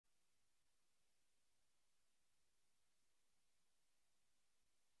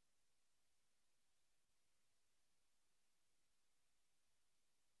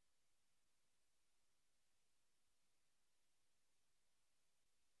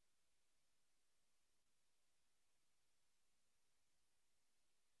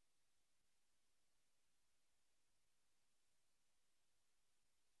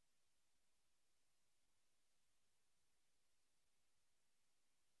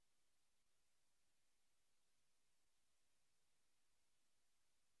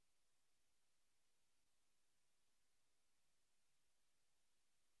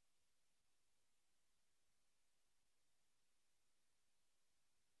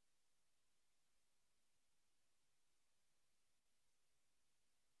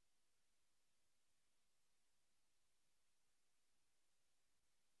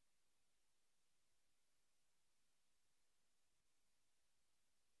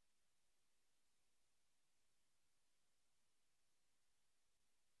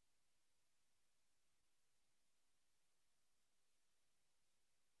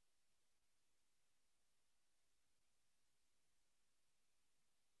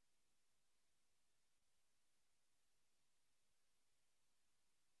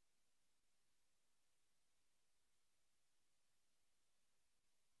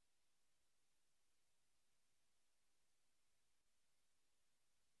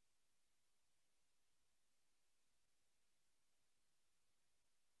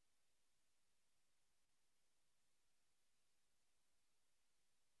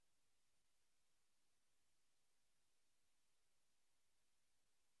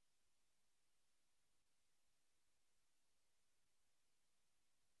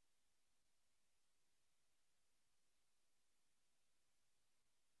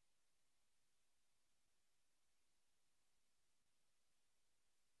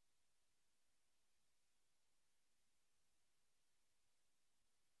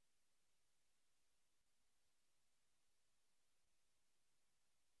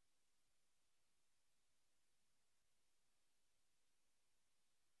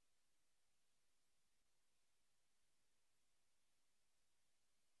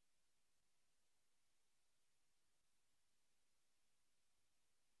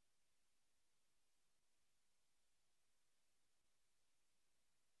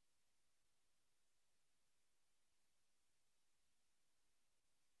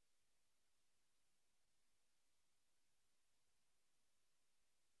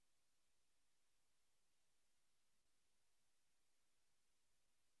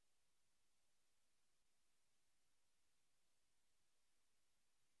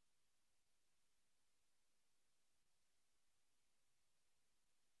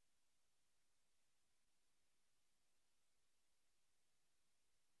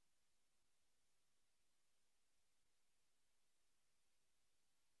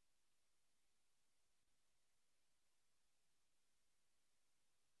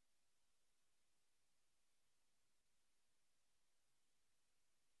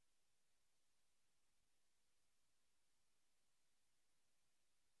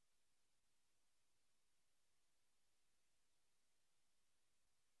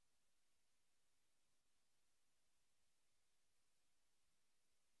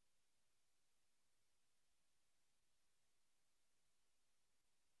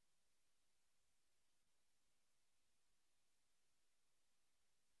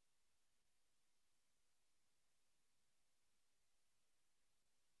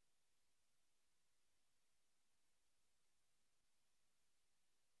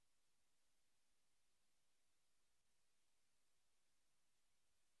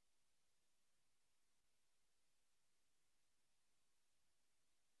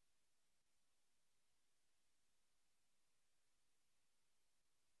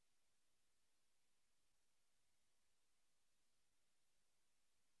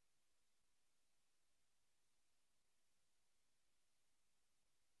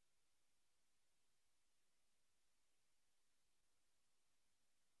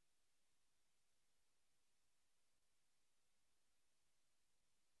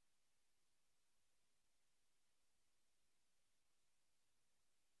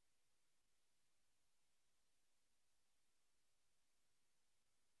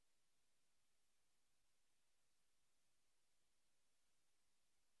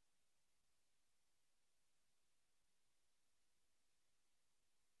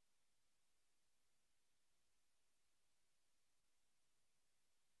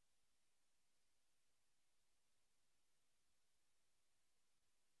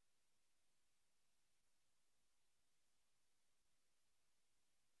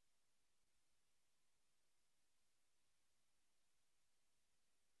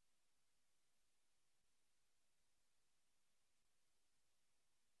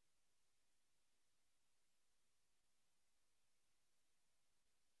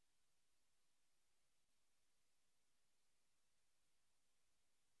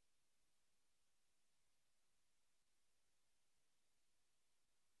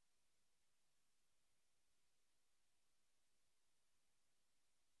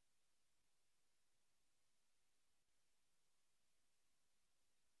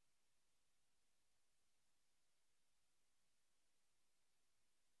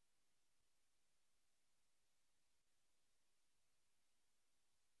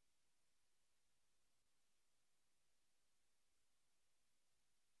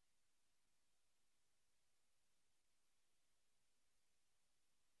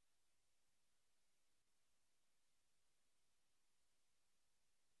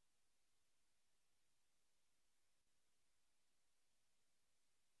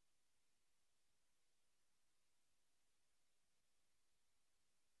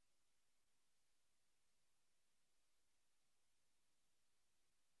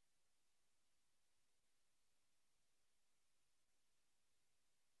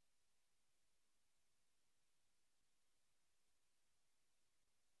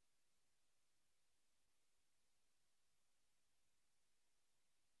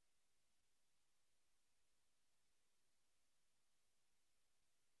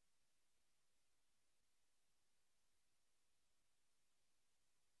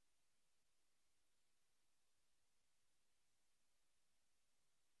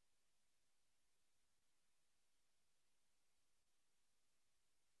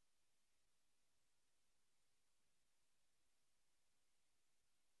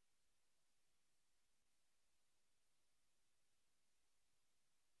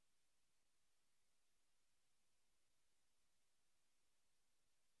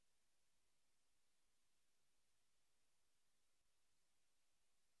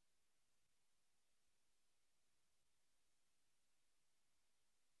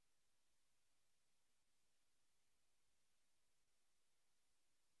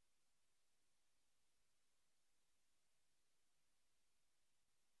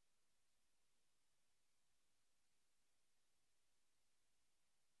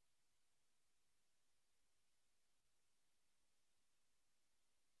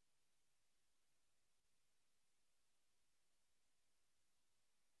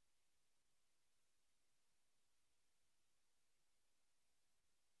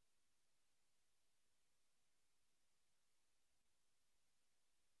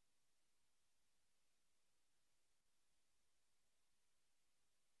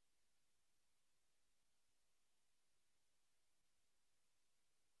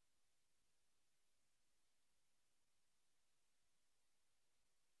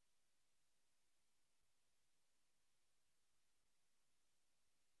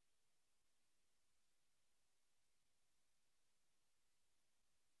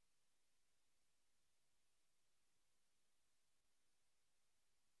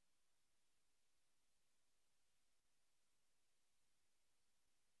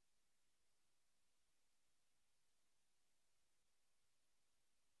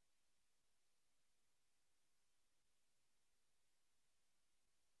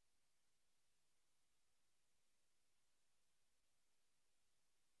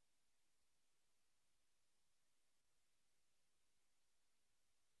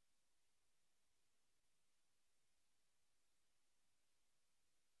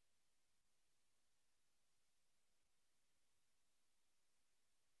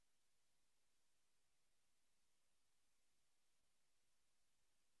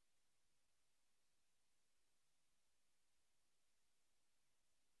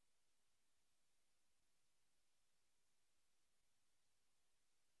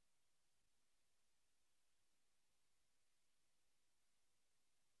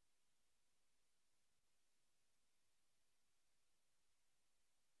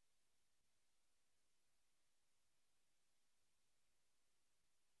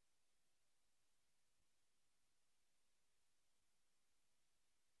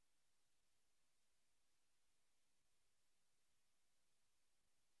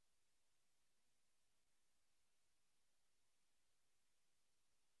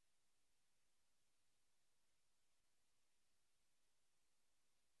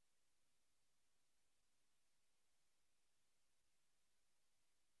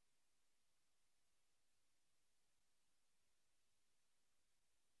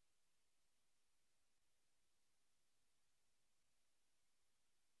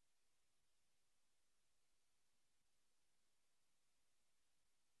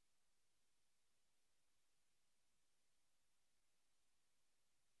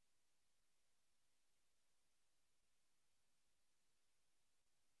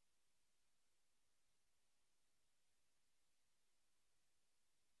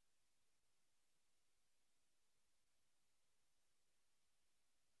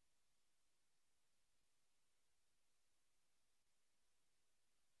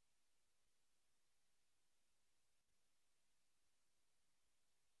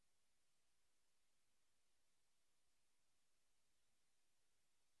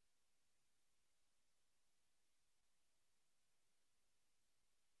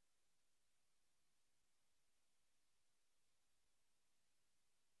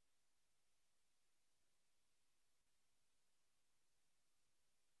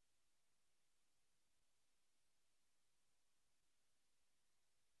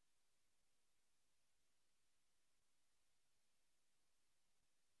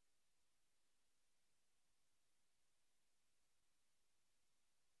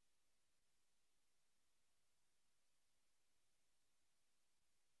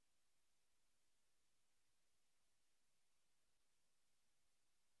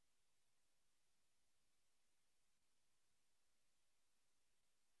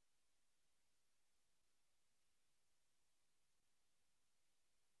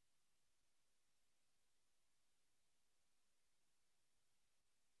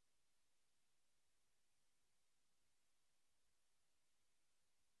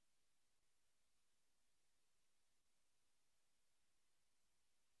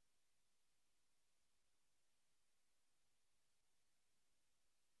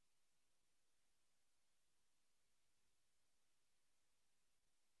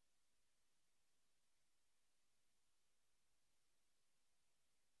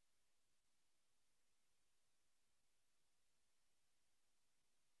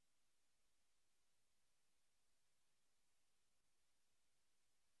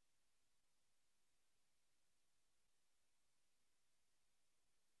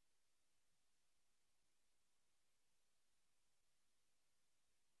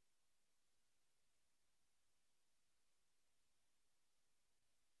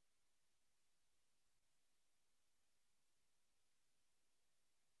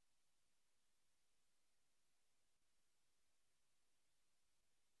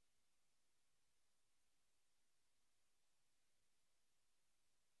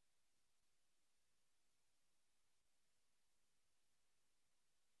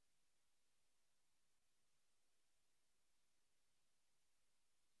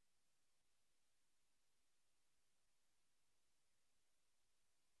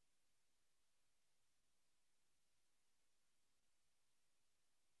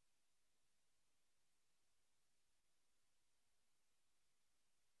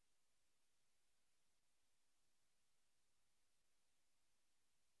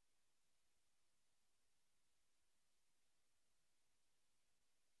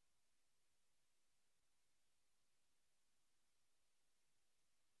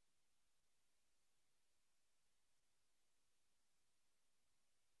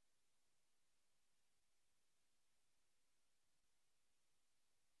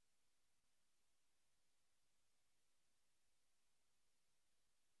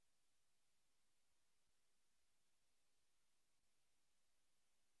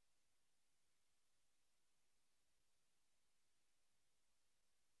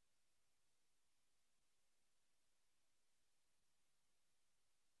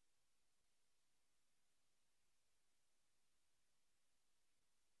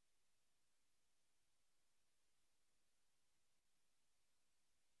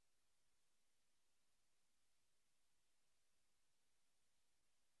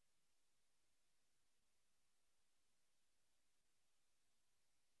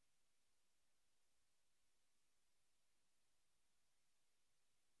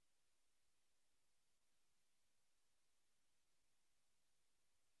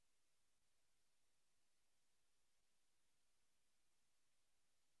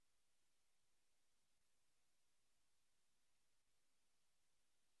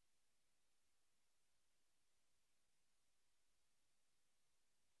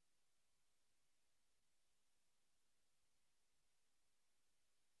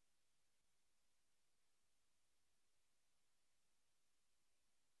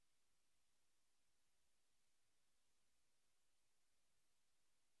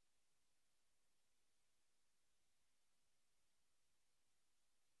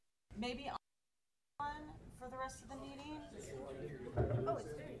maybe on for the rest of the meeting. Oh, it's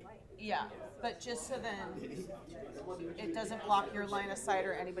very light. Yeah, but just so then it doesn't block your line of sight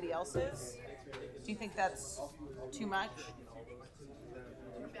or anybody else's. Do you think that's too much?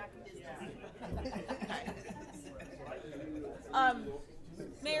 We're back in business.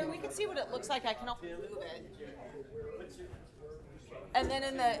 Mayor, we can see what it looks like. I can also move it. And then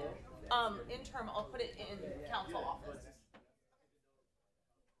in the interim, I'll put it in council office.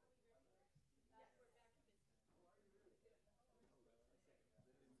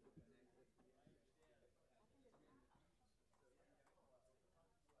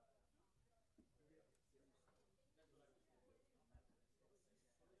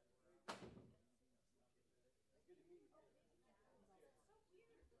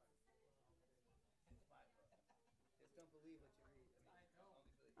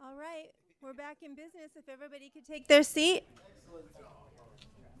 All right, we're back in business. If everybody could take their seats.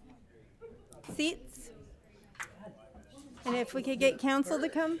 And if we could get council to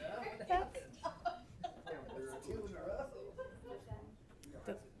come back.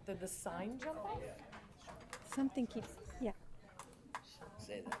 Did the sign jump off? Something keeps, yeah.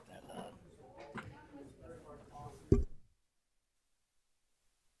 Say that loud.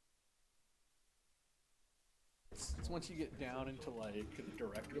 It's once you get down into like the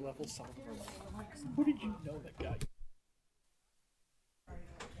director level, some of them are like, who did you know that guy?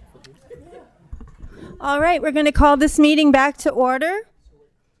 All right, we're going to call this meeting back to order.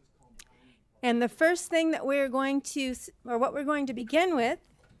 And the first thing that we're going to, or what we're going to begin with,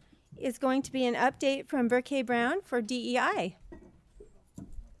 is going to be an update from Burke Brown for DEI.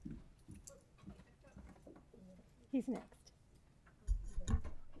 He's next.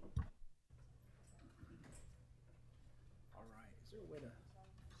 All right. Is there a way to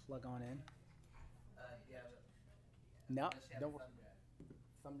plug on in? Yeah. No, don't.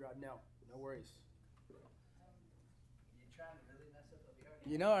 Thumb drive. No, no worries. You trying to really mess up over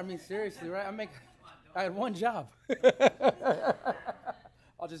here? You know, I mean, seriously, right? I had one job.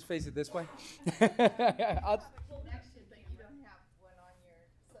 I'll just face it this way.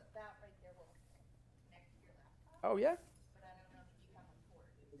 Oh, yeah? But I don't know if you have a port.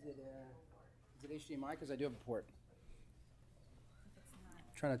 Is it HDMI? Because I do have a port.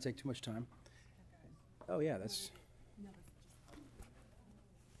 Trying not to take too much time. Oh, yeah, that's...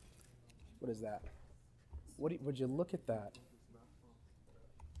 What is that? Would you look at that?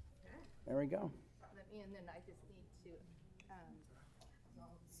 There we go. Let me, and then I just need to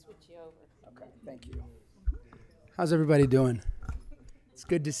switch you over. Okay, thank you. How's everybody doing? It's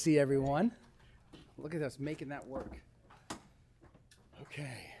good to see everyone. Look at us making that work.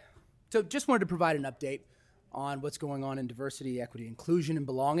 Okay. So just wanted to provide an update on what's going on in diversity, equity, inclusion, and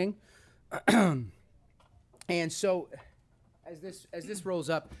belonging. And so as this rolls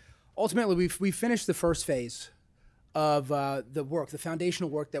up, ultimately we've finished the first phase of the foundational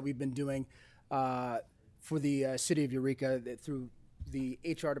work that we've been doing for the city of Eureka through the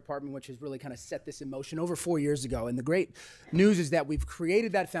HR department, which has really kind of set this in motion over 4 years ago. And the great news is that we've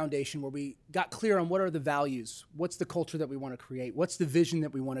created that foundation where we got clear on what are the values, what's the culture that we want to create, what's the vision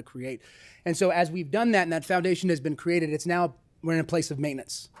that we want to create. And so as we've done that and that foundation has been created, we're in a place of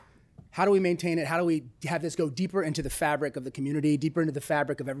maintenance. How do we maintain it? How do we have this go deeper into the fabric of the community, deeper into the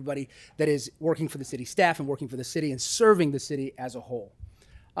fabric of everybody that is working for the city staff and working for the city and serving the city as a whole?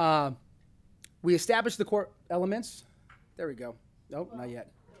 We established the core elements. There we go. Nope, well, not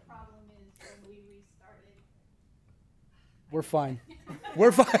yet. The problem is when we restarted. We're fine.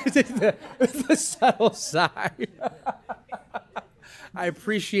 We're fine. It's the subtle side. I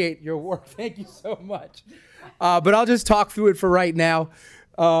appreciate your work. Thank you so much. But I'll just talk through it for right now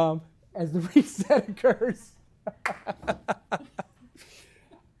as the reset occurs.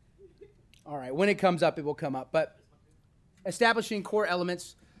 All right, when it comes up, it will come up. But establishing core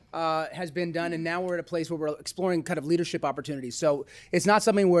elements has been done, and now we're at a place where we're exploring kind of leadership opportunities. So it's not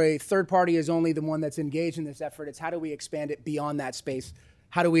something where a third party is only the one that's engaged in this effort. It's how do we expand it beyond that space?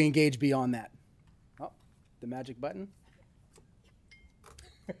 How do we engage beyond that? Oh, the magic button.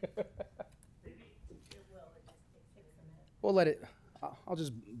 We'll let it, I'll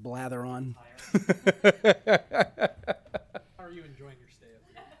just blather on. How are you enjoying your stay up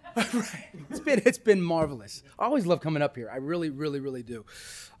here? Right. It's been marvelous. I always love coming up here. I really, really, really do.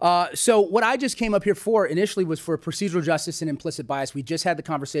 So what I just came up here for initially was for procedural justice and implicit bias. We just had the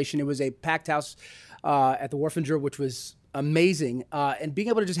conversation. It was a packed house at the Wharfinger, which was amazing. And being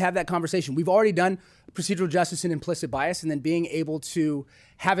able to just have that conversation. We've already done procedural justice and implicit bias, and then being able to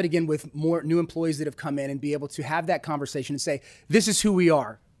have it again with more new employees that have come in and be able to have that conversation and say, this is who we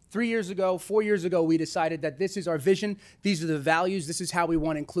are. 3 years ago, 4 years ago, we decided that this is our vision. These are the values. This is how we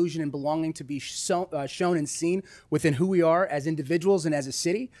want inclusion and belonging to be shown and seen within who we are as individuals and as a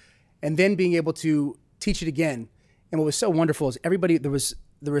city. And then being able to teach it again. And what was so wonderful is everybody, there was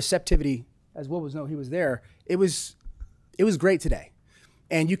the receptivity, as Will was, he was there. It was great today.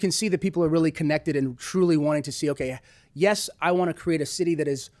 And you can see that people are really connected and truly wanting to see, okay, yes, I want to create a city that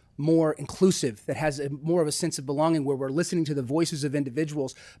is more inclusive, that has more of a sense of belonging, where we're listening to the voices of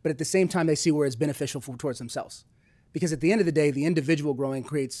individuals, but at the same time they see where it's beneficial towards themselves. Because at the end of the day, the individual growing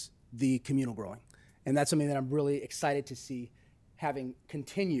creates the communal growing. And that's something that I'm really excited to see having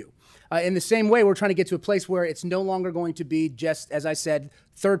continue. In the same way, we're trying to get to a place where it's no longer going to be just, as I said,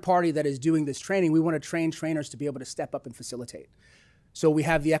 third party that is doing this training. We want to train trainers to be able to step up and facilitate. So we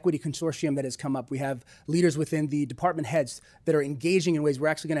have the Equity Consortium that has come up. We have leaders within the department heads that are engaging in ways. We're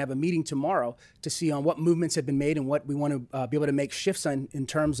actually going to have a meeting tomorrow to see on what movements have been made and what we want to be able to make shifts on in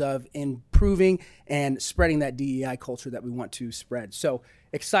terms of improving and spreading that DEI culture that we want to spread. So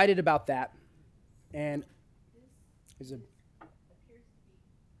excited about that. And is it? Appears to be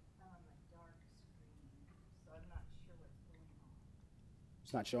on a dark screen, so I'm not sure what's going on.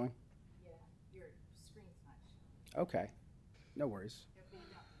 It's not showing? Yeah, your screen's not showing. Okay. No worries.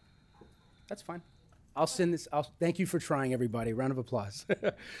 That's fine. I'll send this. Thank you for trying, everybody. Round of applause.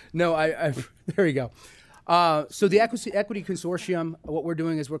 No, there you go. So the Equity Consortium, what we're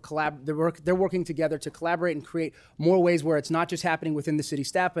doing is they're working together to collaborate and create more ways where it's not just happening within the city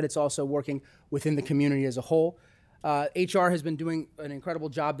staff, but it's also working within the community as a whole. HR has been doing an incredible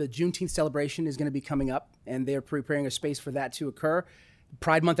job. The Juneteenth celebration is going to be coming up, and they're preparing a space for that to occur.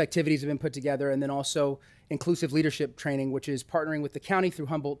 Pride Month activities have been put together, and then also inclusive leadership training, which is partnering with the county through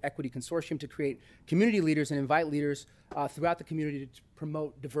Humboldt Equity Consortium to create community leaders and invite leaders throughout the community to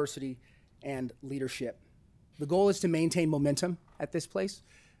promote diversity and leadership. The goal is to maintain momentum at this place.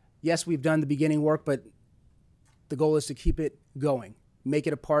 Yes, we've done the beginning work, but the goal is to keep it going, make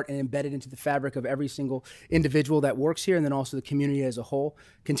it a part and embed it into the fabric of every single individual that works here, and then also the community as a whole.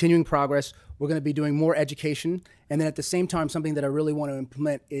 Continuing progress, we're going to be doing more education, and then at the same time, something that I really want to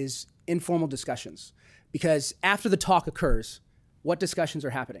implement is informal discussions. Because after the talk occurs, what discussions are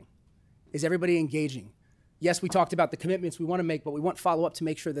happening? Is everybody engaging? Yes, we talked about the commitments we want to make, but we want follow-up to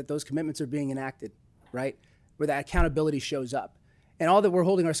make sure that those commitments are being enacted, right? Where that accountability shows up. And all that we're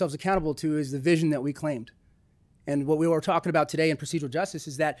holding ourselves accountable to is the vision that we claimed. And what we were talking about today in procedural justice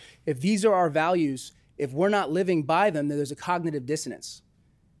is that if these are our values, if we're not living by them, then there's a cognitive dissonance.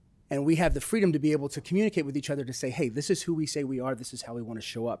 And we have the freedom to be able to communicate with each other to say, hey, this is who we say we are, this is how we want to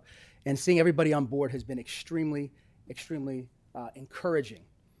show up. And seeing everybody on board has been extremely, extremely encouraging.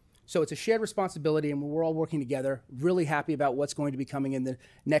 So it's a shared responsibility, and we're all working together. Really happy about what's going to be coming in the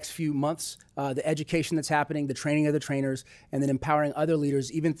next few months, the education that's happening, the training of the trainers, and then empowering other leaders,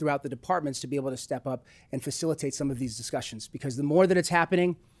 even throughout the departments, to be able to step up and facilitate some of these discussions. Because the more that it's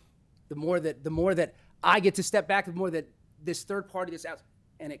happening, the more that I get to step back, the more that this third party that's out,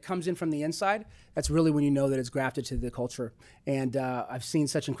 and it comes in from the inside, that's really when you know that it's grafted to the culture. And I've seen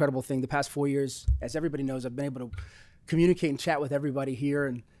such incredible thing. The past 4 years, as everybody knows, I've been able to communicate and chat with everybody here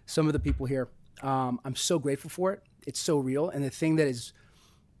and some of the people here. I'm so grateful for it. It's so real. And the thing that is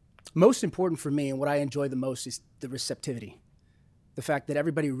most important for me and what I enjoy the most is the receptivity. The fact that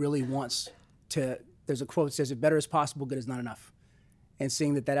everybody really wants to, there's a quote that says, if better is possible, good is not enough. And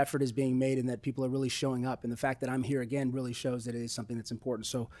seeing that that effort is being made and that people are really showing up, and the fact that I'm here again really shows that it is something that's important.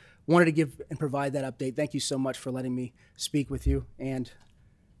 So wanted to give and provide that update. Thank you so much for letting me speak with you, and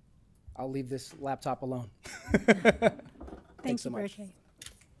I'll leave this laptop alone. Thanks so much. Berkay.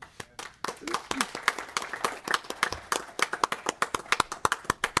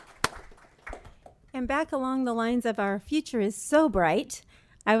 And back along the lines of our future is so bright,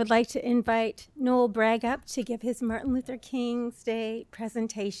 I would like to invite Noel Bragg up to give his Martin Luther King's Day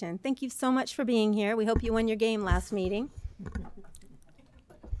presentation. Thank you so much for being here. We hope you won your game last meeting.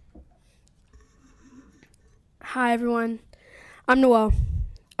 Hi, everyone. I'm Noel.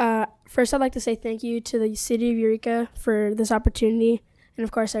 First, I'd like to say thank you to the City of Eureka for this opportunity, and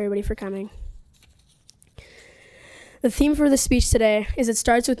of course, everybody for coming. The theme for this speech today is It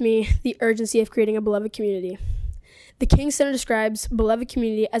Starts With Me, the urgency of creating a beloved community. The King Center describes beloved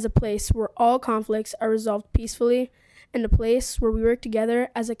community as a place where all conflicts are resolved peacefully and a place where we work together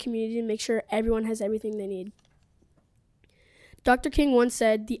as a community to make sure everyone has everything they need. Dr. King once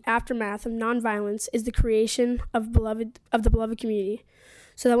said the aftermath of nonviolence is the creation of the beloved community,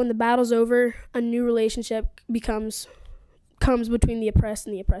 so that when the battle's over, a new relationship comes between the oppressed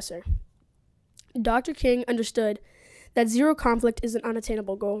and the oppressor. Dr. King understood that zero conflict is an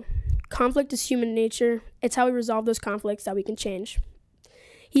unattainable goal. Conflict is human nature. It's how we resolve those conflicts that we can change.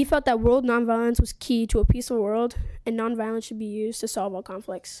 He felt that world nonviolence was key to a peaceful world, and nonviolence should be used to solve all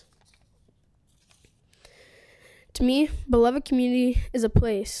conflicts. To me, beloved community is a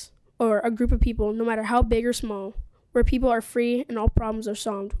place or a group of people, no matter how big or small, where people are free and all problems are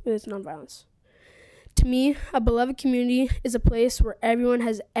solved with nonviolence. To me, a beloved community is a place where everyone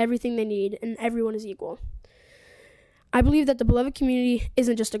has everything they need and everyone is equal. I believe that the beloved community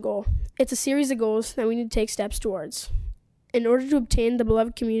isn't just a goal. It's a series of goals that we need to take steps towards. In order to obtain the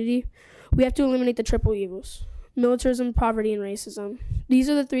beloved community, we have to eliminate the triple evils: militarism, poverty, and racism. These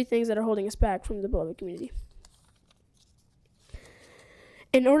are the three things that are holding us back from the beloved community.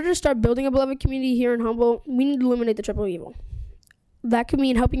 In order to start building a beloved community here in Humboldt, we need to eliminate the triple evil. That could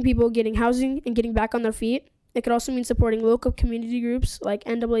mean helping people getting housing and getting back on their feet. It could also mean supporting local community groups like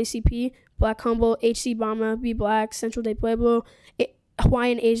NAACP, Black Humboldt, HC Bama, Be Black, Central de Pueblo,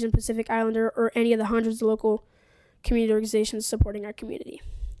 Hawaiian, Asian, Pacific Islander, or any of the hundreds of local community organizations supporting our community.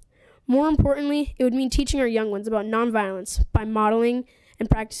 More importantly, it would mean teaching our young ones about nonviolence by modeling and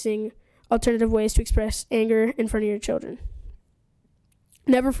practicing alternative ways to express anger in front of your children.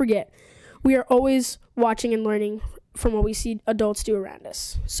 Never forget, we are always watching and learning from what we see adults do around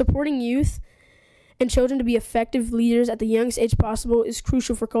us. Supporting youth and children to be effective leaders at the youngest age possible is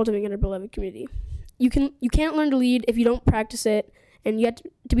crucial for cultivating our beloved community. You can't learn to lead if you don't practice it, and yet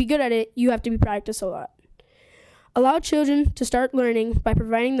to be good at it, you have to be practiced a lot. Allow children to start learning by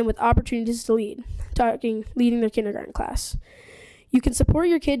providing them with opportunities to lead, leading their kindergarten class. You can support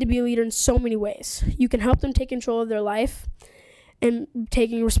your kid to be a leader in so many ways. You can help them take control of their life and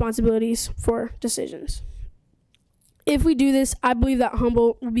taking responsibilities for decisions. If we do this, I believe that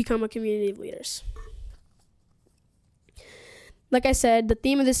Humboldt will become a community of leaders. Like I said, the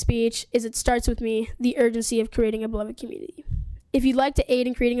theme of this speech is It Starts With Me, the urgency of creating a beloved community. If you'd like to aid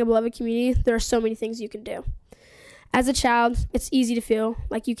in creating a beloved community, there are so many things you can do. As a child, it's easy to feel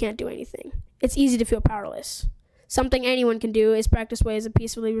like you can't do anything. It's easy to feel powerless. Something anyone can do is practice ways of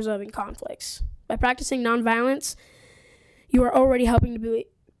peacefully resolving conflicts. By practicing nonviolence, you are already helping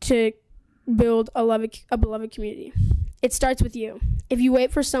to build a beloved community. It starts with you. If you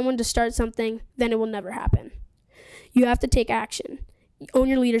wait for someone to start something, then it will never happen. You have to take action, own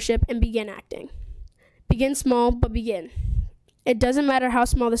your leadership, and begin acting. Begin small, but begin. It doesn't matter how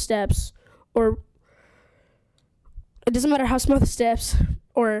small the steps, or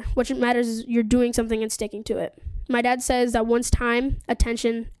what matters is you're doing something and sticking to it. My dad says that one's time,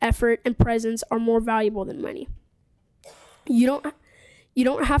 attention, effort, and presence are more valuable than money. You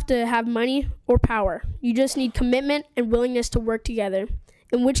don't have to have money or power. You just need commitment and willingness to work together.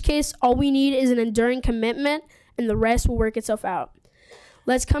 In which case, all we need is an enduring commitment, and the rest will work itself out.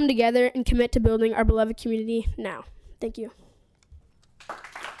 Let's come together and commit to building our beloved community now. Thank you.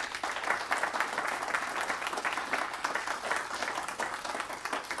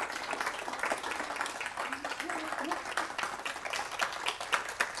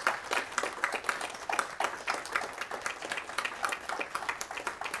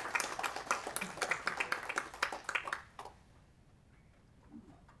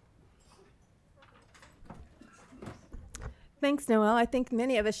 Thanks, Noelle. I think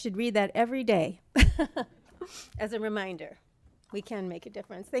many of us should read that every day as a reminder. We can make a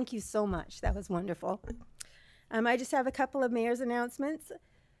difference. Thank you so much. That was wonderful. I just have a couple of mayor's announcements.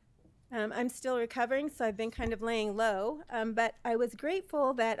 I'm still recovering, so I've been kind of laying low, but I was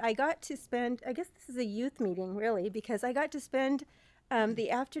grateful that I got to spend, I guess this is a youth meeting, really, because I got to spend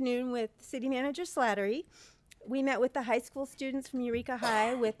the afternoon with City Manager Slattery. We met with the high school students from Eureka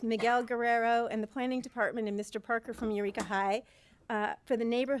High, with Miguel Guerrero and the planning department and Mr. Parker from Eureka High for the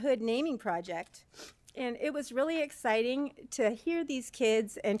neighborhood naming project. And it was really exciting to hear these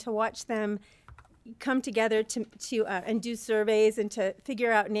kids and to watch them come together and do surveys and to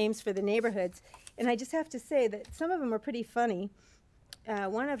figure out names for the neighborhoods. And I just have to say that some of them were pretty funny.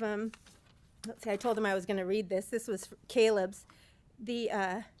 One of them, let's see, I told him I was going to read this. This was Caleb's.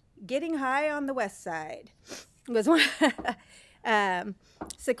 The Getting High on the West Side was one.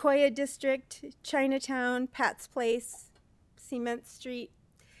 Sequoia District, Chinatown, Pat's Place, Cement Street.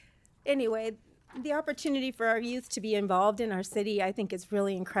 Anyway, the opportunity for our youth to be involved in our city, I think, is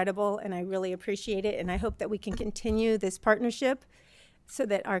really incredible, and I really appreciate it. And I hope that we can continue this partnership so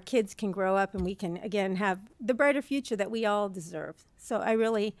that our kids can grow up and we can, again, have the brighter future that we all deserve. So I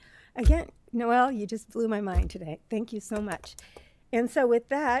really, again, Noelle, you just blew my mind today. Thank you so much. And so with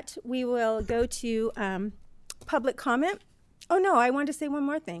that, we will go to public comment. Oh no, I wanted to say one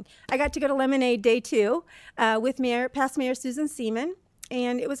more thing. I got to go to Lemonade Day 2 with past Mayor Susan Seaman,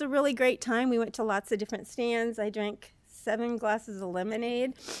 and it was a really great time. We went to lots of different stands. I drank 7 glasses of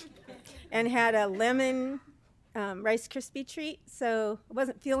lemonade and had a lemon Rice Krispie treat, so I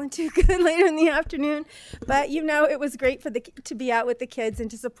wasn't feeling too good later in the afternoon. But you know, it was great to be out with the kids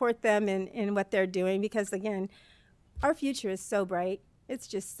and to support them in what they're doing, because again, our future is so bright. It's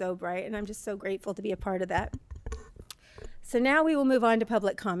just so bright, and I'm just so grateful to be a part of that. So now we will move on to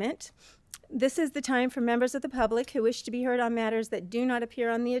public comment. This is the time for members of the public who wish to be heard on matters that do not appear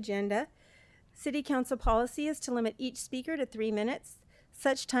on the agenda. City Council policy is to limit each speaker to 3 minutes.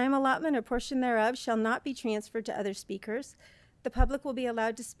 Such time allotment or portion thereof shall not be transferred to other speakers. The public will be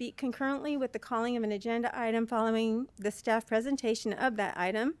allowed to speak concurrently with the calling of an agenda item following the staff presentation of that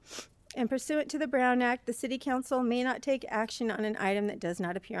item. And pursuant to the Brown Act, the City Council may not take action on an item that does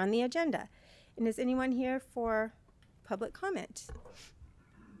not appear on the agenda. And is anyone here for public comment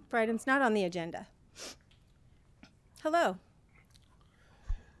for items not on the agenda? Hello.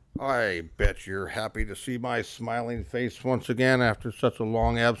 I bet you're happy to see my smiling face once again after such a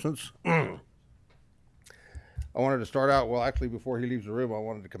long absence. I wanted to start out, well, actually, before he leaves the room, I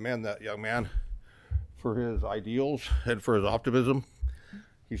wanted to commend that young man for his ideals and for his optimism.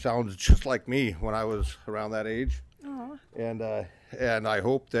 He sounds just like me when I was around that age. Aww. And I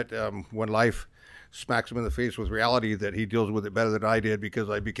hope that when life smacks him in the face with reality, that he deals with it better than I did, because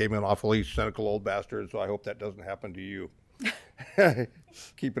I became an awfully cynical old bastard, so I hope that doesn't happen to you.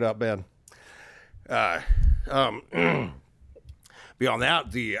 Keep it up, Ben. Beyond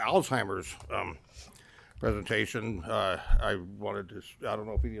that, the Alzheimer's presentation, I wanted to, I don't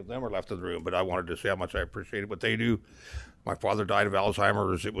know if any of them are left in the room, but I wanted to say how much I appreciated what they do. My father died of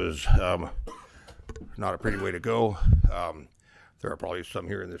Alzheimer's. It was not a pretty way to go. There are probably some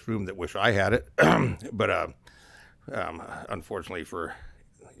here in this room that wish I had it, but unfortunately for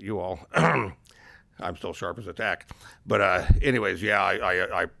you all, I'm still sharp as a tack. But anyways, yeah,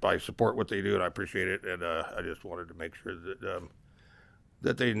 I support what they do, and I appreciate it, and I just wanted to make sure that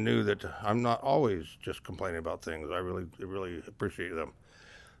that they knew that I'm not always just complaining about things. I really appreciate them.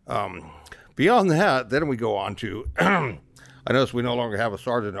 Beyond that, then we go on to, I noticed we no longer have a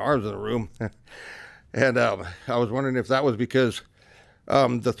sergeant at arms in the room, and I was wondering if that was because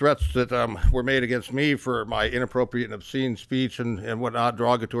the threats that were made against me for my inappropriate and obscene speech and whatnot,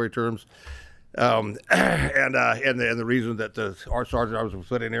 derogatory terms, and the reason that our sergeant I was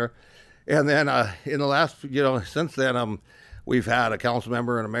put in here, and then in the last, since then, we've had a council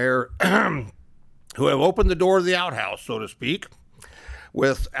member and a mayor who have opened the door of the outhouse, so to speak,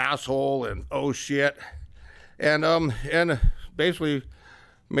 with asshole and oh shit, and basically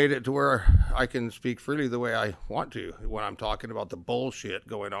made it to where I can speak freely the way I want to when I'm talking about the bullshit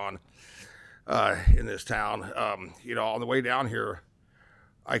going on in this town. On the way down here,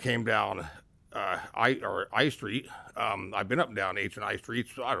 I came down I Street. I've been up and down H and I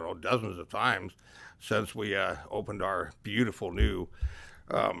streets, I don't know, dozens of times since we opened our beautiful new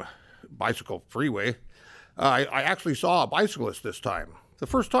bicycle freeway. I actually saw a bicyclist this time.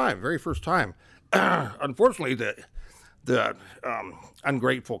 The very first time. Unfortunately, the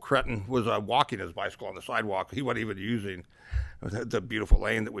ungrateful cretin was walking his bicycle on the sidewalk. He wasn't even using the beautiful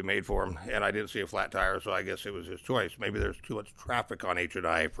lane that we made for him, and I didn't see a flat tire, so I guess it was his choice. Maybe there's too much traffic on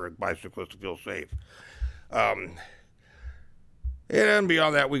H&I for a bicyclist to feel safe. And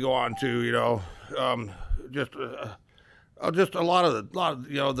beyond that, we go on to just a lot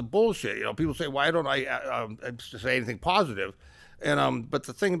of the bullshit. People say, why don't I say anything positive? And but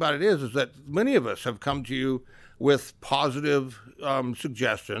the thing about it is that many of us have come to you with positive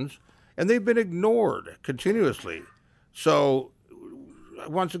suggestions, and they've been ignored continuously. So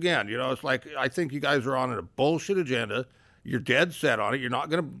once again, it's like, I think you guys are on a bullshit agenda. You're dead set on it. You're not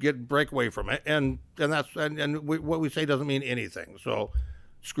going to break away from it, and what we say doesn't mean anything. So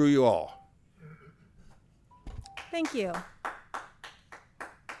screw you all. Thank you.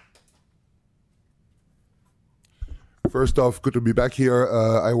 First off, good to be back here.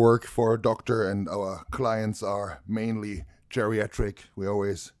 I work for a doctor, and our clients are mainly geriatric. We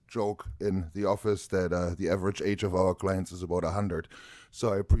always joke in the office that the average age of our clients is about 100.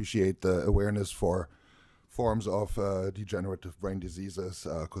 So I appreciate the awareness for forms of degenerative brain diseases,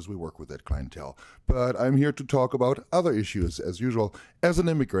 because we work with that clientele. But I'm here to talk about other issues, as usual. As an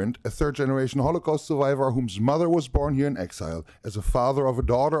immigrant, a third-generation Holocaust survivor whose mother was born here in exile, as a father of a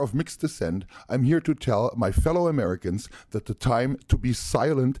daughter of mixed descent, I'm here to tell my fellow Americans that the time to be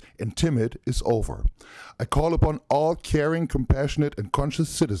silent and timid is over. I call upon all caring, compassionate, and conscious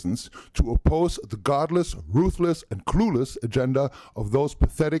citizens to oppose the godless, ruthless, and clueless agenda of those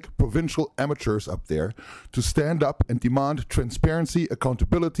pathetic provincial amateurs up there, to stand up and demand transparency,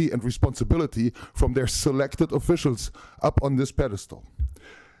 accountability, and responsibility from their selected officials up on this pedestal.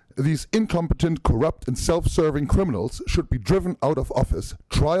 These incompetent, corrupt, and self-serving criminals should be driven out of office,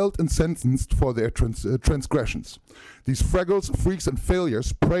 trialed and sentenced for their transgressions. These fraggles, freaks, and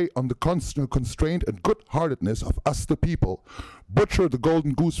failures prey on the constant constraint and good-heartedness of us the people, butcher the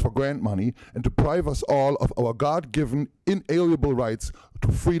golden goose for grant money, and deprive us all of our God-given inalienable rights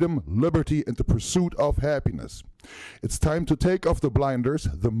to freedom, liberty, and the pursuit of happiness. It's time to take off the blinders,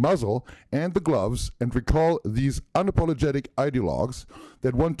 the muzzle, and the gloves, and recall these unapologetic ideologues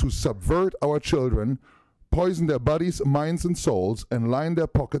that want to subvert our children, poison their bodies, minds, and souls, and line their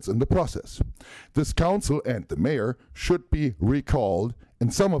pockets in the process. This council and the mayor should be recalled,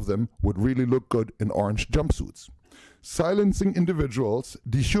 and some of them would really look good in orange jumpsuits. Silencing individuals,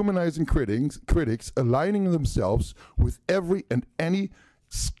 dehumanizing critics, aligning themselves with every and any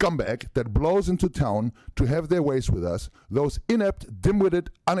scumbag that blows into town to have their ways with us, those inept, dim-witted,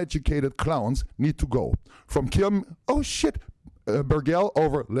 uneducated clowns need to go. From Kim, Bergel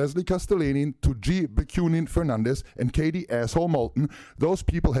over Leslie Castellani to G. Bakunin Fernandez and Katie Asshole Moulton, those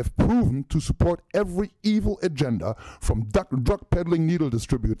people have proven to support every evil agenda, from drug peddling needle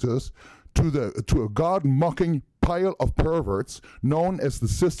distributors to a God-mocking pile of perverts known as the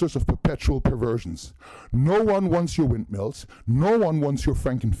Sisters of Perpetual Perversions. No one wants your windmills, no one wants your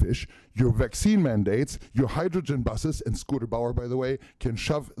Frankenfish, your vaccine mandates, your hydrogen buses, and Scooter Bauer, by the way, can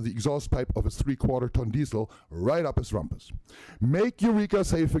shove the exhaust pipe of his 3/4-ton diesel right up his rumpus. Make Eureka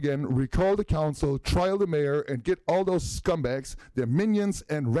safe again, recall the council, trial the mayor, and get all those scumbags, their minions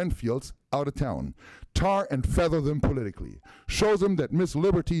and Renfields out of town. Tar and feather them politically. Show them that Miss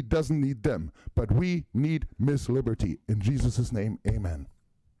Liberty doesn't need them, but we need Miss Liberty. In Jesus' name, amen.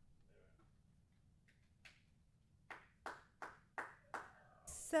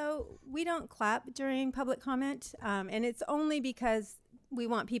 So we don't clap during public comment, and it's only because we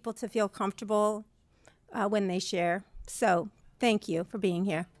want people to feel comfortable when they share. So thank you for being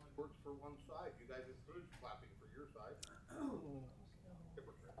here. Works for one side. You guys include clapping for your side.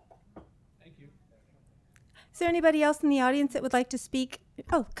 Thank you. Is there anybody else in the audience that would like to speak?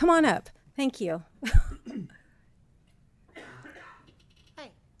 Oh, come on up. Thank you.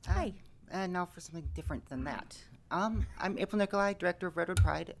 Hi. Hi. And now for something different than that. I'm April Nikolai, Director of Redwood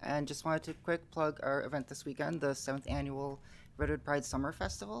Pride, and just wanted to quick plug our event this weekend, the 7th Annual Redwood Pride Summer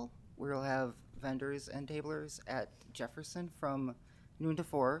Festival. We'll have vendors and tablers at Jefferson from noon to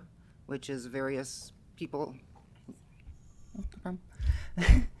 4, which is various people,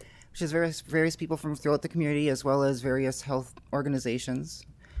 various people from throughout the community, as well as various health organizations.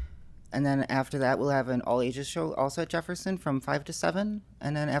 And then after that, we'll have an all-ages show also at Jefferson from 5 to 7.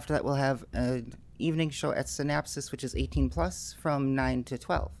 And then after that, we'll have an evening show at Synapsis, which is 18 plus, from 9 to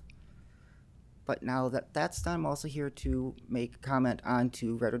 12. But now that that's done, I'm also here to make a comment on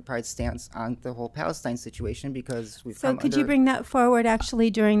to Redwood Pride's stance on the whole Palestine situation, because we've So could you bring that forward actually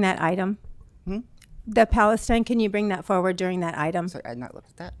during that item? The Palestine, can you bring that forward during that item? Sorry, I had not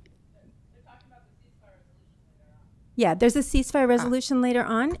looked at that. Yeah, there's a ceasefire resolution later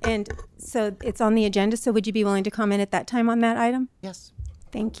on, and so it's on the agenda. So would you be willing to comment at that time on that item? Yes.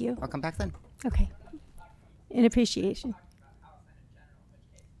 Thank you. I'll come back then. Okay. In appreciation.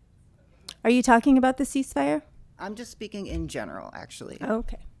 Are you talking about the ceasefire? I'm just speaking in general, actually. Oh,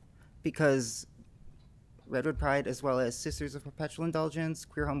 okay. Because Redwood Pride, as well as Sisters of Perpetual Indulgence,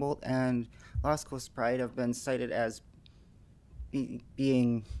 Queer Humboldt, and Lost Coast Pride have been cited as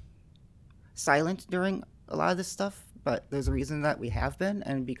being silent during a lot of this stuff, but there's a reason that we have been,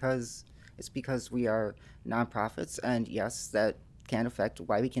 and it's because we are nonprofits, and yes, that can affect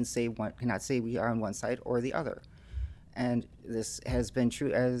why we cannot say we are on one side or the other. And this has been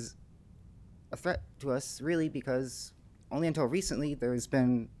true as a threat to us, really, because only until recently there's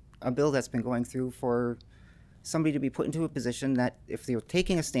been a bill that's been going through for somebody to be put into a position that if they're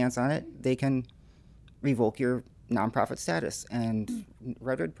taking a stance on it, they can revoke your nonprofit status. And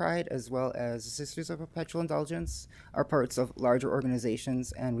Redwood Pride, as well as Sisters of Perpetual Indulgence, are parts of larger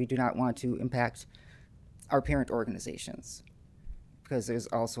organizations, and we do not want to impact our parent organizations, because there's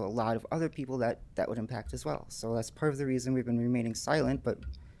also a lot of other people that would impact as well. So that's part of the reason we've been remaining silent, but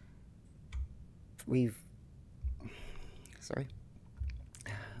we've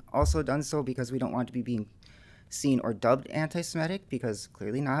also done so because we don't want to be being seen or dubbed anti-Semitic, because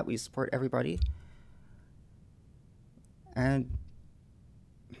clearly not. We support everybody. And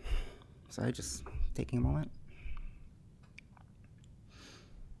sorry, just taking a moment.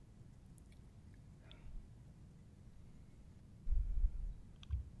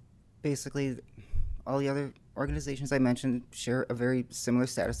 Basically, all the other organizations I mentioned share a very similar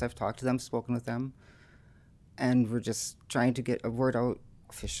status. I've talked to them, spoken with them, and we're just trying to get a word out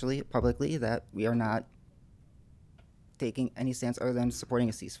officially, publicly, that we are not taking any stance other than supporting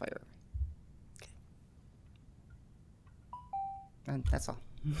a ceasefire. And that's all.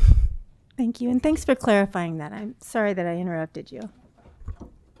 Thank you, and thanks for clarifying that. I'm sorry that I interrupted you.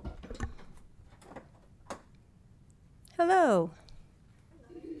 Hello.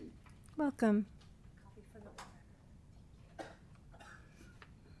 Welcome.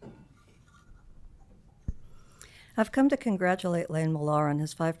 I've come to congratulate Lane Millar on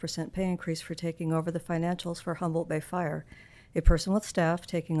his 5% pay increase for taking over the financials for Humboldt Bay Fire, a person with staff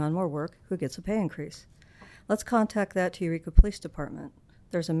taking on more work who gets a pay increase. Let's contact that to Eureka Police Department.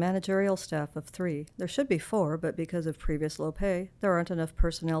 There's a managerial staff of 3. There should be 4, but because of previous low pay, there aren't enough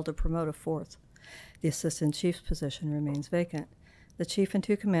personnel to promote a 4th. The assistant chief's position remains vacant. The chief and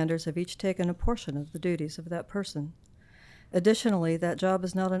 2 commanders have each taken a portion of the duties of that person. Additionally, that job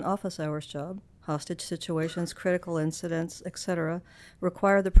is not an office hours job. Hostage situations, critical incidents, etc.,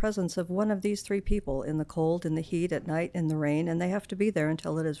 require the presence of one of these 3 people in the cold, in the heat, at night, in the rain, and they have to be there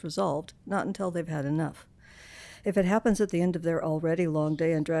until it is resolved, not until they've had enough. If it happens at the end of their already long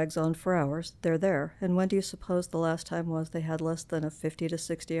day and drags on for hours, they're there. And when do you suppose the last time was they had less than a 50 to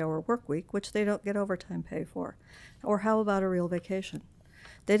 60-hour work week, which they don't get overtime pay for? Or how about a real vacation?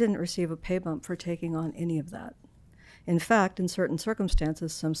 They didn't receive a pay bump for taking on any of that. In fact, in certain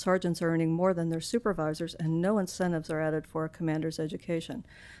circumstances, some sergeants are earning more than their supervisors, and no incentives are added for a commander's education,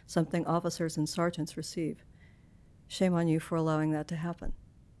 something officers and sergeants receive. Shame on you for allowing that to happen.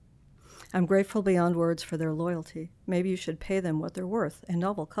 I'm grateful beyond words for their loyalty. Maybe you should pay them what they're worth, a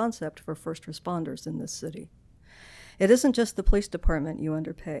novel concept for first responders in this city. It isn't just the police department you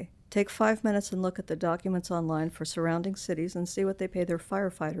underpay. Take 5 minutes and look at the documents online for surrounding cities and see what they pay their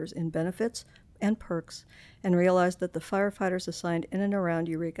firefighters in benefits and perks, and realize that the firefighters assigned in and around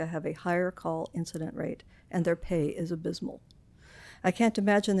Eureka have a higher call incident rate, and their pay is abysmal. I can't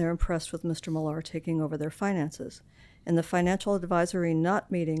imagine they're impressed with Mr. Millar taking over their finances. In the financial advisory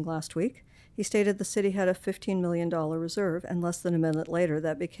not meeting last week, he stated the city had a $15 million reserve, and less than a minute later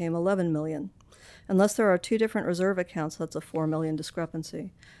that became $11 million. Unless there are 2 different reserve accounts, that's a $4 million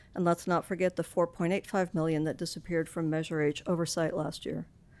discrepancy. And let's not forget the $4.85 million that disappeared from Measure H oversight last year.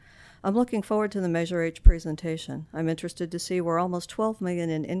 I'm looking forward to the Measure H presentation. I'm interested to see where almost $12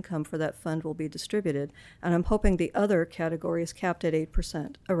 million in income for that fund will be distributed, and I'm hoping the other category is capped at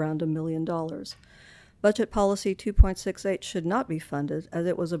 8%, around $1 million. Budget Policy 2.68 should not be funded, as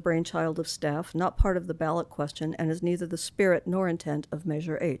it was a brainchild of staff, not part of the ballot question, and is neither the spirit nor intent of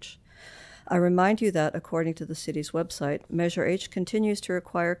Measure H. I remind you that, according to the city's website, Measure H continues to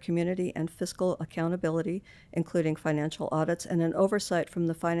require community and fiscal accountability, including financial audits and an oversight from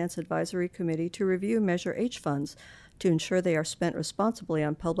the Finance Advisory Committee to review Measure H funds to ensure they are spent responsibly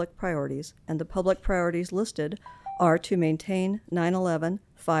on public priorities, and the public priorities listed are to maintain 9/11,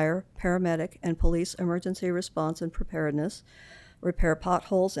 fire, paramedic, and police emergency response and preparedness, repair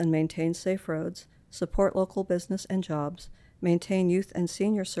potholes and maintain safe roads, support local business and jobs, maintain youth and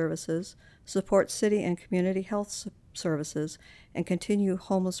senior services, support city and community health services, and continue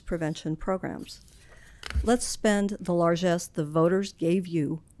homeless prevention programs. Let's spend the largesse the voters gave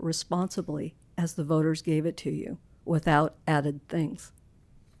you responsibly as the voters gave it to you, without added things.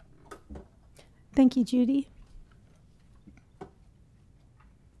 Thank you, Judy.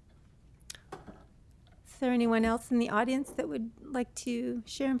 Is there anyone else in the audience that would like to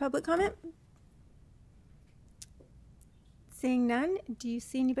share in public comment? Seeing none, do you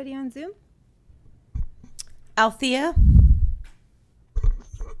see anybody on Zoom? Althea?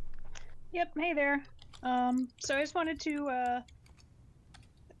 Yep, hey there. So I just wanted to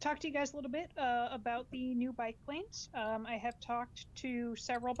talk to you guys a little bit about the new bike lanes. I have talked to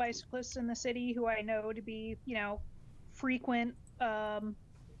several bicyclists in the city who I know to be, frequent,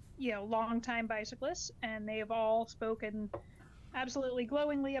 long-time bicyclists, and they have all spoken absolutely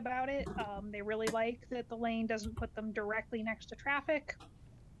glowingly about it. They really like that the lane doesn't put them directly next to traffic.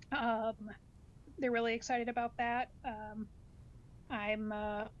 They're really excited about that. I'm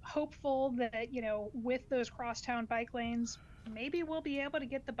hopeful that, with those crosstown bike lanes, maybe we'll be able to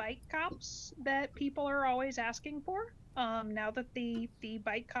get the bike cops that people are always asking for. Now that the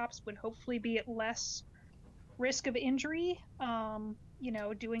bike cops would hopefully be at less risk of injury,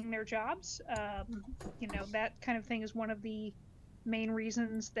 doing their jobs. That kind of thing is one of the main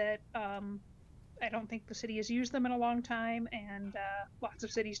reasons that I don't think the city has used them in a long time, and lots of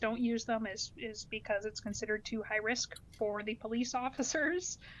cities don't use them is because it's considered too high risk for the police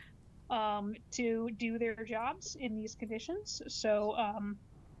officers to do their jobs in these conditions. So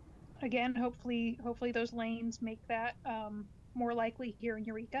again, hopefully those lanes make that more likely here in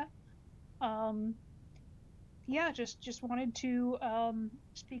Eureka. yeah, just wanted to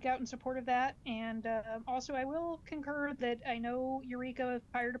speak out in support of that. And also, I will concur that I know Eureka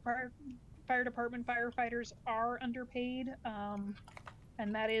Fire Department firefighters are underpaid,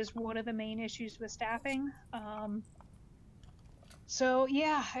 and that is one of the main issues with staffing. So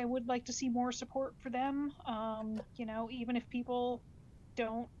yeah, I would like to see more support for them. You know, even if people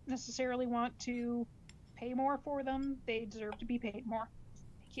don't necessarily want to pay more for them, they deserve to be paid more.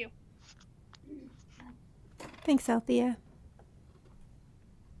 Thank you. Thanks, Althea.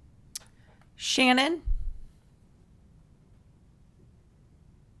 Shannon?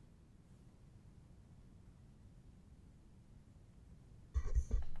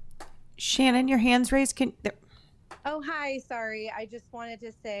 Shannon, your hand's raised. There. Oh, hi. Sorry. I just wanted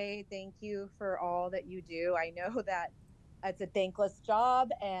to say thank you for all that you do. I know that it's a thankless job,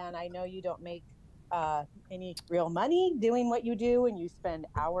 and I know you don't make any real money doing what you do, and you spend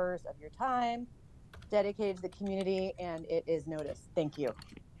hours of your time dedicated to the community, and it is noticed. Thank you.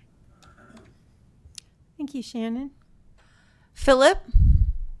 Thank you, Shannon. Philip?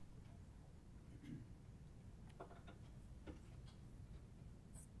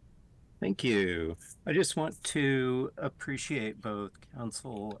 Thank you. I just want to appreciate both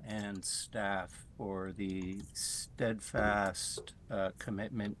council and staff for the steadfast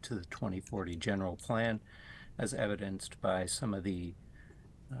commitment to the 2040 general plan, as evidenced by some of the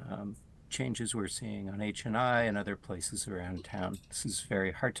changes we're seeing on H&I and other places around town. This is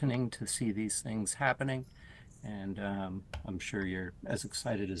very heartening to see these things happening, and I'm sure you're as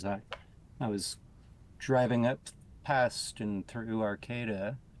excited as I. I was driving up past and through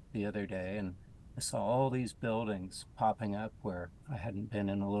Arcata the other day, and I saw all these buildings popping up where I hadn't been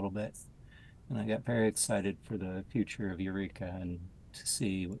in a little bit, and I got very excited for the future of Eureka and to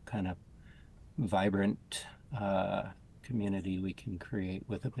see what kind of vibrant community we can create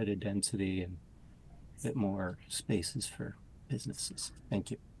with a bit of density and a bit more spaces for businesses.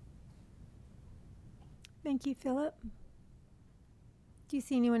 Thank you. Thank you, Philip. Do you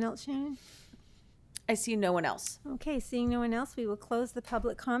see anyone else, Shannon? I see no one else. Okay, seeing no one else, we will close the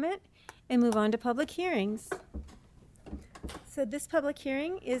public comment and move on to public hearings. So this public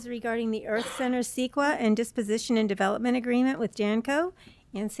hearing is regarding the Earth Center CEQA and Disposition and Development Agreement with Janco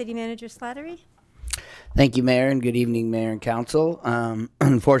and City Manager Slattery. Thank you, Mayor, and good evening, Mayor and Council.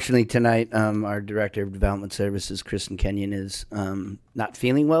 Unfortunately, tonight, our Director of Development Services, Kristen Kenyon, is not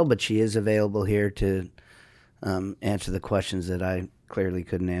feeling well, but she is available here to answer the questions that I clearly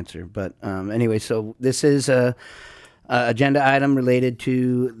couldn't answer. But anyway, so this is a agenda item related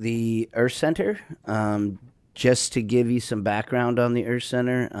to the Earth Center. Just to give you some background on the Earth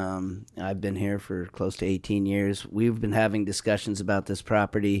Center, I've been here for close to 18 years. We've been having discussions about this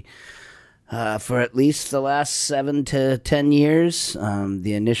property for at least the last 7 to 10 years.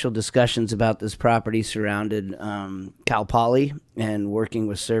 The initial discussions about this property surrounded Cal Poly and working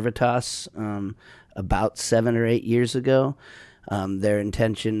with Servitas about 7 or 8 years ago. Their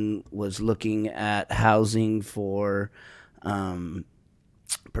intention was looking at housing for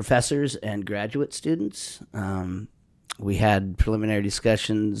professors and graduate students. We had preliminary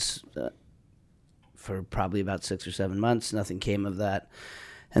discussions for probably about 6 or 7 months. Nothing came of that.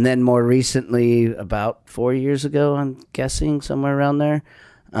 And then more recently, about 4 years ago, I'm guessing, somewhere around there,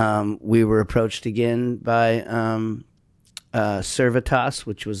 we were approached again by Servitas,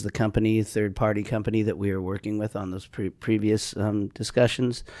 which was the company, third-party company that we were working with on those previous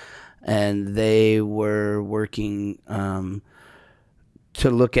discussions. And they were working to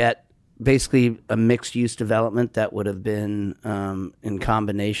look at basically a mixed-use development that would have been in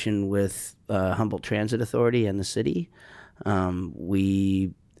combination with Humboldt Transit Authority and the city.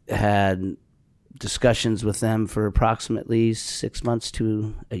 We had discussions with them for approximately 6 months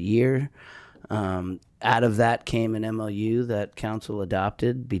to a year. Out of that came an MOU that council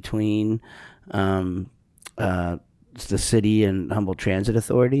adopted between the city and Humboldt Transit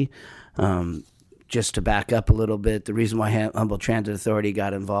Authority. Just to back up a little bit, the reason why Humboldt Transit Authority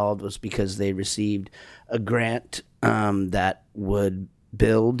got involved was because they received a grant that would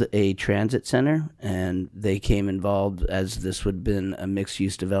build a transit center, and they came involved as this would have been a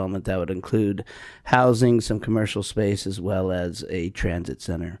mixed-use development that would include housing, some commercial space, as well as a transit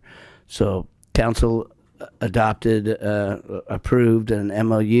center. So council adopted, approved an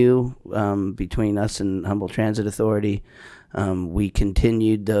MOU between us and Humboldt Transit Authority. We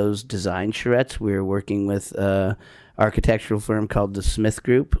continued those design charrettes. We were working with an architectural firm called the Smith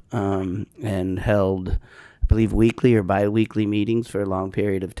Group and held, I believe, weekly or bi-weekly meetings for a long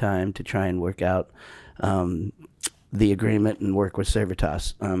period of time to try and work out the agreement and work with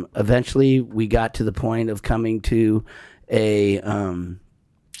Servitas. Eventually, we got to the point of coming to a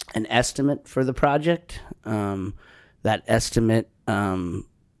an estimate for the project. That estimate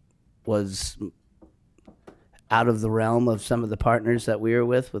was out of the realm of some of the partners that we were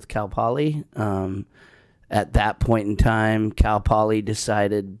with Cal Poly. At that point in time, Cal Poly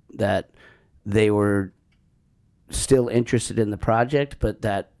decided that they were still interested in the project, but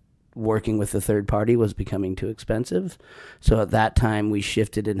that working with a third party was becoming too expensive. So at that time, we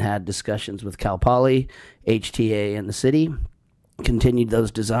shifted and had discussions with Cal Poly, HTA, and the city, continued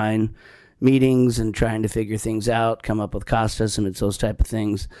those design meetings and trying to figure things out, come up with cost estimates, those type of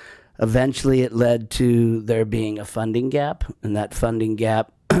things. Eventually, it led to there being a funding gap, and that funding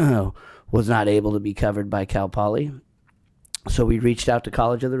gap was not able to be covered by Cal Poly. So we reached out to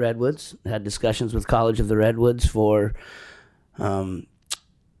College of the Redwoods, had discussions with College of the Redwoods for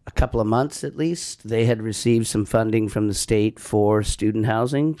a couple of months at least. They had received some funding from the state for student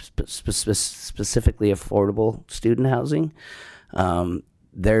housing, specifically affordable student housing.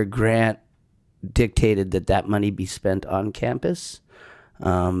 Their grant dictated that that money be spent on campus.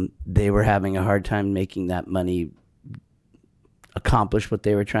 They were having a hard time making that money accomplish what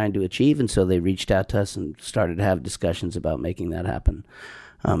they were trying to achieve, and so they reached out to us and started to have discussions about making that happen.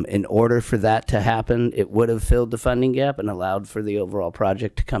 In order for that to happen, it would have filled the funding gap and allowed for the overall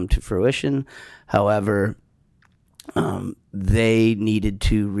project to come to fruition. However, they needed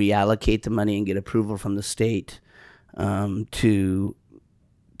to reallocate the money and get approval from the state to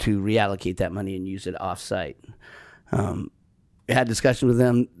reallocate that money and use it off-site. We had discussions with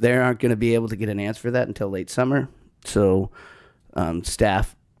them. They aren't going to be able to get an answer for that until late summer. So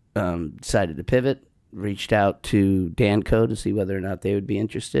staff decided to pivot, reached out to Danco to see whether or not they would be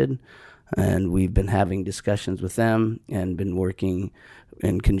interested. And we've been having discussions with them and been working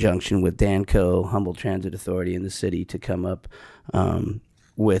in conjunction with Danco, Humboldt Transit Authority, and the city to come up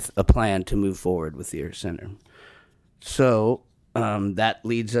with a plan to move forward with the Earth Center. So that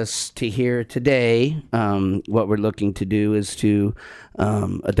leads us to here today. What we're looking to do is to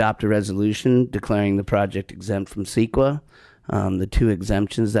adopt a resolution declaring the project exempt from CEQA. The two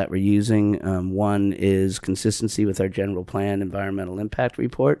exemptions that we're using, one is consistency with our general plan environmental impact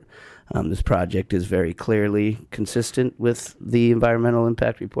report. This project is very clearly consistent with the environmental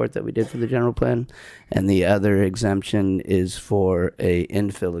impact report that we did for the general plan. And the other exemption is for a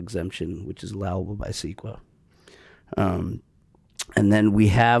infill exemption, which is allowable by CEQA. And then we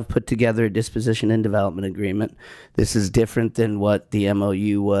have put together a disposition and development agreement. This is different than what the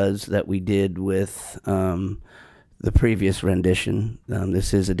MOU was that we did with the previous rendition.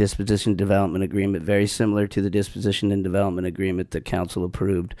 This is a disposition development agreement very similar to the disposition and development agreement that council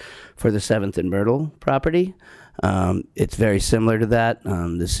approved for the 7th and Myrtle property. It's very similar to that.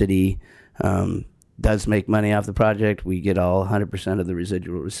 The city does make money off the project. We get all 100% of the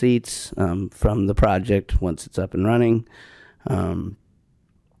residual receipts from the project once it's up and running. The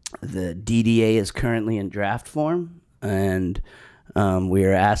DDA is currently in draft form, and we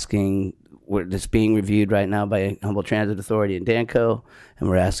are asking, it's being reviewed right now by Humboldt Transit Authority and Danco, and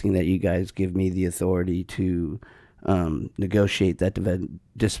we're asking that you guys give me the authority to negotiate that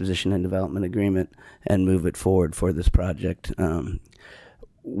disposition and development agreement and move it forward for this project.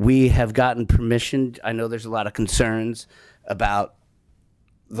 We have gotten permission. I know there's a lot of concerns about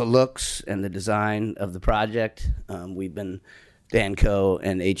the looks and the design of the project. We've been, Danco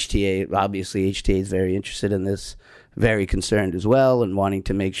and HTA, obviously HTA is very interested in this, very concerned as well, and wanting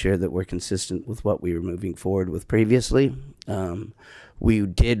to make sure that we're consistent with what we were moving forward with previously. We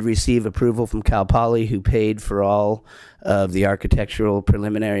did receive approval from Cal Poly, who paid for all of the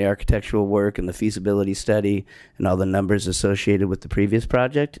preliminary architectural work and the feasibility study and all the numbers associated with the previous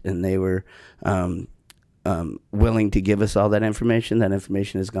project, and they were willing to give us all that information. That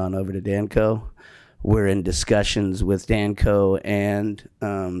information has gone over to Danco. We're in discussions with Danco and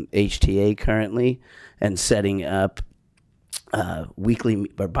HTA currently, and setting up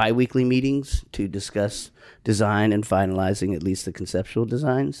weekly or bi-weekly meetings to discuss design and finalizing at least the conceptual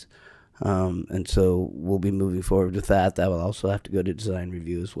designs. And so we'll be moving forward with that. That will also have to go to design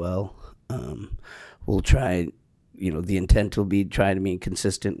review as well. We'll try, the intent will be trying to be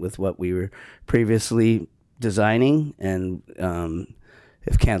consistent with what we were previously designing, and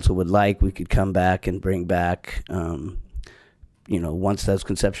if council would like, we could come back and bring back, once those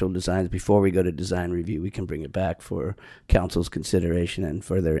conceptual designs, before we go to design review, we can bring it back for council's consideration and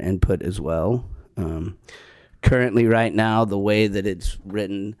for their input as well. Currently, right now, the way that it's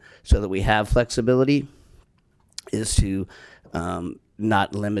written so that we have flexibility is to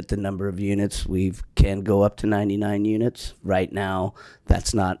not limit the number of units. We can go up to 99 units. Right now,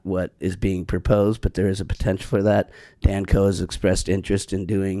 that's not what is being proposed, but there is a potential for that. Danco has expressed interest in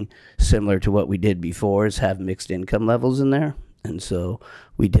doing similar to what we did before, is have mixed income levels in there. And so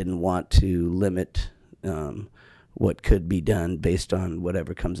we didn't want to limit what could be done based on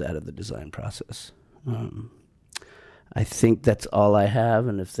whatever comes out of the design process. I think that's all I have,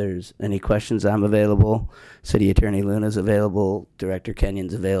 and if there's any questions, I'm available. City Attorney Luna's available, Director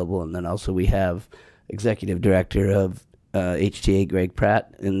Kenyon's available, and then also we have Executive Director of HTA Greg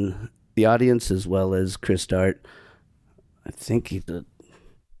Pratt in the audience, as well as Chris Dart. I think he's the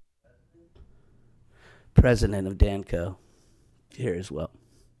president of Danco here as well.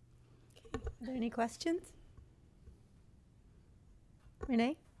 Are there any questions?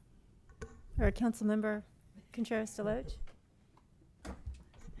 Renee? Or Councilmember Contreras-Deloge?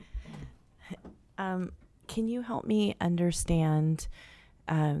 Can you help me understand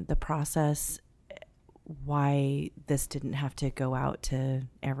the process, why this didn't have to go out to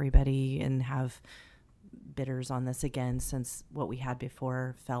everybody and have bidders on this again, since what we had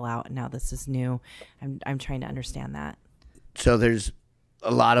before fell out and now this is new? I'm trying to understand that. So there's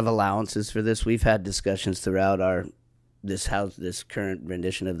a lot of allowances for this. We've had discussions throughout this current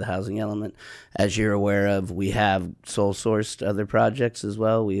rendition of the housing element. As you're aware of, we have sole sourced other projects as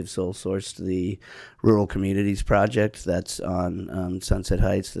well. We have sole sourced the Rural Communities project that's on Sunset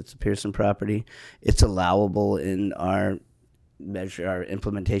Heights. That's a Pearson property. It's allowable in our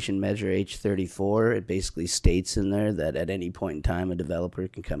implementation measure H34. It basically states in there that at any point in time a developer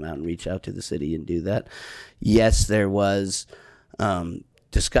can come out and reach out to the city and do that. Yes, there was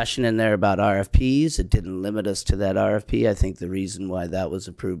discussion in there about RFPs. It didn't limit us to that RFP. I think the reason why that was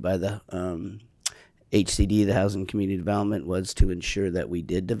approved by the HCD, the Housing Community Development, was to ensure that we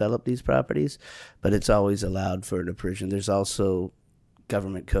did develop these properties, but it's always allowed for an appraisal. There's also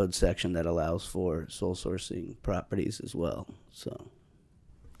government code section that allows for sole sourcing properties as well. So,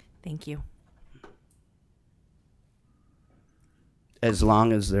 thank you. As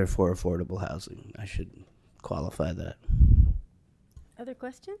long as they're for affordable housing, I should qualify that. Other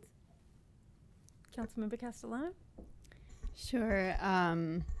questions? Councilmember Castellano? Sure.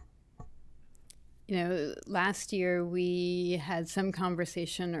 Last year we had some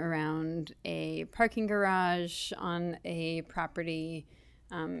conversation around a parking garage on a property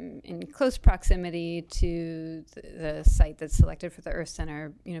in close proximity to the site that's selected for the Earth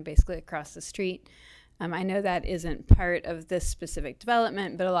Center, basically across the street. I know that isn't part of this specific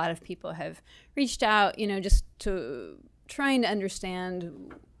development, but a lot of people have reached out, just to trying to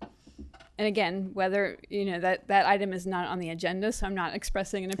understand, and again, whether that item is not on the agenda, so I'm not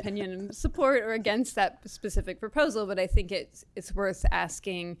expressing an opinion in support or against that specific proposal, but I think it's worth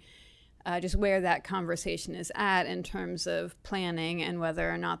asking just where that conversation is at in terms of planning and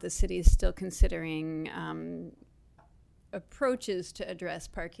whether or not the city is still considering approaches to address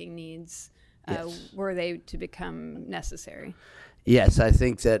parking needs, were they to become necessary. Yes, I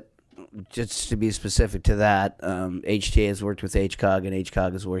think that, just to be specific to that, HTA has worked with HCOG, and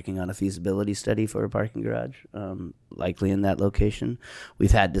HCOG is working on a feasibility study for a parking garage, likely in that location.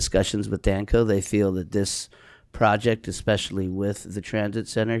 We've had discussions with Danco. They feel that this project, especially with the transit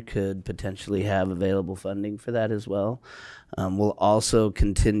center, could potentially have available funding for that as well. We'll also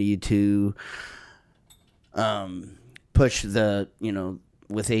continue to push the,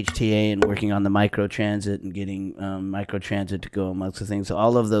 with HTA and working on the microtransit and getting microtransit to go amongst the things. So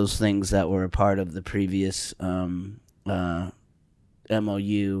all of those things that were a part of the previous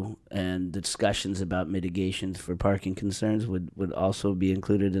MOU and the discussions about mitigations for parking concerns would also be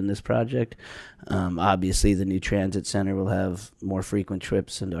included in this project. Obviously, the new transit center will have more frequent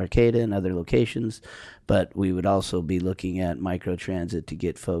trips into Arcata and other locations, but we would also be looking at microtransit to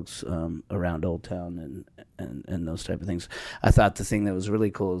get folks around Old Town and those type of things. I thought the thing that was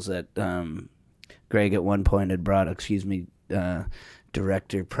really cool is that Greg at one point had brought,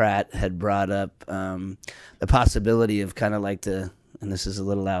 Director Pratt had brought up the possibility of kind of like and this is a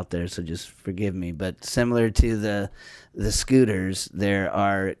little out there, so just forgive me, but similar to the scooters, there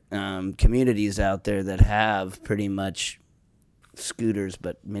are communities out there that have pretty much scooters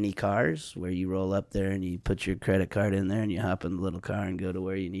but mini cars where you roll up there and you put your credit card in there and you hop in the little car and go to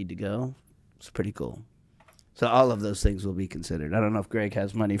where you need to go. It's pretty cool. So all of those things will be considered. I don't know if Greg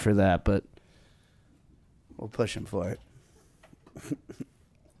has money for that, but we'll push him for it.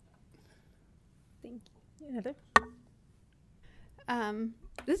 Thank you. Heather?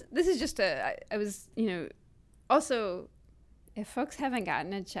 This is just I was, also, if folks haven't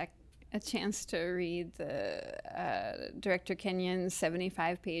gotten a chance to read the Director Kenyon's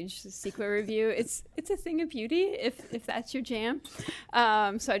 75-page CEQA review, it's a thing of beauty if that's your jam.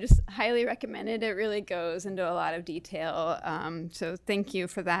 So I just highly recommend it. It really goes into a lot of detail. So thank you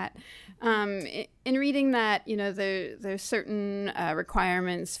for that. In reading that, there's certain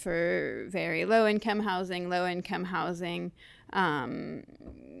requirements for very low-income housing,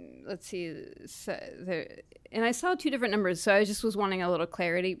 let's see, so and I saw two different numbers, so I just was wanting a little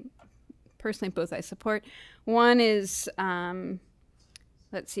clarity. Personally, both I support. One is,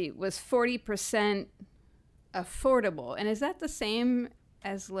 let's see, was 40% affordable, and is that the same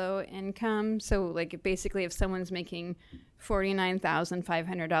as low income? So, like, basically, if someone's making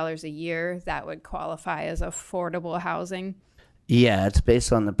 $49,500 a year, that would qualify as affordable housing. Yeah, it's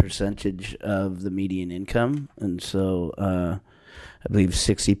based on the percentage of the median income, and so I believe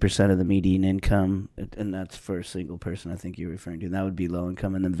 60% of the median income, and that's for a single person I think you're referring to, and that would be low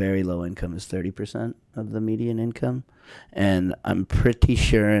income, and then very low income is 30% of the median income. And I'm pretty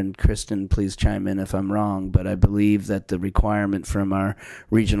sure, and Kristen, please chime in if I'm wrong, but I believe that the requirement from our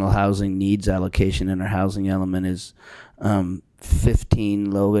regional housing needs allocation in our housing element is 15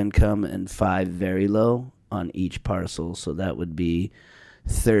 low income and 5 very low on each parcel. So that would be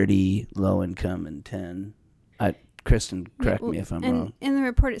 30 low income and 10. Kristen, correct me if I'm wrong. In the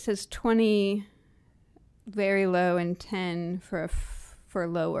report, it says 20 very low and 10 for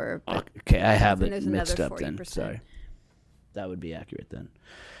lower. Okay, I have it mixed up then. Sorry. That would be accurate then.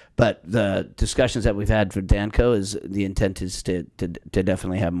 But the discussions that we've had for Danco is the intent is to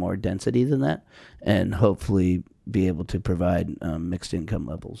definitely have more density than that, and hopefully be able to provide mixed income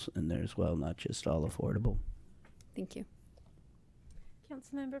levels in there as well, not just all affordable. Thank you.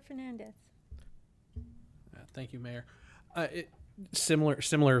 Councilmember Fernandez. Thank you, Mayor.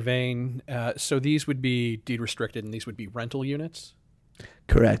 Similar vein. So these would be deed restricted, and these would be rental units.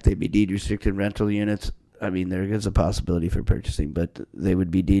 Correct. They'd be deed restricted rental units. I mean, there is a possibility for purchasing, but they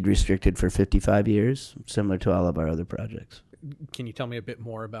would be deed restricted for 55 years, similar to all of our other projects. Can you tell me a bit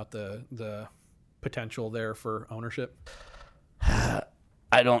more about the potential there for ownership?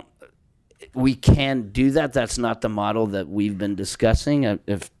 We can do that. That's not the model that we've been discussing.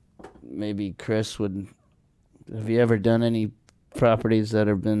 If maybe Chris would, have you ever done any properties that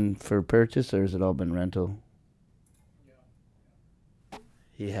have been for purchase, or has it all been rental?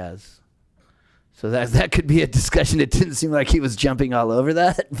 He has. So that could be a discussion. It didn't seem like he was jumping all over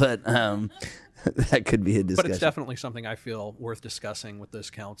that, but that could be a discussion. But it's definitely something I feel worth discussing with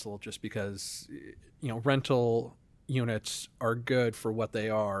this council, just because, rental units are good for what they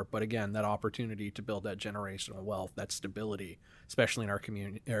are, but again, that opportunity to build that generational wealth, that stability, especially in our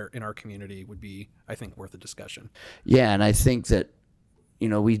community, would be, I think, worth a discussion. Yeah, and I think that,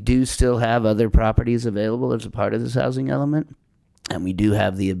 we do still have other properties available as a part of this housing element, and we do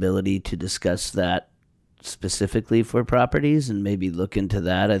have the ability to discuss that specifically for properties and maybe look into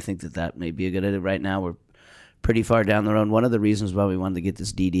that. I think that may be a good idea. Right now, we're pretty far down the road. One of the reasons why we wanted to get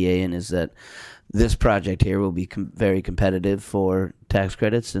this DDA in is that this project here will be very competitive for tax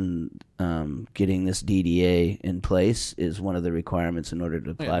credits, and getting this DDA in place is one of the requirements in order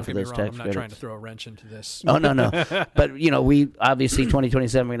to apply for those tax credits. I'm not trying to throw a wrench into this. Oh, no. But, we obviously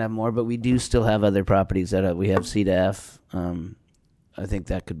 2027 we're going to have more, but we do still have other properties that we have C to F. I think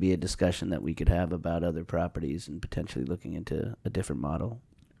that could be a discussion that we could have about other properties and potentially looking into a different model.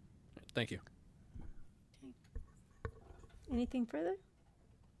 Thank you. Anything further?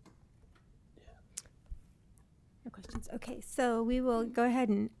 No questions. Okay, so we will go ahead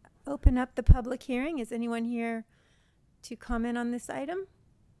and open up the public hearing. Is anyone here to comment on this item?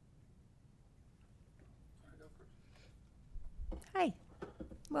 Hi,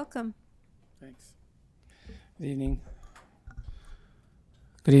 welcome. Thanks. Good evening.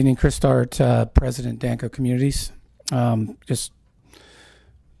 Good evening, Chris Start, President, Danco Communities.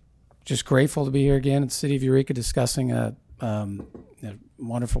 Just grateful to be here again at the City of Eureka discussing a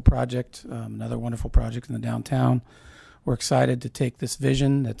wonderful project, another wonderful project in the downtown. We're excited to take this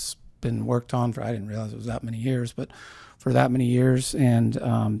vision that's been worked on for, I didn't realize it was that many years, but for that many years, and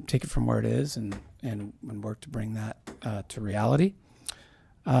take it from where it is and work to bring that to reality.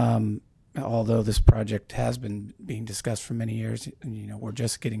 Although this project has been being discussed for many years, we're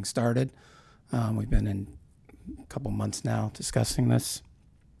just getting started. We've been in a couple months now discussing this.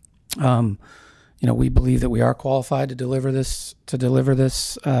 We believe that we are qualified to deliver this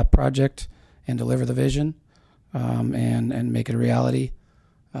project and deliver the vision, and make it a reality.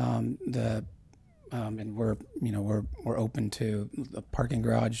 And we're open to the parking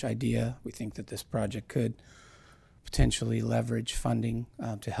garage idea. We think that this project could potentially leverage funding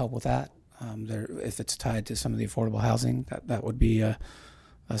to help with that. If it's tied to some of the affordable housing, that would be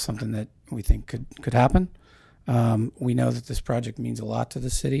something that we think could happen. We know that this project means a lot to the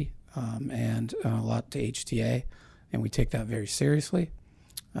city, and a lot to HTA, and we take that very seriously.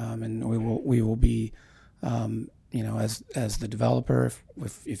 And we will be, as the developer,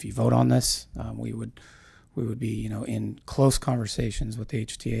 if you vote on this, we we would be, in close conversations with the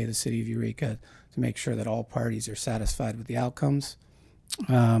HTA, the City of Eureka, to make sure that all parties are satisfied with the outcomes.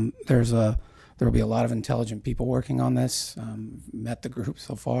 There will be a lot of intelligent people working on this. Met the group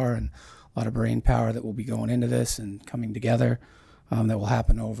so far, and a lot of brain power that will be going into this and coming together. That will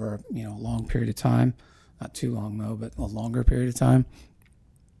happen over a long period of time, not too long though, but a longer period of time.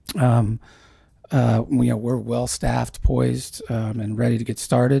 We're well staffed, poised, and ready to get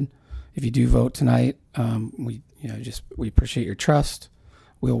started. If you do vote tonight, we appreciate your trust.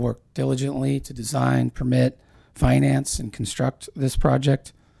 We'll work diligently to design, permit, finance, and construct this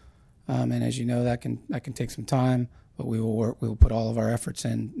project. And as you know, that can take some time, but we will put all of our efforts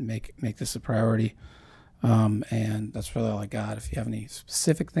in, make this a priority. And that's really all I got. If you have any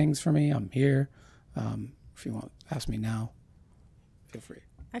specific things for me, I'm here. If you want to ask me now, feel free.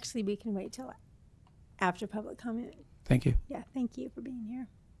 Actually, we can wait till after public comment. Thank you. Yeah, thank you for being here.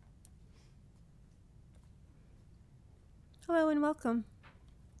 Hello and welcome.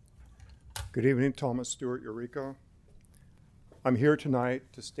 Good evening, Thomas Stewart, Eureka. I'm here tonight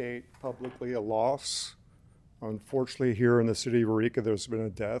to state publicly a loss. Unfortunately, here in the city of Eureka, there's been a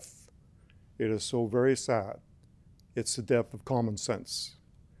death. It is so very sad. It's the death of common sense.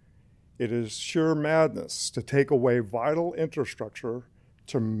 It is sheer madness to take away vital infrastructure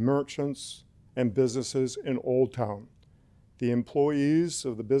to merchants and businesses in Old Town. The employees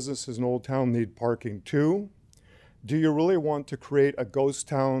of the businesses in Old Town need parking too. Do you really want to create a ghost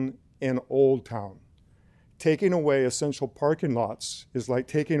town in Old Town? Taking away essential parking lots is like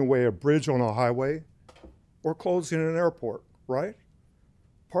taking away a bridge on a highway or closing an airport, right?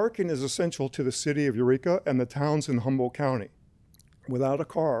 Parking is essential to the city of Eureka and the towns in Humboldt County. Without a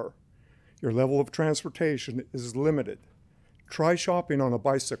car, your level of transportation is limited. Try shopping on a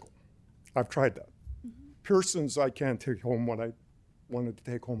bicycle. I've tried that. Pearson's I can't take home what I wanted to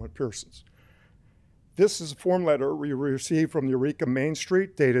take home at Pearson's. This is a form letter we received from Eureka Main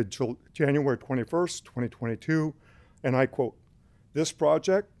Street dated January 21st, 2022, and I quote, "This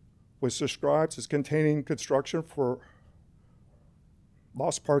project was described as containing construction for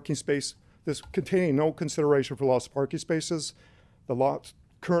lost parking space, this containing no consideration for lost parking spaces. The lot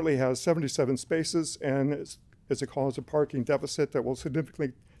currently has 77 spaces and is a cause of parking deficit that will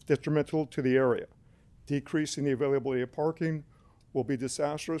significantly detrimental to the area. Decreasing the availability of parking will be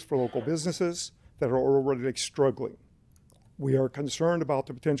disastrous for local businesses that are already struggling. We are concerned about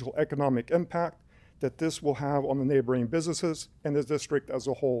the potential economic impact that this will have on the neighboring businesses and the district as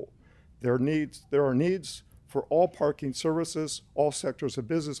a whole. There are needs for all parking services, all sectors of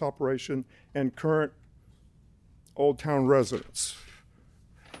business operation, and current Old Town residents."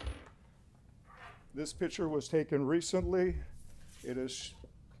 This picture was taken recently. It is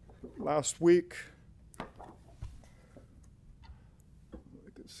last week. I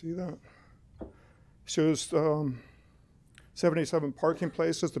can see that. Shows 77 parking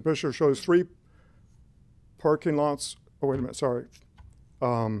places. The picture shows 3 parking lots. Oh, wait a minute, sorry.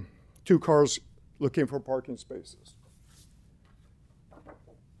 2 cars looking for parking spaces.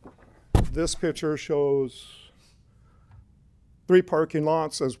 This picture shows 3 parking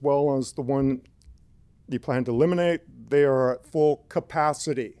lots as well as the one you plan to eliminate. They are at full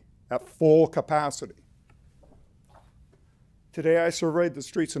capacity, Today I surveyed the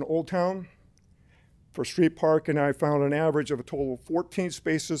streets in Old Town. For street parking, I found an average of a total of 14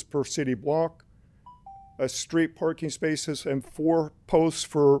 spaces per city block, street parking spaces, and 4 posts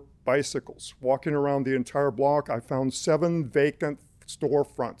for bicycles. Walking around the entire block, I found 7 vacant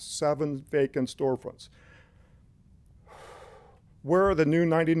storefronts, Where are the new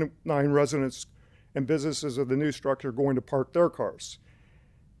 99 residents and businesses of the new structure going to park their cars?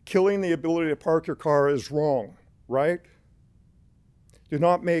 Killing the ability to park your car is wrong, right? Do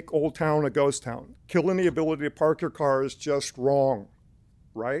not make Old Town a ghost town. Killing the ability to park your car is just wrong,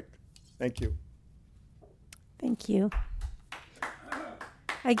 right? Thank you. Thank you.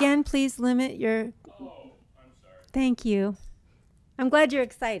 Again, please limit your... Oh, I'm sorry. Thank you. I'm glad you're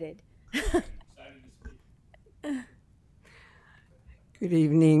excited. Good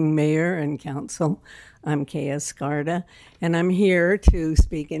evening, Mayor and Council. I'm Kay Escarda, and I'm here to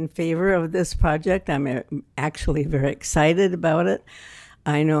speak in favor of this project. I'm actually very excited about it.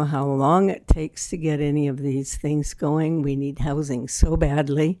 I know how long it takes to get any of these things going. We need housing so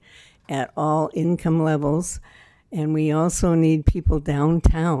badly at all income levels, and we also need people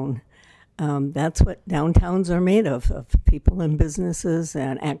downtown. That's what downtowns are made of people and businesses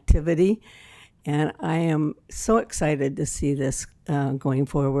and activity. And I am so excited to see this going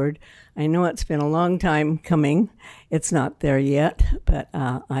forward. I know it's been a long time coming. It's not there yet, but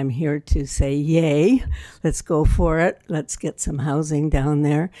I'm here to say yay. Let's go for it. Let's get some housing down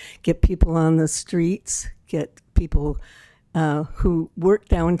there. Get people on the streets. get people who work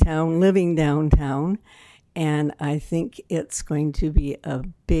downtown, living downtown, and I think it's going to be a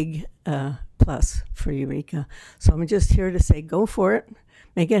big plus for Eureka. So I'm just here to say go for it,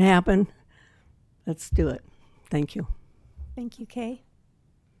 make it happen. Let's do it. Thank you. Thank you, Kay.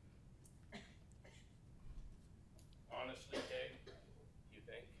 Honestly, Kay, you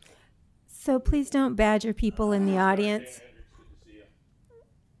think? So please don't badger people in the audience.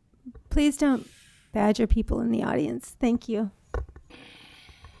 Please don't badger people in the audience. Thank you.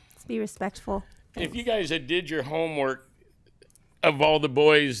 Let's be respectful. If you guys had did your homework of all the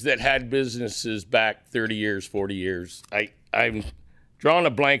boys that had businesses back 30 years, 40 years, I'm drawing a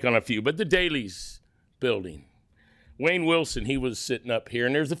blank on a few, but the Dailies building. Wayne Wilson, he was sitting up here,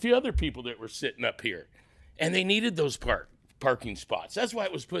 and there's a few other people that were sitting up here, and they needed those parking spots. That's why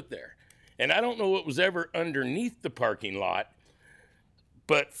it was put there. And I don't know what was ever underneath the parking lot,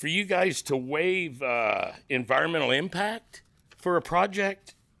 but for you guys to waive environmental impact for a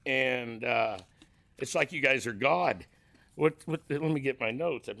project, and it's like you guys are God. Let me get my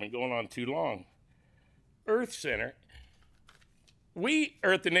notes. I've been going on too long. Earth Center. We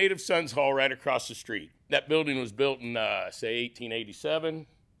are at the Native Sons Hall right across the street. That building was built in, say, 1887.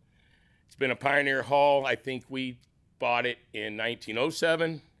 It's been a pioneer hall. I think we bought it in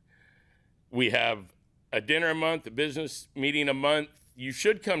 1907. We have a dinner a month, a business meeting a month. You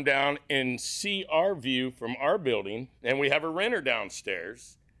should come down and see our view from our building, and we have a renter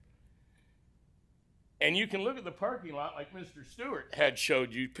downstairs. And you can look at the parking lot like Mr. Stewart had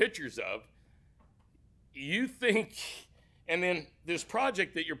showed you pictures of. You think, and then this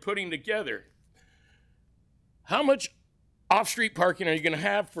project that you're putting together, how much off-street parking are you going to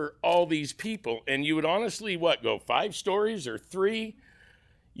have for all these people? And you would honestly, go 5 stories or 3?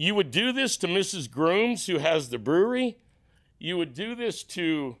 You would do this to Mrs. Grooms, who has the brewery. You would do this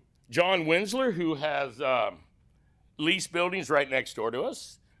to John Winsler, who has leased buildings right next door to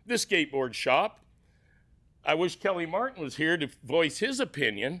us, the skateboard shop. I wish Kelly Martin was here to voice his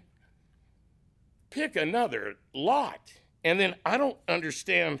opinion. Pick another lot. And then I don't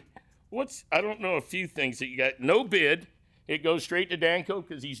understand I don't know a few things that you got. No bid. It goes straight to Danco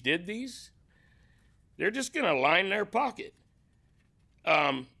because he's did these. They're just going to line their pocket.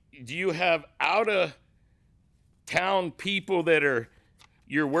 Do you have out-of-town people that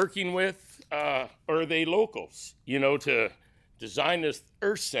you're working with, or are they locals, to design this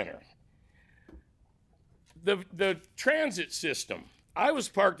Earth Center? The transit system. I was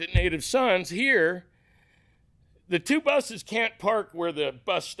parked at Native Sons here. The 2 buses can't park where the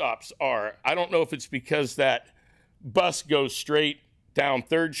bus stops are. I don't know if it's because that bus goes straight down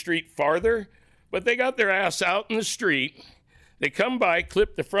 3rd Street farther, but they got their ass out in the street. They come by,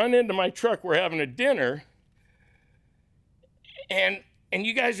 clip the front end of my truck. We're having a dinner. And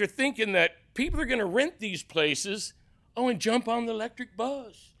you guys are thinking that people are going to rent these places, and jump on the electric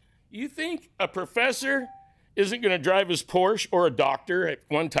bus. You think a professor isn't going to drive his Porsche, or a doctor? At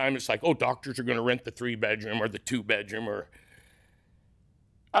one time, it's like, doctors are going to rent the 3-bedroom or the 2-bedroom, or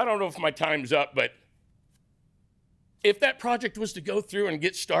I don't know if my time's up, but if that project was to go through and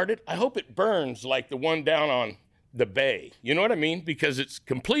get started, I hope it burns like the one down on the bay. You know what I mean? Because it's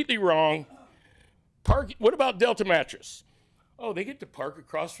completely wrong. What about Delta Mattress? They get to park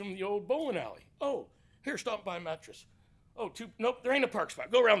across from the old bowling alley. Here, stop by Mattress. Nope, there ain't a park spot.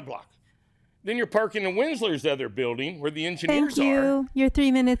 Go around the block. Then you're parking in Winsler's other building where the engineers Thank you. are. Your 3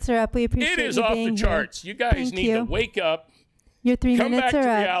 minutes are up. We appreciate It is you off being the charts. Here. You guys Thank need you. to wake up. Your 3 come minutes back are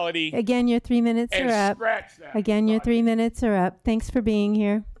to up. reality. Again, your 3 minutes and are up. scratch that. Again, your 3 minutes are up. Thanks for being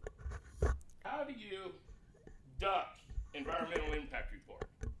here. How do you duck environmental impact report?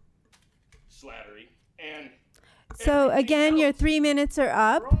 Slattery. And So again, your 3 minutes are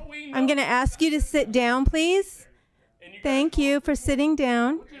up. I'm going to ask you to sit down, please. Thank you for sitting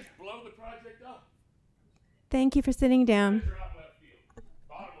down. we'll just blow the project up. Thank you for sitting down.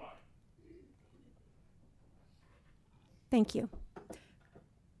 Bottom line. Thank you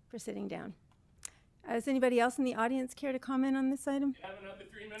for sitting down. Does anybody else in the audience care to comment on this item? You have another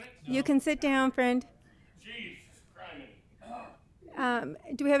 3 minutes? You can sit down, friend. Jesus Christ.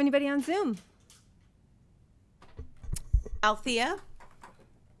 Do we have anybody on Zoom? Althea?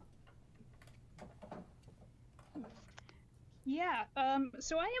 Yeah,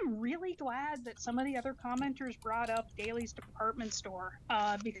 so I am really glad that some of the other commenters brought up Daly's Department Store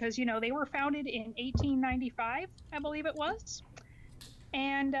because, they were founded in 1895, I believe it was.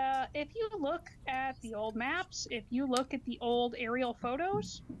 And if you look at the old maps, if you look at the old aerial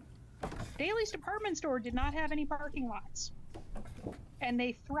photos, Daly's Department Store did not have any parking lots, and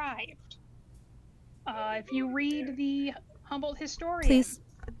they thrived. If you read the Humboldt Historian, Please.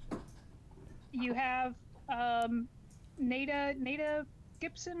 you have Nada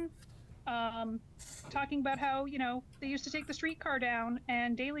Gibson talking about how, they used to take the streetcar down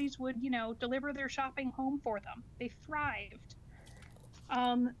and dailies would, deliver their shopping home for them. They thrived.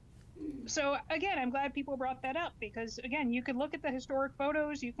 So again, I'm glad people brought that up because again, you can look at the historic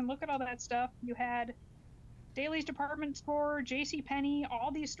photos, you can look at all that stuff. You had Daly's department store, JCPenney,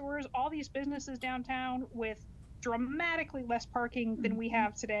 all these stores, all these businesses downtown with dramatically less parking than we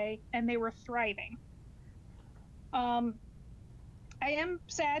have today, and they were thriving. I am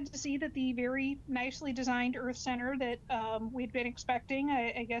sad to see that the very nicely designed Earth Center that we'd been expecting,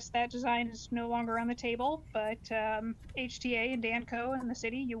 I guess that design is no longer on the table, but HTA and Danco and the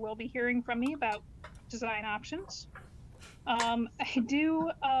city, you will be hearing from me about design options.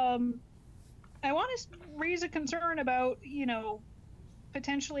 I want to raise a concern about,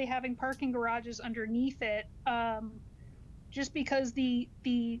 potentially having parking garages underneath it, just because the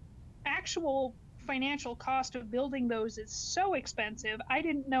actual financial cost of building those is so expensive. I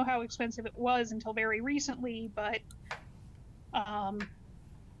didn't know how expensive it was until very recently, but I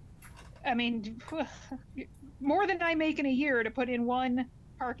mean, more than I make in a year to put in one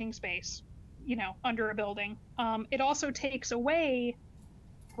parking space, under a building. It also takes away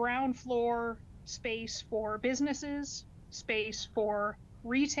ground floor space for businesses, space for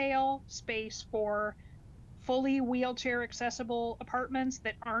retail, space for fully wheelchair accessible apartments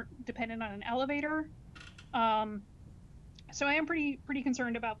that aren't dependent on an elevator. So I am pretty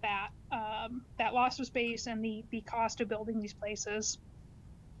concerned about that, that loss of space and the cost of building these places.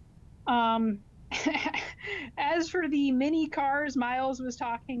 As for the mini cars Miles was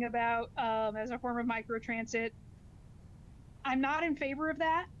talking about as a form of microtransit, I'm not in favor of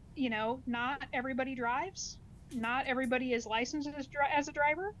that. Not everybody drives. Not everybody is licensed as a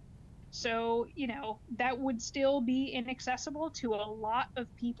driver. So, that would still be inaccessible to a lot of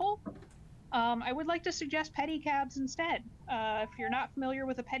people. I would like to suggest pedicabs instead. If you're not familiar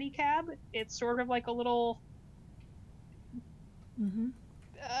with a pedicab, it's sort of like a little,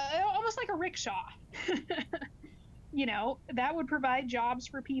 almost like a rickshaw. That would provide jobs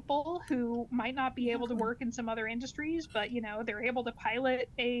for people who might not be able to work in some other industries, but, they're able to pilot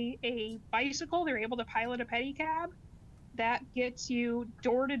a bicycle, they're able to pilot a pedicab. That gets you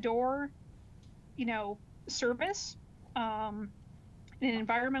door-to-door, service in an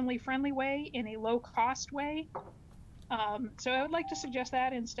environmentally friendly way, in a low-cost way. So I would like to suggest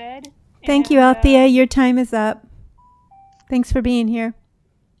that instead. Thank you, Althea. Your time is up. Thanks for being here.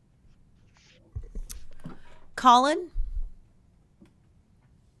 Colin?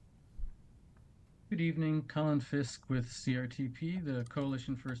 Good evening. Colin Fisk with CRTP, the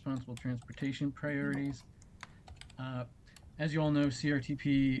Coalition for Responsible Transportation Priorities. As you all know,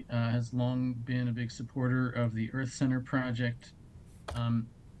 CRTP has long been a big supporter of the Earth Center project.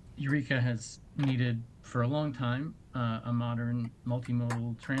 Eureka has needed for a long time a modern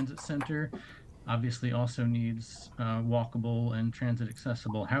multimodal transit center. Obviously also needs walkable and transit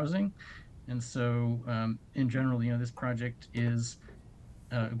accessible housing. And so in general, this project is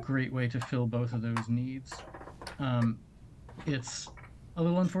a great way to fill both of those needs. It's a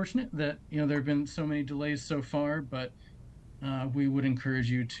little unfortunate that, there have been so many delays so far, but we would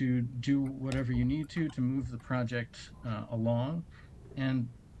encourage you to do whatever you need to move the project along, and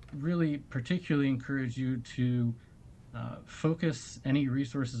really particularly encourage you to focus any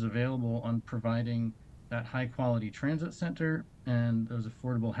resources available on providing that high quality transit center and those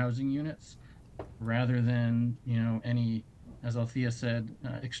affordable housing units, rather than, any, as Althea said,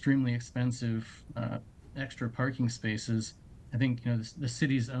 extremely expensive extra parking spaces. I think, the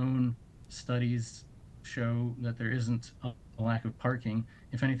city's own studies show that there isn't a lack of parking.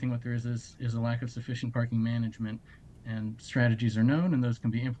 If anything, what there is a lack of sufficient parking management, and strategies are known and those can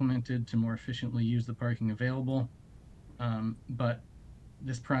be implemented to more efficiently use the parking available. But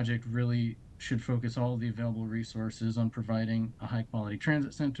this project really should focus all of the available resources on providing a high quality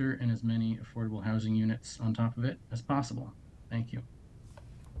transit center and as many affordable housing units on top of it as possible. Thank you.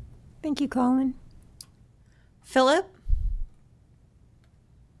 Thank you, Colin. Philip?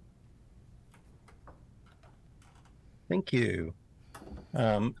 Thank you.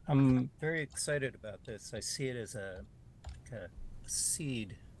 I'm very excited about this. I see it as a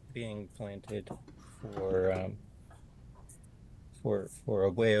seed being planted for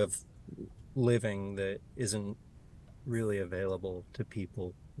a way of living that isn't really available to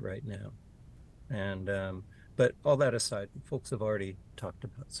people right now. And but all that aside, folks have already talked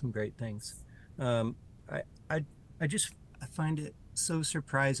about some great things. I find it so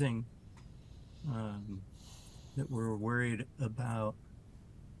surprising that we're worried about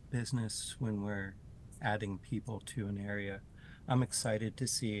business when we're adding people to an area. I'm excited to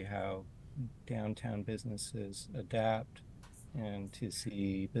see how downtown businesses adapt and to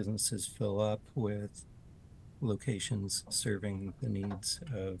see businesses fill up with locations serving the needs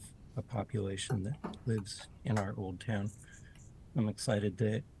of a population that lives in our old town. I'm excited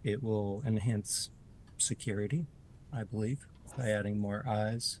that it will enhance security, I believe, by adding more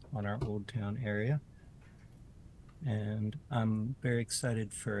eyes on our old town area. And I'm very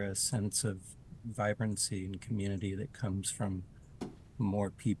excited for a sense of vibrancy and community that comes from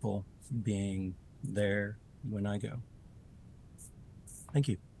more people being there when I go. Thank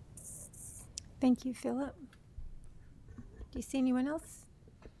you. Thank you, Philip. Do you see anyone else?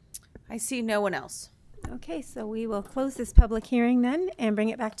 I see no one else. Okay, so we will close this public hearing then and bring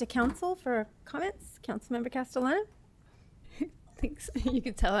it back to council for comments. Councilmember Castellano? Thanks. You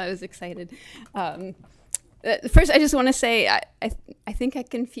could tell I was excited. First, I just want to say I think I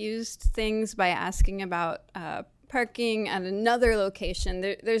confused things by asking about parking at another location.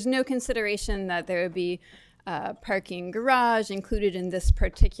 There's no consideration that there would be a parking garage included in this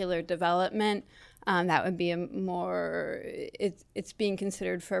particular development. That would be a more, it's being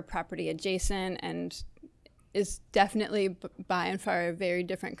considered for a property adjacent and is definitely by and far a very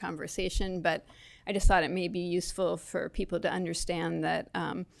different conversation, but I just thought it may be useful for people to understand that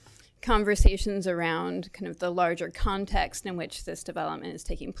conversations around kind of the larger context in which this development is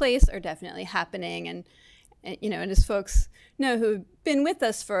taking place are definitely happening. And you know, and as folks know who've been with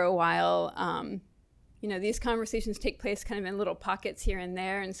us for a while, you know, these conversations take place kind of in little pockets here and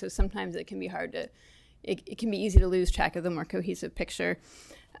there, and so sometimes it can be hard to, it can be easy to lose track of the more cohesive picture.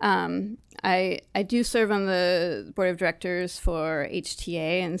 I do serve on the board of directors for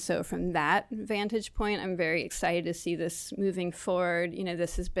HTA, and so from that vantage point, I'm very excited to see this moving forward. You know,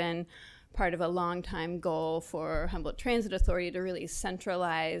 this has been part of a long time goal for Humboldt Transit Authority to really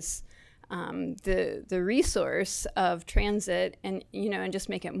centralize the resource of transit and, you know, and just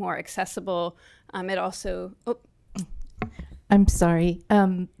make it more accessible. It also, I'm sorry,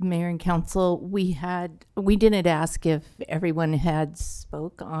 Mayor and Council, we didn't ask if everyone had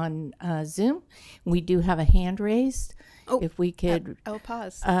spoke on Zoom. We do have a hand raised. If we could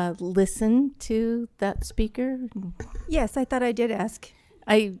pause. Listen to that speaker. Yes, I thought I did ask.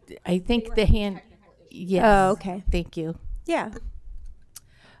 I think the hand, yes. Oh, okay. Thank you. Yeah.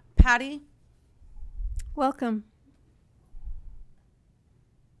 Patty? Welcome.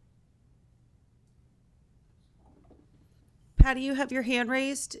 Patty, you have your hand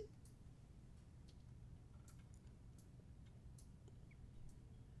raised.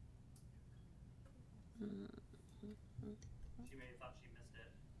 She may have thought she missed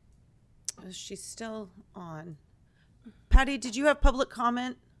it. Oh, she's still on. Patty, did you have public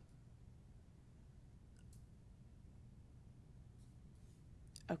comment?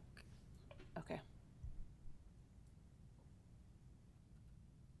 Okay.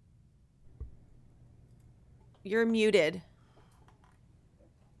 You're muted.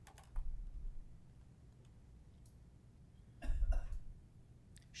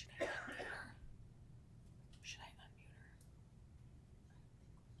 Should I unmute her?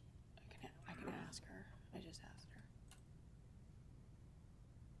 I can ask her. I just asked her.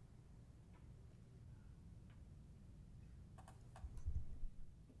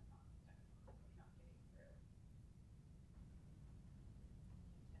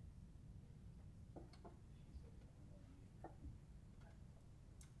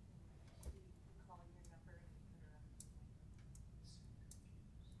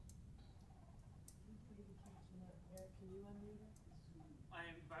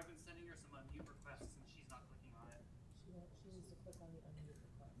 I've been sending her some unmute requests and she's not clicking on it. She needs to click on the unmute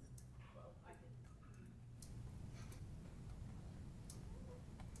request. Well, I did.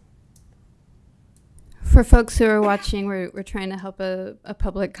 For folks who are watching, we're trying to help a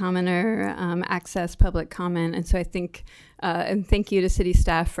public commenter access public comment. And so I think, and thank you to city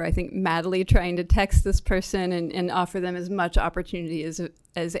staff for, I think, madly trying to text this person and offer them as much opportunity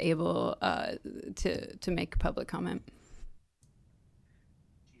as able to make public comment.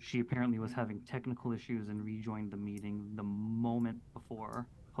 She apparently was having technical issues and rejoined the meeting the moment before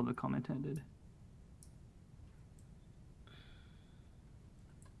public comment ended.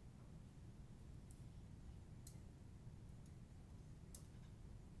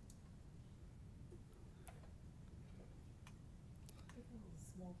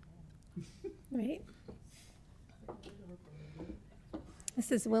 Right.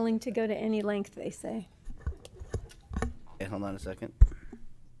 This is willing to go to any length, they say. Okay, hold on a second.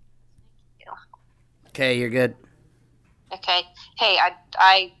 Okay, you're good. Okay. Hey,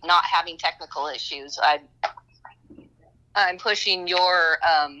 I not having technical issues. I'm pushing your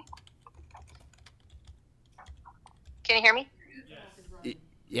can you hear me?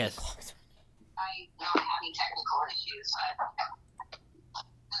 Yes. not having technical issues.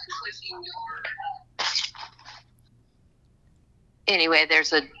 Anyway,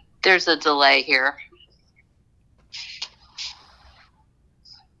 there's a delay here.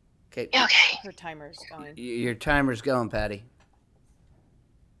 Okay. Okay. Her timer's going. Your timer's going, Patty.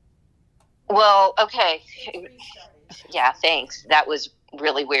 Well, okay. Yeah, thanks. That was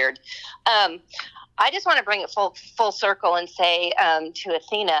really weird. I just want to bring it full circle and say to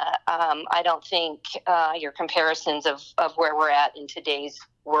Athena, I don't think your comparisons of where we're at in today's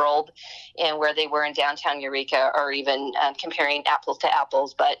world and where they were in downtown Eureka are even comparing apples to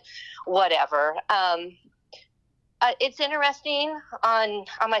apples, but whatever. It's interesting on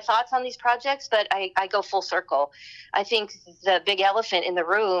my thoughts on these projects, but I go full circle. I think the big elephant in the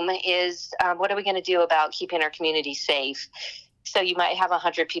room is what are we going to do about keeping our community safe? So you might have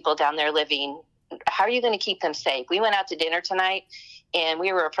 100 people down there living. How are you going to keep them safe? We went out to dinner tonight and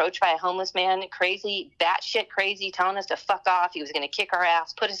we were approached by a homeless man, crazy, batshit crazy, telling us to fuck off. He was going to kick our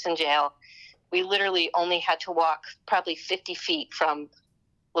ass, put us in jail. We literally only had to walk probably 50 feet from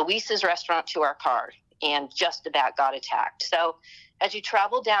Luis's restaurant to our car and just about got attacked. So as you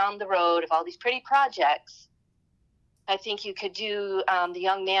travel down the road of all these pretty projects, I think you could do the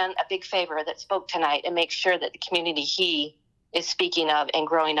young man a big favor that spoke tonight and make sure that the community he is speaking of and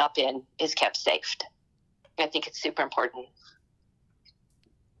growing up in is kept safe. I think it's super important.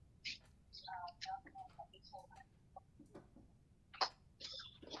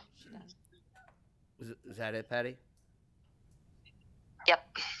 Is that it, Patty?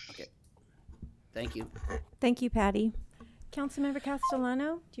 Yep. Okay. Thank you. Thank you, Patty. Councilmember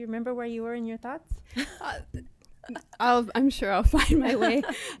Castellano, do you remember where you were in your thoughts? I'm sure I'll find my way.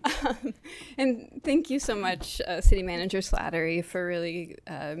 And thank you so much, City Manager Slattery, for really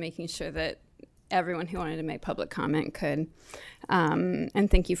making sure that everyone who wanted to make public comment could.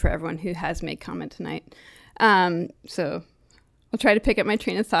 And thank you for everyone who has made comment tonight. So I'll try to pick up my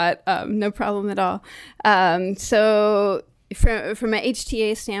train of thought. No problem at all. So from an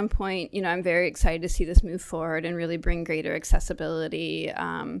HTA standpoint, I'm very excited to see this move forward and really bring greater accessibility,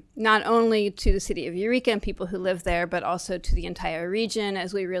 not only to the city of Eureka and people who live there, but also to the entire region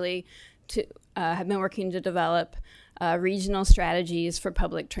as we really have been working to develop regional strategies for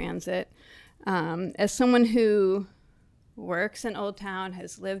public transit. As someone who works in Old Town,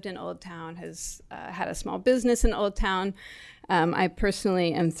 has lived in Old Town, has had a small business in Old Town, I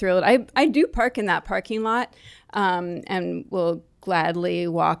personally am thrilled. I do park in that parking lot and will gladly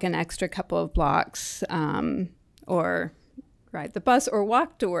walk an extra couple of blocks or ride the bus or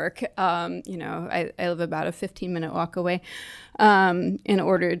walk to work. I live about a 15-minute walk away in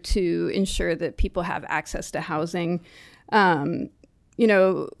order to ensure that people have access to housing.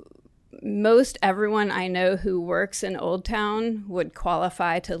 Most everyone I know who works in Old Town would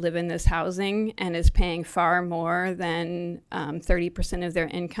qualify to live in this housing and is paying far more than 30% of their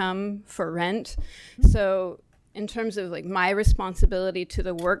income for rent. So in terms of my responsibility to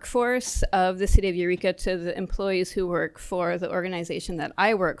the workforce of the city of Eureka, to the employees who work for the organization that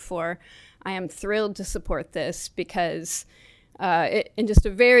I work for, I am thrilled to support this because in just a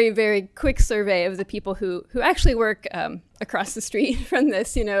very, very quick survey of the people who actually work across the street from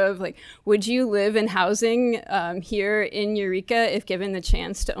this, would you live in housing here in Eureka if given the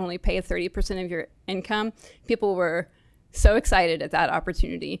chance to only pay 30% of your income? People were so excited at that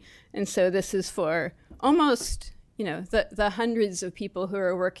opportunity. And so this is for almost, the hundreds of people who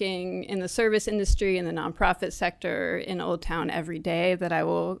are working in the service industry and the nonprofit sector in Old Town every day that I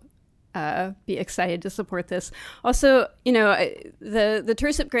will be excited to support this. Also, the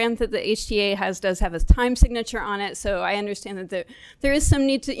TIRSIP grant that the HTA does have a time signature on it, so I understand that there is some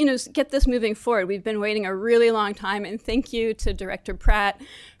need to, get this moving forward. We've been waiting a really long time, and thank you to Director Pratt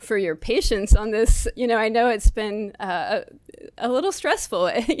for your patience on this. I know it's been a little stressful,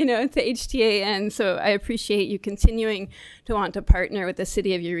 at the HTA end, so I appreciate you continuing to want to partner with the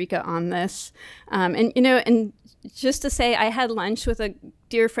City of Eureka on this. And just to say, I had lunch with a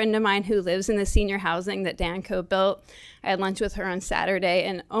dear friend of mine who lives in the senior housing that Danco built. I had lunch with her on Saturday,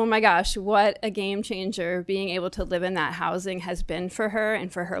 and oh my gosh, what a game changer being able to live in that housing has been for her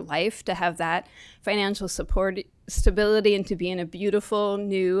and for her life, to have that financial support, stability, and to be in a beautiful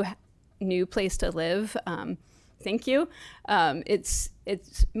new place to live. Thank you. It's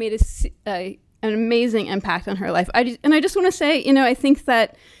made an amazing impact on her life. And I just want to say, I think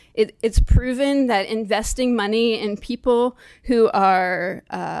that it's proven that investing money in people who are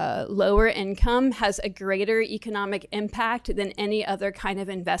lower income has a greater economic impact than any other kind of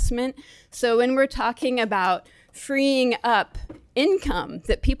investment. So when we're talking about freeing up income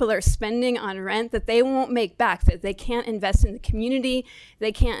that people are spending on rent that they won't make back, that they can't invest in the community,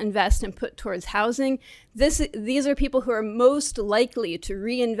 they can't invest and put towards housing. These are people who are most likely to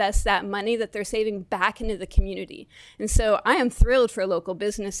reinvest that money that they're saving back into the community. And so I am thrilled for local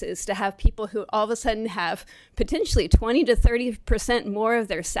businesses to have people who all of a sudden have potentially 20 to 30% more of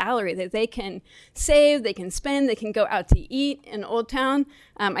their salary that they can save, they can spend, they can go out to eat in Old Town.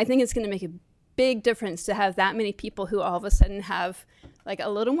 I think it's going to make a big difference to have that many people who all of a sudden have like a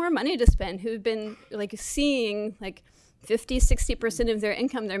little more money to spend, who've been like seeing like 50-60% of their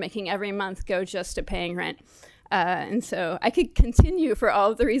income they're making every month go just to paying rent. And so I could continue for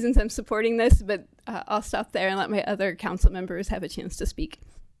all of the reasons I'm supporting this, but I'll stop there and let my other council members have a chance to speak.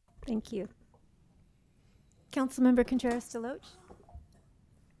 Thank you. Councilmember Contreras-Deloach.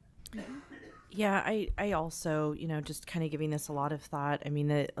 Yeah, I also, just kind of giving this a lot of thought. I mean,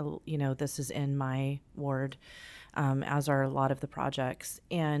 this is in my ward, as are a lot of the projects,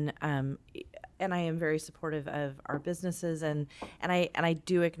 and I am very supportive of our businesses, and I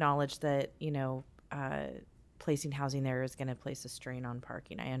do acknowledge that placing housing there is going to place a strain on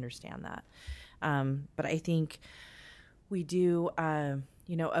parking. I understand that, but I think we do.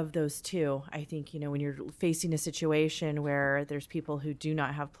 Of those two, I think, when you're facing a situation where there's people who do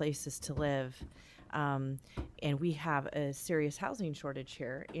not have places to live, and we have a serious housing shortage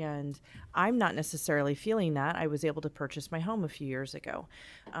here, and I'm not necessarily feeling that. I was able to purchase my home a few years ago,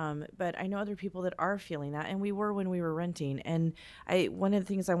 but I know other people that are feeling that, and we were when we were renting. And one of the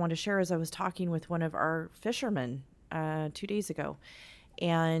things I want to share is I was talking with one of our fishermen 2 days ago,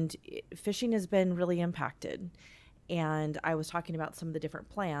 and fishing has been really impacted. And I was talking about some of the different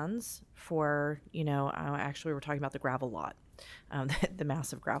plans for, actually we were talking about the gravel lot, the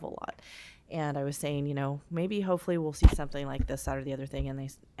massive gravel lot. And I was saying, maybe hopefully we'll see something like this, that, or the other thing.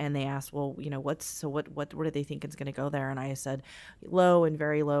 And they asked, well, what do they think is going to go there? And I said, low and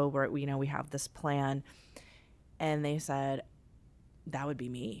very low, where, we have this plan. And they said, that would be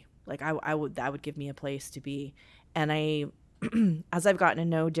me. Like that would give me a place to be. And as I've gotten to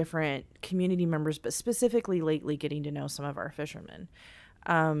know different community members, but specifically lately getting to know some of our fishermen,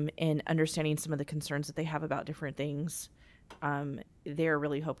 and understanding some of the concerns that they have about different things, they're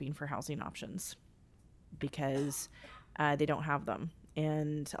really hoping for housing options because they don't have them.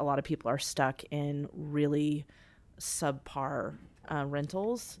 And a lot of people are stuck in really subpar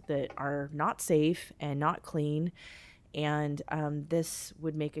rentals that are not safe and not clean. And this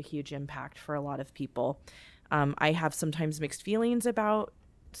would make a huge impact for a lot of people. I have sometimes mixed feelings about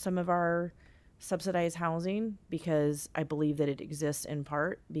some of our subsidized housing because I believe that it exists in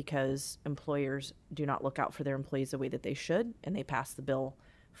part because employers do not look out for their employees the way that they should, and they pass the bill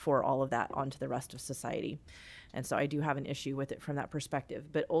for all of that onto the rest of society. And so I do have an issue with it from that perspective.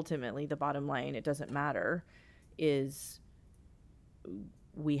 But ultimately, the bottom line, it doesn't matter, is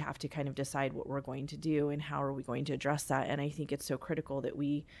we have to kind of decide what we're going to do and how are we going to address that. And I think it's so critical that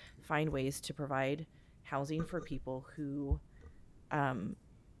we find ways to provide housing for people who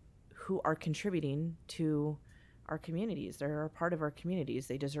are contributing to our communities. They're a part of our communities.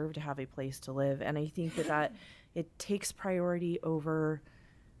 They deserve to have a place to live. And I think that it takes priority over,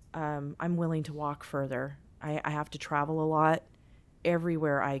 I'm willing to walk further. I have to travel a lot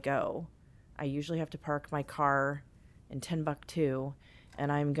everywhere I go. I usually have to park my car in Timbuktu,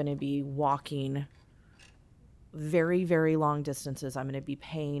 and I'm going to be walking very, very long distances. I'm going to be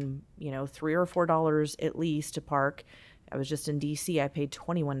paying, $3 or $4 at least to park. I was just in DC. I paid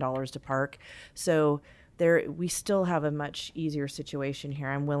 $21 to park. So we still have a much easier situation here.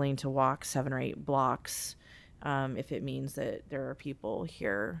 I'm willing to walk 7 or 8 blocks if it means that there are people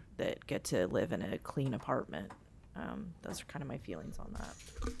here that get to live in a clean apartment. Those are kind of my feelings on that.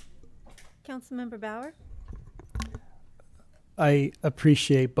 Councilmember Bauer. I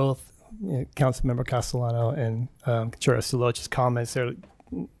appreciate both Councilmember Castellano and Contreras-Deloach's comments.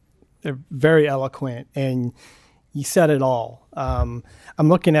 They're very eloquent, and you said it all. I'm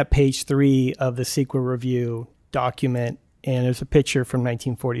looking at page 3 of the CEQA review document, and there's a picture from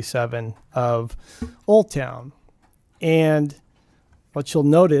 1947 of Old Town. And what you'll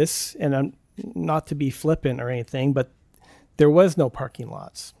notice, and I'm not to be flippant or anything, but there was no parking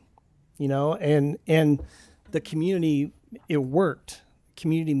lots, and the community, it worked.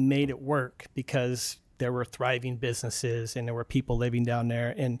 Community made it work because there were thriving businesses and there were people living down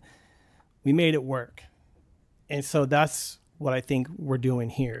there, and we made it work. And so that's what I think we're doing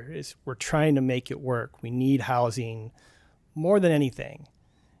here is we're trying to make it work. We need housing more than anything.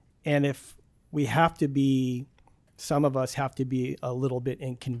 And if we have to be, some of us have to be a little bit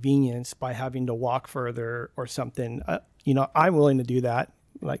inconvenienced by having to walk further or something, I'm willing to do that,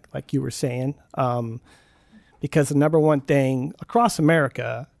 like you were saying. because the number one thing across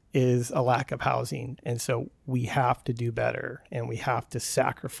America is a lack of housing. And so we have to do better, and we have to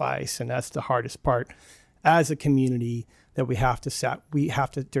sacrifice. And that's the hardest part as a community, that we have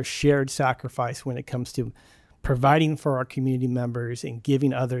to, there's shared sacrifice when it comes to providing for our community members and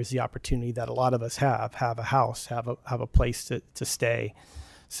giving others the opportunity that a lot of us have a house, have a place to stay.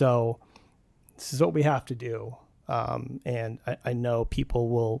 So this is what we have to do. And I know people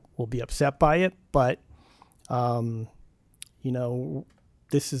will be upset by it, but, you know,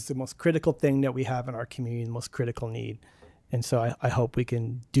 this is the most critical thing that we have in our community, the most critical need. And so I hope we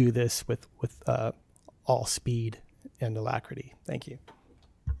can do this with all speed and alacrity. Thank you.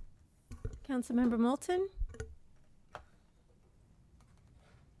 Councilmember Moulton?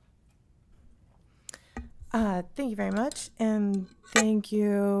 Thank you very much, and thank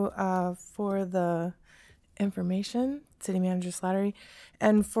you for the information, City Manager Slattery,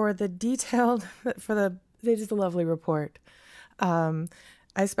 and for the detailed, they did a lovely report. I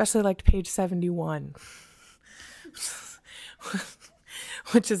especially liked page 71,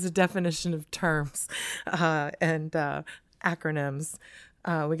 which is a definition of terms and acronyms.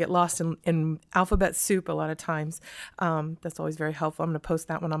 We get lost in alphabet soup a lot of times. That's always very helpful. I'm going to post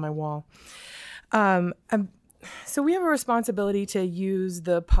that one on my wall. So we have a responsibility to use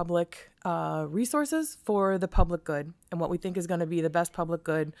the public resources for the public good and what we think is going to be the best public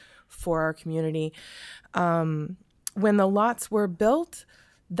good for our community. When the lots were built,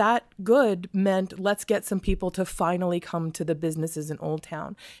 that good meant let's get some people to finally come to the businesses in Old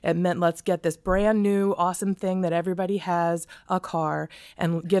Town. It meant let's get this brand new awesome thing that everybody has, a car,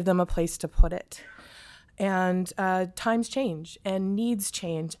 and give them a place to put it. And times change and needs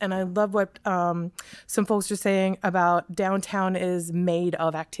change. And I love what some folks are saying about downtown is made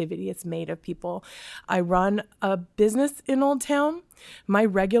of activity. It's made of people. I run a business in Old Town. My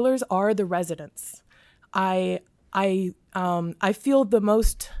regulars are the residents. I feel the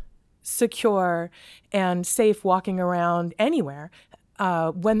most secure and safe walking around anywhere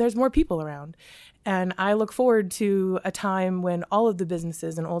when there's more people around. And I look forward to a time when all of the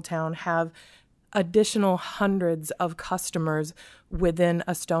businesses in Old Town have additional hundreds of customers within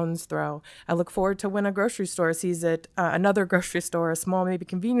a stone's throw. I look forward to when a grocery store sees it, another grocery store, a small maybe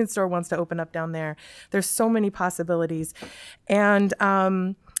convenience store wants to open up down there. There's so many possibilities. And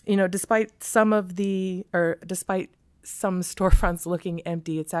you know, despite some storefronts looking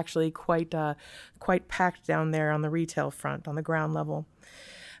empty, it's actually quite packed down there on the retail front, on the ground level.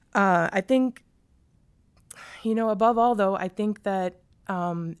 I think, you know, above all though, I think that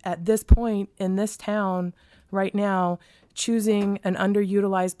at this point in this town right now, choosing an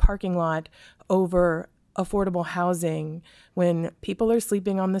underutilized parking lot over affordable housing, when people are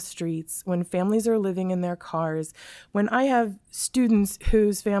sleeping on the streets, when families are living in their cars, when I have students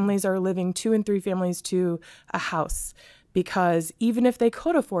whose families are living 2 and 3 families to a house, because even if they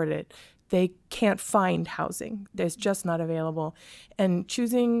could afford it, they can't find housing. There's just not available. And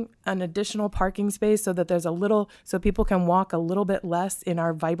choosing an additional parking space so that there's so people can walk a little bit less in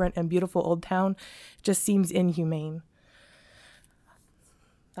our vibrant and beautiful Old Town just seems inhumane.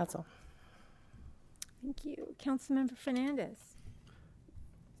 That's all. Thank you. Councilmember Fernandez.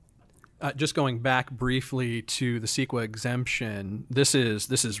 Just going back briefly to the CEQA exemption, this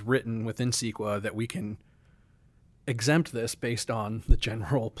is written within CEQA that we can exempt this based on the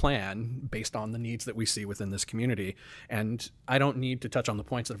general plan, based on the needs that we see within this community. And I don't need to touch on the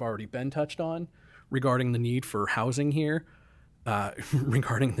points that have already been touched on regarding the need for housing here,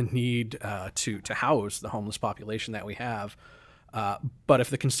 regarding the need to house the homeless population that we have. But if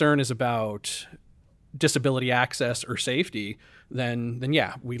the concern is about disability access or safety, then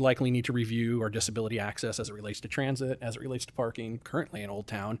yeah, we likely need to review our disability access as it relates to transit, as it relates to parking currently in Old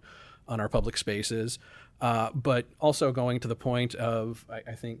Town on our public spaces. But also going to the point of,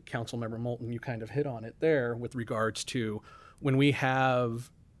 I think Councilmember Moulton, you kind of hit on it there with regards to when we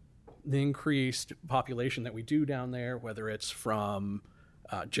have the increased population that we do down there, whether it's from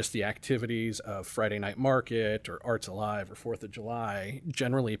just the activities of Friday Night Market or Arts Alive or 4th of July,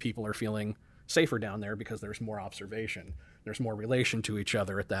 generally people are feeling safer down there because there's more observation. There's more relation to each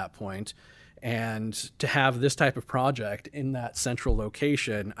other at that point. And to have this type of project in that central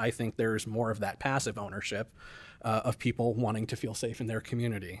location, I think there's more of that passive ownership of people wanting to feel safe in their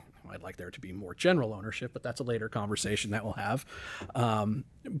community. I'd like there to be more general ownership, but that's a later conversation that we'll have.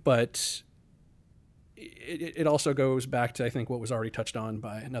 But it also goes back to, I think, what was already touched on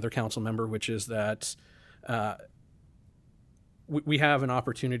by another council member, which is that we have an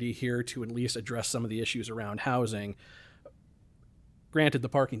opportunity here to at least address some of the issues around housing. Granted, the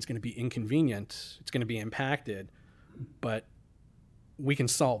parking is going to be inconvenient, it's going to be impacted, but we can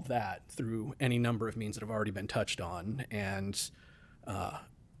solve that through any number of means that have already been touched on. And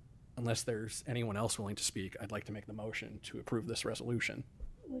unless there's anyone else willing to speak, I'd like to make the motion to approve this resolution.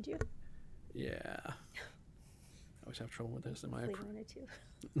 Would you? Yeah. I always have trouble with this. Leslie wanted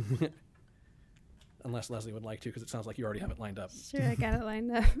to. Unless Leslie would like to, because it sounds like you already have it lined up. Sure, I got it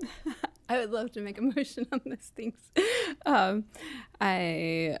lined up. I would love to make a motion on this. Thanks.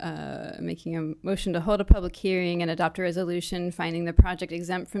 Making a motion to hold a public hearing and adopt a resolution finding the project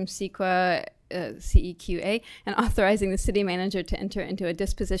exempt from CEQA, CEQA, and authorizing the city manager to enter into a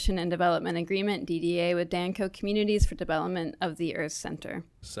disposition and development agreement, DDA, with Danco Communities for development of the Earth Center.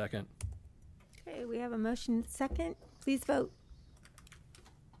 Second. Okay, we have a motion second. Please vote.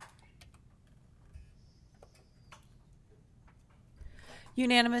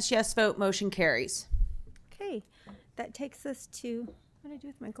 Unanimous yes vote, motion carries. Okay, that takes us to, what did I do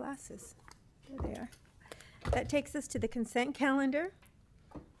with my glasses? There they are. That takes us to the consent calendar.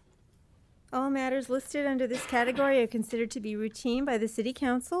 All matters listed under this category are considered to be routine by the City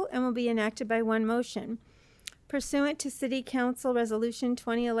Council and will be enacted by one motion. Pursuant to City Council Resolution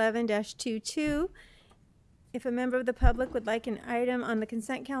 2011-22, if a member of the public would like an item on the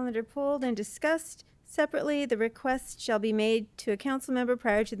consent calendar pulled and discussed separately, the request shall be made to a council member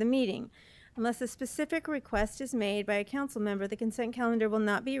prior to the meeting. Unless a specific request is made by a council member, the consent calendar will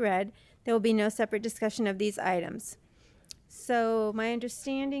not be read. There will be no separate discussion of these items. So my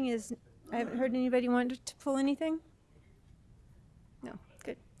understanding is, I haven't heard anybody want to pull anything? No,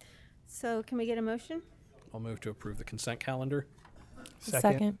 good. So can we get a motion? I'll move to approve the consent calendar.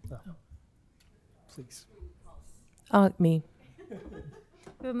 Second. Oh. Please. Me. We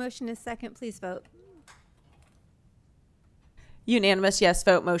have a motion and a second. Please vote. Unanimous yes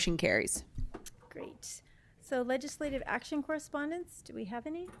vote, motion carries. Great. So legislative action correspondence, do we have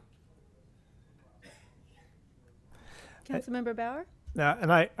any? Councilmember Bauer?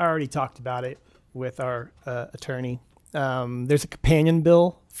 And I already talked about it with our attorney. There's a companion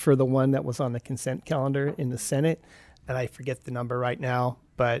bill for the one that was on the consent calendar in the Senate, and I forget the number right now,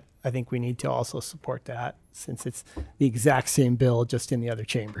 but I think we need to also support that since it's the exact same bill, just in the other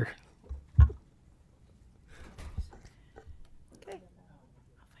chamber. Okay.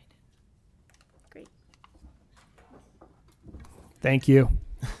 Great. Thank you.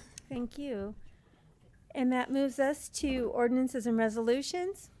 Thank you. And that moves us to ordinances and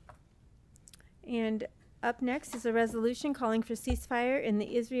resolutions. And up next is a resolution calling for ceasefire in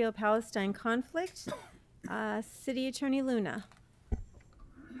the Israel-Palestine conflict. City Attorney Luna.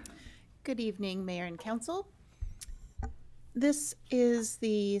 Good evening, Mayor and Council. This is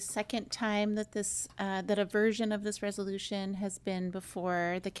the second time that that a version of this resolution has been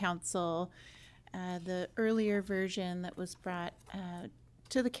before the council. The earlier version that was brought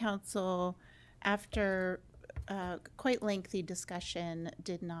to the council after quite lengthy discussion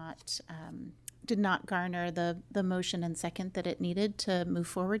did not garner the motion and second that it needed to move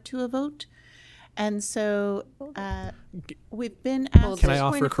forward to a vote. And so we've been asked. Can I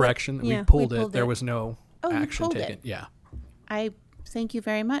offer a correction? Yeah, we pulled it. There was no action taken. Yeah. I thank you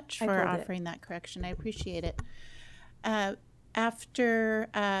very much I for pulled it. offering that correction. I appreciate it.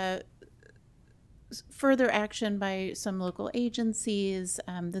 After further action by some local agencies,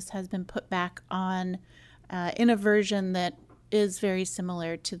 this has been put back on in a version that is very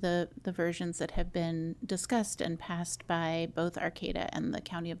similar to the versions that have been discussed and passed by both Arcata and the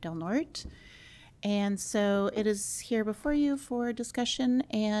County of Del Norte. And so it is here before you for discussion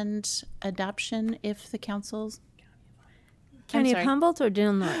and adoption if the council's County of Humboldt or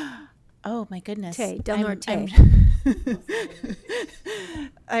Del Norte? Oh my goodness. Del Norte.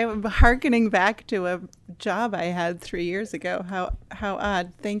 I'm hearkening back to a job I had 3 years ago. How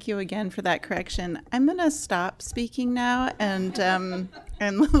odd. Thank you again for that correction. I'm going to stop speaking now and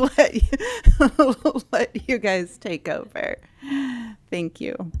let you guys take over. Thank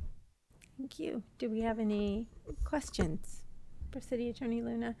you. Thank you. Do we have any questions for City Attorney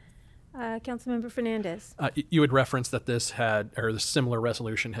Luna? Councilmember Fernandez. You had referenced that this the similar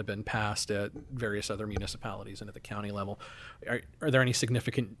resolution had been passed at various other municipalities and at the county level. Are there any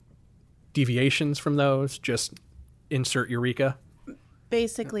significant deviations from those? Just insert Eureka?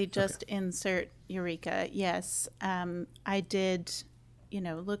 Basically, just insert Eureka. Yes. I did,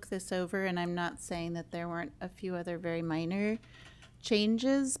 look this over, and I'm not saying that there weren't a few other very minor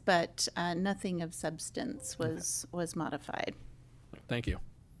changes, but nothing of substance was modified. Thank you.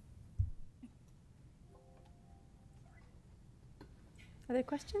 Other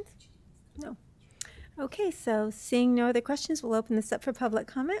questions? No. Okay, so seeing no other questions, we'll open this up for public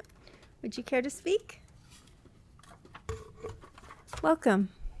comment. Would you care to speak? Welcome.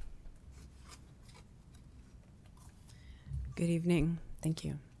 Good evening. Thank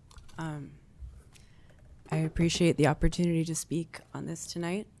you. I appreciate the opportunity to speak on this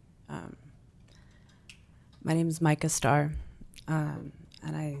tonight. My name is Micah Starr, and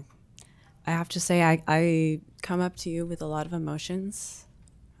I have to say I come up to you with a lot of emotions.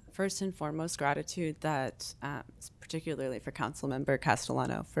 First and foremost, gratitude that, particularly for Councilmember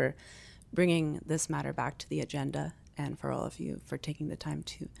Castellano, for bringing this matter back to the agenda, and for all of you for taking the time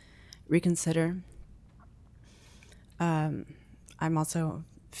to reconsider. I'm also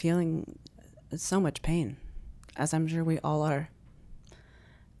feeling so much pain, as I'm sure we all are.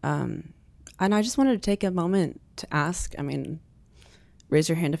 And I just wanted to take a moment to ask, I mean, raise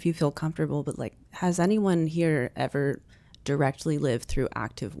your hand if you feel comfortable, but like, has anyone here ever directly lived through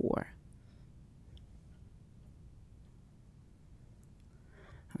active war?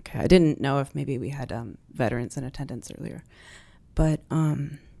 Okay, I didn't know if maybe we had veterans in attendance earlier, but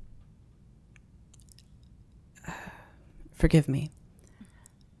forgive me.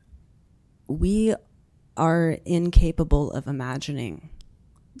 We are incapable of imagining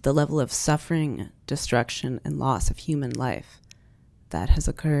the level of suffering, destruction, and loss of human life that has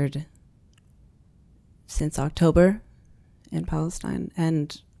occurred since October in Palestine,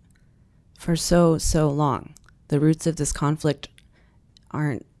 and for so long. The roots of this conflict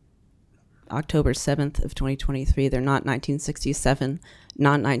aren't October 7th of 2023. They're not 1967,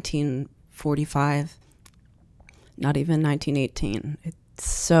 not 1945, not even 1918. It's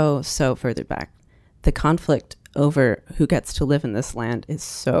so further back. The conflict over who gets to live in this land is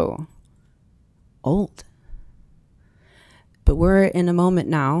so old. But we're in a moment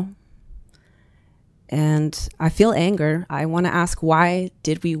now, and I feel anger. I want to ask, why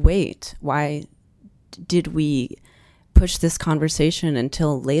did we wait? Why did we push this conversation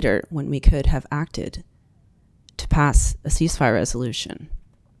until later when we could have acted to pass a ceasefire resolution?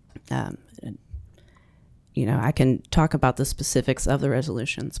 You know, I can talk about the specifics of the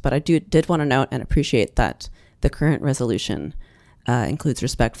resolutions, but I did want to note and appreciate that the current resolution includes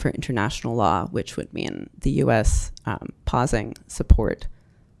respect for international law, which would mean the U.S. Pausing support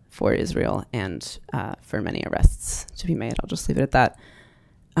for Israel and for many arrests to be made. I'll just leave it at that.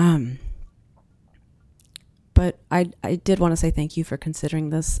 But I did want to say thank you for considering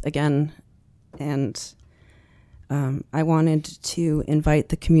this again, and I wanted to invite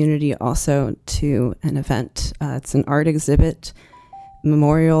the community also to an event. It's an art exhibit,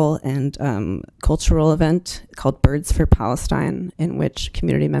 memorial, and cultural event called Birds for Palestine, in which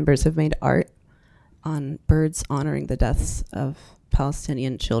community members have made art on birds honoring the deaths of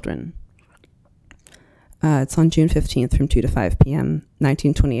Palestinian children. It's on June 15th from 2 to 5 p.m.,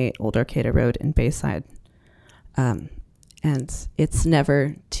 1928 Old Arcata Road in Bayside. And it's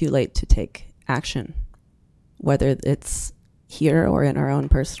never too late to take action, whether it's here or in our own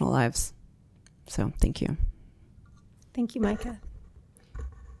personal lives. So thank you. Thank you, Micah.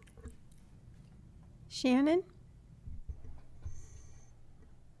 Shannon?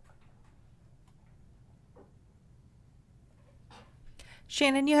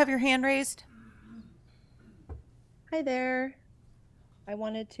 Shannon, you have your hand raised. Hi there. I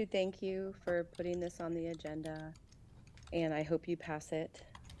wanted to thank you for putting this on the agenda, and I hope you pass it.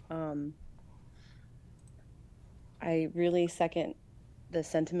 I really second the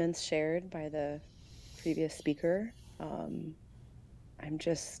sentiments shared by the previous speaker.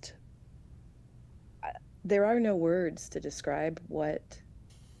 There are no words to describe what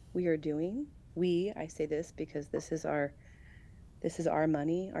we are doing. I say this because this is our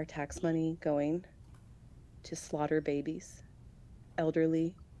money, our tax money, going to slaughter babies,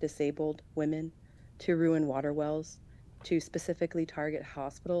 elderly, disabled women, to ruin water wells, to specifically target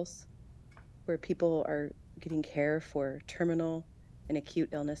hospitals where people are getting care for terminal and acute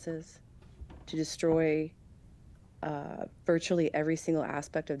illnesses, to destroy virtually every single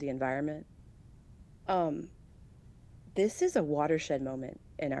aspect of the environment. This is a watershed moment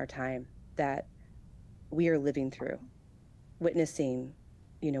in our time that we are living through, witnessing.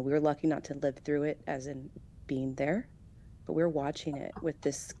 You know, we were lucky not to live through it, as in being there, but we're watching it with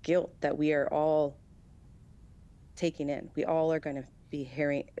this guilt that we are all taking in. We all are going to be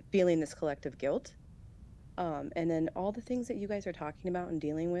feeling this collective guilt. And then all the things that you guys are talking about and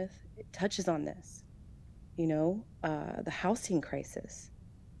dealing with, it touches on this. You know, the housing crisis.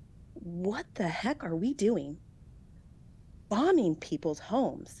 What the heck are we doing? Bombing people's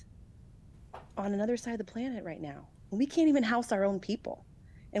homes on another side of the planet right now. We can't even house our own people.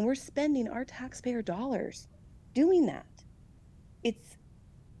 And we're spending our taxpayer dollars doing that. It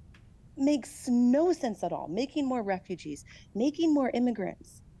makes no sense at all. Making more refugees, making more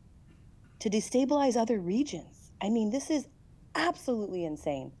immigrants to destabilize other regions. I mean, this is absolutely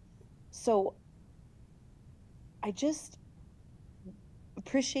insane. So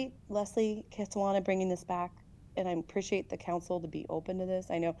appreciate Leslie Castellana bringing this back, and I appreciate the council to be open to this.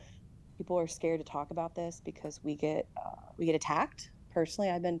 I know people are scared to talk about this because we get attacked. Personally,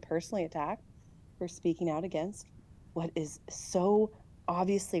 I've been personally attacked for speaking out against what is so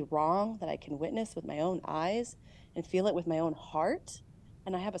obviously wrong that I can witness with my own eyes and feel it with my own heart,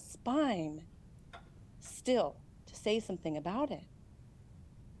 and I have a spine still to say something about it.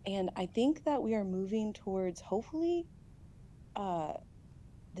 And I think that we are moving towards, hopefully,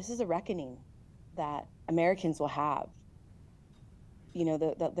 this is a reckoning that Americans will have. You know,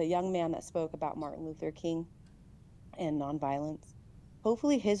 the young man that spoke about Martin Luther King and nonviolence,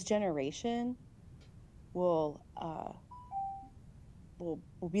 hopefully his generation will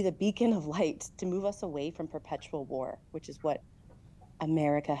be the beacon of light to move us away from perpetual war, which is what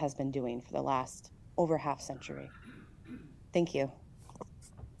America has been doing for the last over half century. Thank you.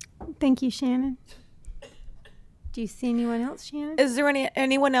 Thank you, Shannon. Do you see anyone else, Shannon? Is there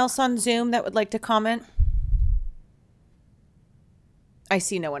anyone else on Zoom that would like to comment? I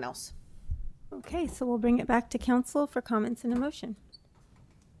see no one else. Okay, so we'll bring it back to council for comments and a motion.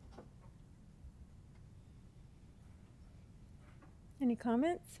 Any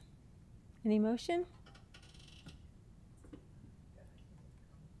comments? Any motion?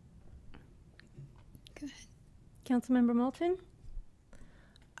 Go ahead. Councilmember Moulton?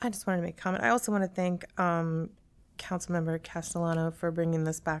 I just wanted to make a comment. I also want to thank Councilmember Castellano for bringing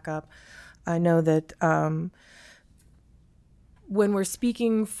this back up. I know that when we're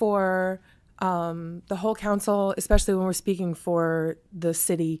speaking for the whole council, especially when we're speaking for the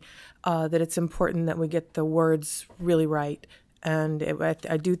city, that it's important that we get the words really right. And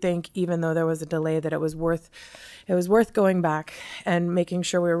I do think, even though there was a delay, that it was worth going back and making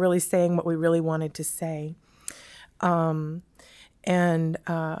sure we were really saying what we really wanted to say.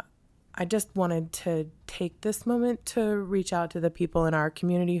 I just wanted to take this moment to reach out to the people in our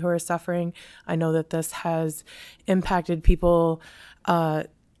community who are suffering. I know that this has impacted people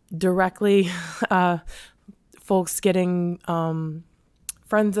directly. Folks getting,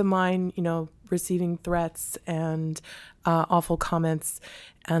 friends of mine, you know, receiving threats and awful comments,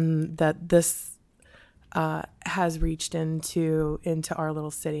 and that this has reached into our little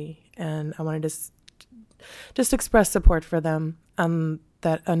city. And I wanted to just express support for them,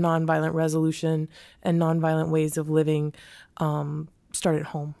 that a nonviolent resolution and nonviolent ways of living start at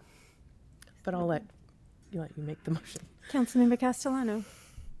home. But I'll let you make the motion. Councilmember Castellano.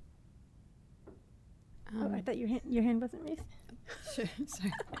 Oh, I thought your hand wasn't raised. Sure,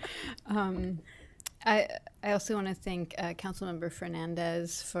 sorry. I also want to thank Councilmember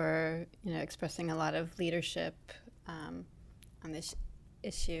Fernandez for expressing a lot of leadership on this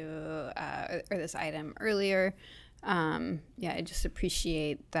issue or this item earlier. Yeah, I just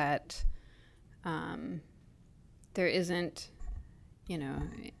appreciate that there isn't,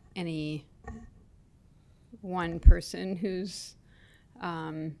 any one person who's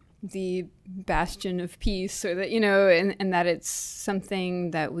the bastion of peace, or that, and that it's something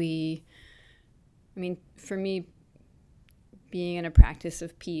that for me, being in a practice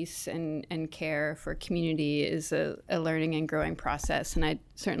of peace and care for community is a learning and growing process. And I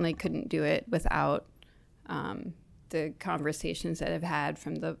certainly couldn't do it without the conversations that I've had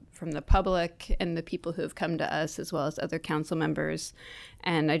from the public and the people who have come to us, as well as other council members.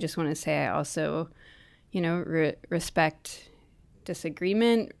 And I just want to say I also, respect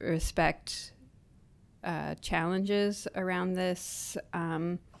disagreement, respect challenges around this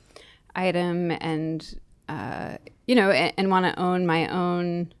item, and and want to own my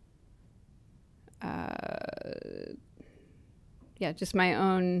own, just my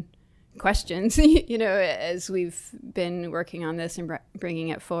own questions, as we've been working on this and bringing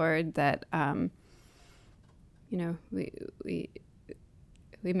it forward, that,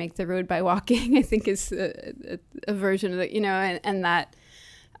 we make the road by walking, I think is a version of it, and that,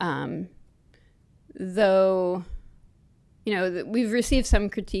 though, we've received some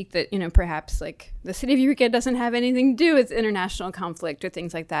critique that, perhaps like the city of Eureka doesn't have anything to do with international conflict or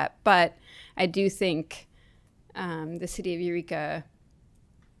things like that. But I do think the city of Eureka,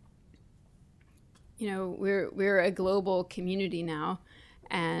 we're a global community now.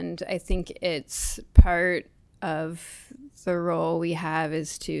 And I think it's part of the role we have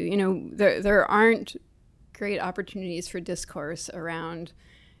is to, there aren't great opportunities for discourse around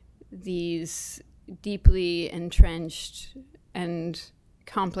these deeply entrenched and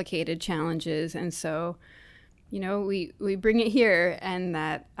complicated challenges. And so, we bring it here, and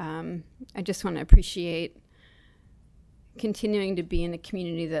that I just want to appreciate continuing to be in a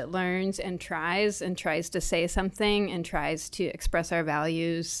community that learns and tries to say something and tries to express our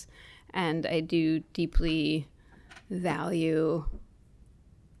values. And I do deeply value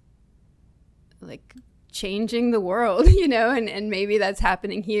like changing the world, you know, and maybe that's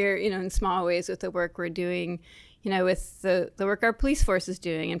happening here, you know, in small ways with the work we're doing, you know, with the work our police force is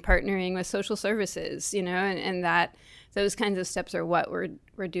doing and partnering with social services, you know, and that those kinds of steps are what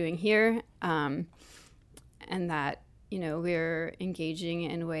we're doing here. And that, you know, we're engaging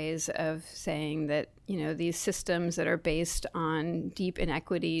in ways of saying that, you know, these systems that are based on deep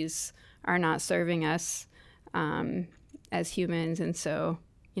inequities are not serving us as humans. And so,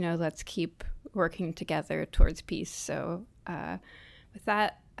 you know, let's keep working together towards peace. So with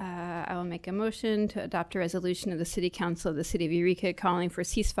that, I will make a motion to adopt a resolution of the City Council of the City of Eureka calling for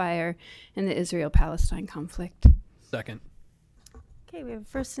ceasefire in the Israel-Palestine conflict. Second. Okay, we have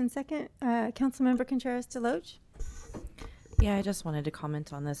first and second. Councilmember Contreras-Deloche. Yeah, I just wanted to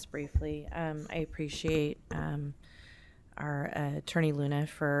comment on this briefly. I appreciate our attorney Luna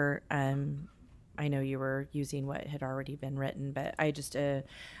for, I know you were using what had already been written, but I just, I'm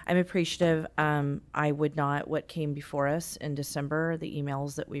appreciative. I would not, what came before us in December, the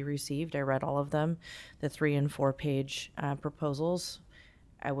emails that we received, I read all of them, the 3- and 4-page proposals,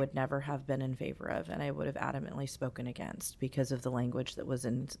 I would never have been in favor of, and I would have adamantly spoken against because of the language that was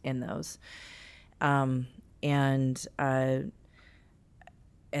in those. And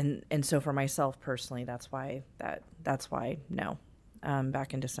so for myself personally, that's why no,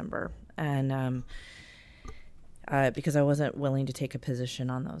 back in December, and because I wasn't willing to take a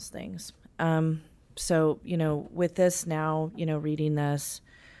position on those things. So, you know, with this now, you know, reading this,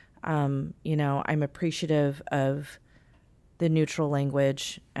 you know, I'm appreciative of the neutral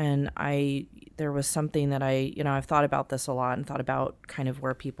language, and there was something that you know, I've thought about this a lot and thought about kind of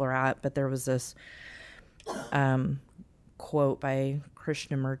where people are at, but there was this quote by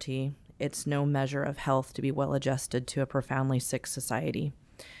Krishnamurti, "It's no measure of health to be well adjusted to a profoundly sick society."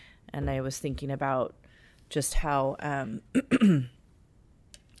 And I was thinking about just how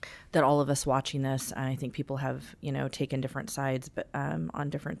that all of us watching this, I think people have, you know, taken different sides, but on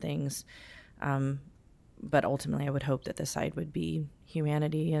different things. But ultimately, I would hope that the side would be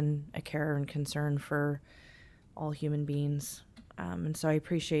humanity and a care and concern for all human beings. And so I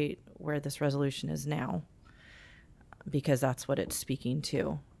appreciate where this resolution is now, because that's what it's speaking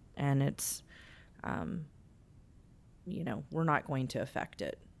to. And it's, you know, we're not going to affect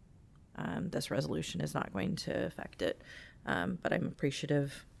it. This resolution is not going to affect it. But I'm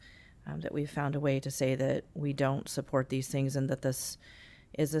appreciative that we've found a way to say that we don't support these things, and that this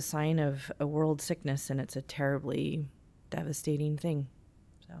is a sign of a world sickness, and it's a terribly devastating thing.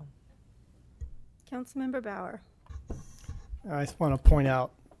 So, Councilmember Bauer. I just want to point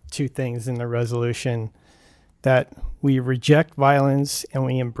out 2 things in the resolution: that we reject violence and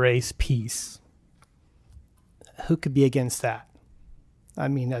we embrace peace. Who could be against that? I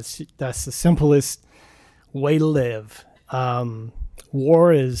mean, that's the simplest way to live.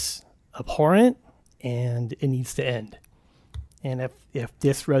 War is abhorrent and it needs to end. And if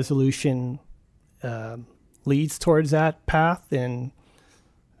this resolution leads towards that path, then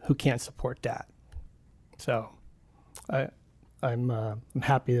who can't support that? So I'm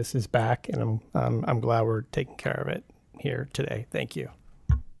happy this is back, and I'm glad we're taking care of it here today. Thank you.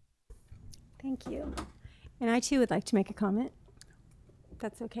 Thank you. And I too would like to make a comment.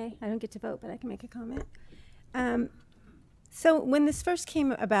 That's okay. I don't get to vote, but I can make a comment. So when this first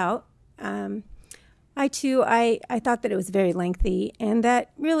came about, I thought that it was very lengthy, and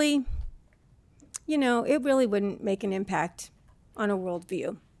that really, you know, it really wouldn't make an impact on a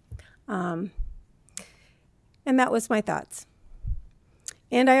worldview. And that was my thoughts.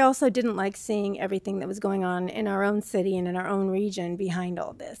 And I also didn't like seeing everything that was going on in our own city and in our own region behind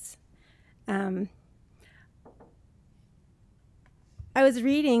all this. I was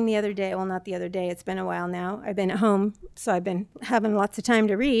reading the other day, well, not the other day, it's been a while now. I've been at home, so I've been having lots of time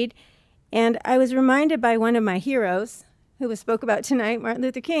to read. And I was reminded by one of my heroes, who was spoke about tonight, Martin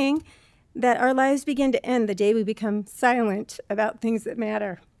Luther King, that our lives begin to end the day we become silent about things that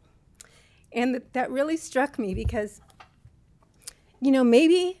matter. And that really struck me because, you know,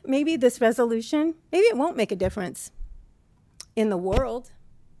 maybe this resolution, maybe it won't make a difference in the world,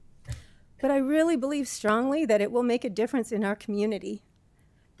 but I really believe strongly that it will make a difference in our community,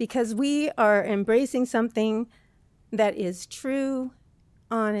 because we are embracing something that is true,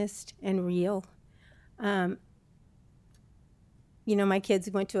 honest, and real. You know, my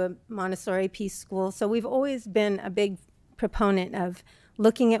kids went to a Montessori peace school, so we've always been a big proponent of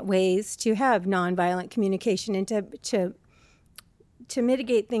looking at ways to have nonviolent communication and to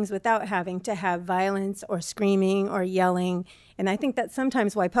mitigate things without having to have violence or screaming or yelling. And I think that's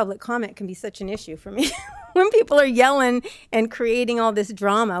sometimes why public comment can be such an issue for me. When people are yelling and creating all this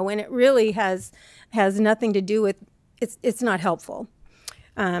drama when it really has nothing to do with, it's not helpful.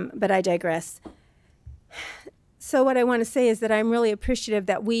 But I digress. So what I want to say is that I'm really appreciative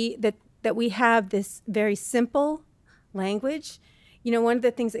that we have this very simple language. You know, one of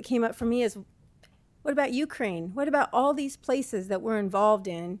the things that came up for me is, what about Ukraine? What about all these places that we're involved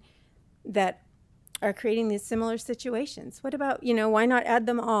in that are creating these similar situations? What about, you know, why not add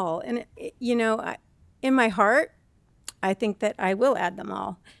them all? And, you know, in my heart, I think that I will add them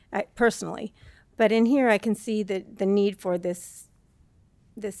all, personally. But in here, I can see the need for this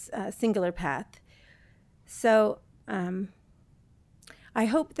singular path. So I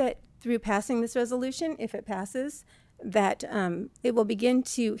hope that through passing this resolution, if it passes, that it will begin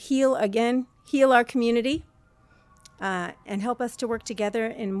to heal our community, and help us to work together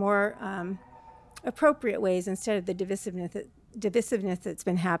in more appropriate ways instead of the divisiveness that's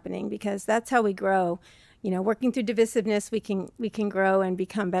been happening, because that's how we grow. You know, working through divisiveness, we can grow and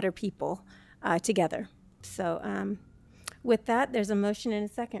become better people together. So with that, there's a motion and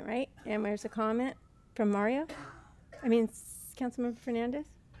a second, right? And there's a comment from Councilmember Fernandez?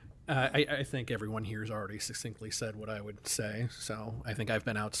 I think everyone here has already succinctly said what I would say, so I think I've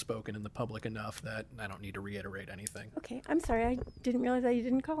been outspoken in the public enough that I don't need to reiterate anything. Okay, I'm sorry. I didn't realize that you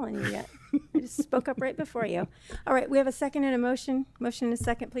didn't call on you yet. I just spoke up right before you. All right, we have a second and a motion. Motion and a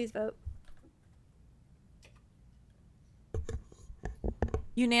second. Please vote.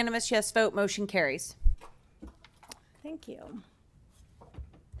 Unanimous yes vote. Motion carries. Thank you.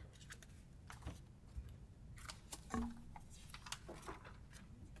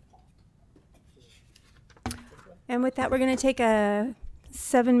 And with that, we're going to take a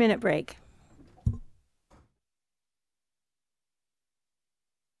 7-minute break.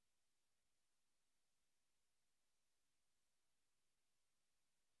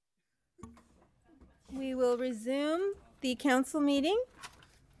 We will resume the council meeting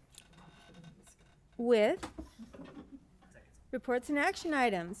with reports and action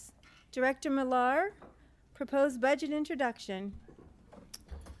items. Director Millar, proposed budget introduction.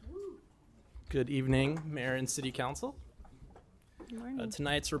 Good evening, Mayor and City Council. Good morning.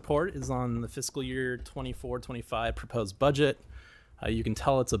 Tonight's report is on the fiscal year 24-25 proposed budget. You can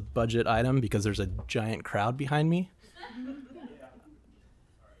tell it's a budget item because there's a giant crowd behind me.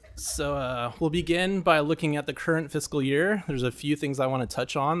 So we'll begin by looking at the current fiscal year. There's a few things I want to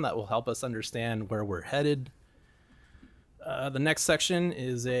touch on that will help us understand where we're headed. The next section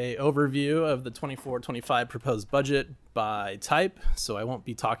is an overview of the 24-25 proposed budget by type. So I won't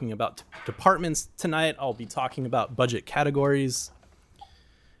be talking about departments tonight. I'll be talking about budget categories.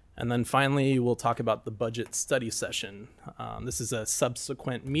 And then finally, we'll talk about the budget study session. This is a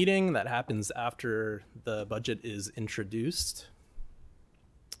subsequent meeting that happens after the budget is introduced.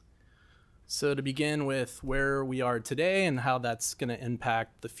 So to begin with where we are today and how that's going to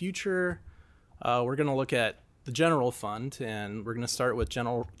impact the future, we're going to look at the general fund, and we're going to start with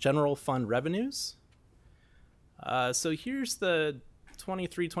general fund revenues. So here's the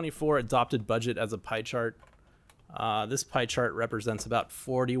 23-24 adopted budget as a pie chart. This pie chart represents about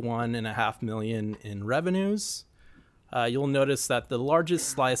 $41.5 million in revenues. You'll notice that the largest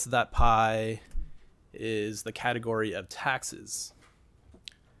slice of that pie is the category of taxes.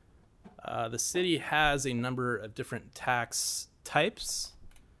 The city has a number of different tax types.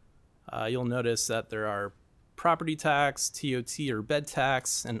 You'll notice that there are property tax, TOT or bed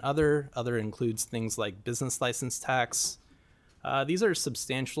tax, and other includes things like business license tax. These are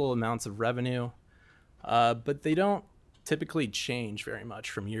substantial amounts of revenue, but they don't typically change very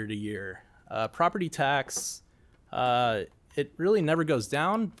much from year to year. Property tax, it really never goes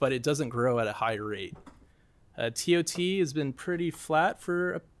down, but it doesn't grow at a high rate. TOT has been pretty flat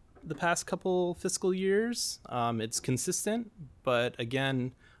for the past couple fiscal years. It's consistent, but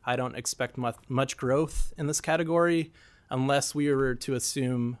again, I don't expect much growth in this category unless we were to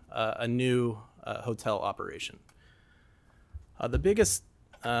assume a new hotel operation. The biggest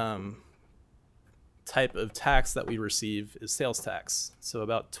type of tax that we receive is sales tax, so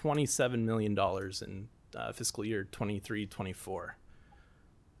about $27 million in fiscal year 23-24.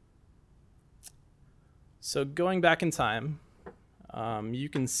 So going back in time, you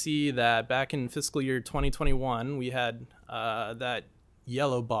can see that back in fiscal year 2021, we had that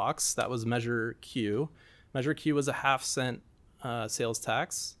yellow box that was Measure Q. Measure Q was a 1/2 cent sales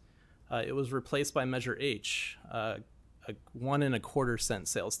tax. It was replaced by Measure H, a 1 1/4 cent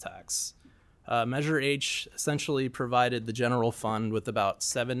sales tax. Measure H essentially provided the general fund with about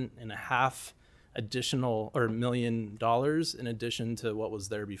 $7.5 million in addition to what was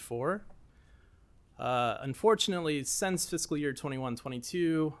there before. Unfortunately, since fiscal year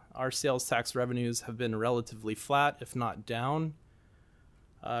 21-22, our sales tax revenues have been relatively flat, if not down.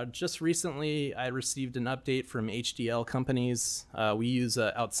 Just recently, I received an update from HDL companies. We use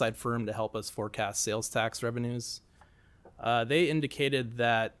an outside firm to help us forecast sales tax revenues. They indicated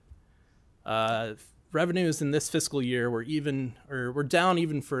that revenues in this fiscal year were down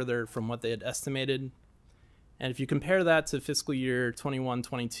even further from what they had estimated. And if you compare that to fiscal year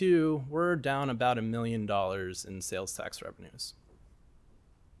 21-22, we're down about $1 million in sales tax revenues.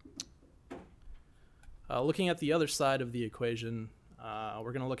 Looking at the other side of the equation,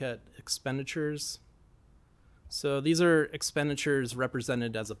 we're going to look at expenditures. So these are expenditures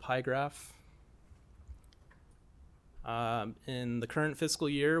represented as a pie graph. In the current fiscal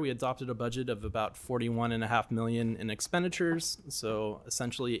year, we adopted a budget of about $41.5 million in expenditures, so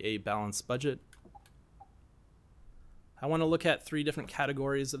essentially a balanced budget. I want to look at 3 different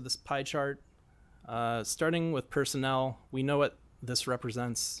categories of this pie chart. Starting with personnel, we know what this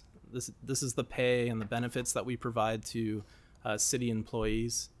represents. This is the pay and the benefits that we provide to city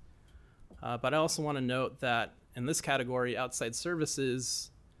employees. But I also want to note that in this category, outside services,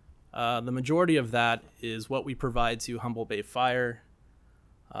 the majority of that is what we provide to Humboldt Bay Fire,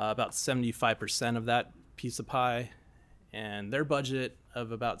 about 75% of that piece of pie, and their budget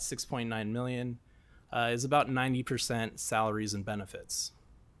of about $6.9 million is about 90% salaries and benefits.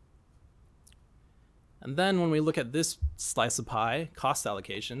 And then when we look at this slice of pie, cost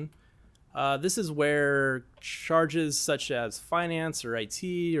allocation, this is where charges such as finance or IT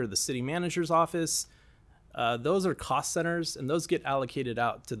or the city manager's office, those are cost centers, and those get allocated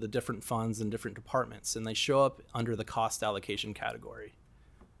out to the different funds and different departments, and they show up under the cost allocation category.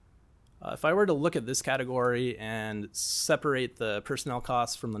 If I were to look at this category and separate the personnel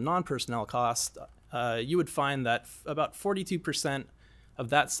costs from the non-personnel costs, you would find that about 42% of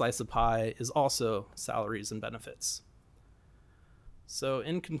that slice of pie is also salaries and benefits. So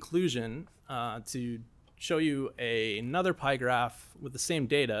in conclusion, to show you another pie graph with the same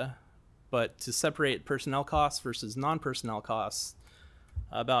data, but to separate personnel costs versus non-personnel costs,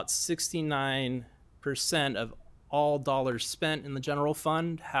 about 69% of all dollars spent in the general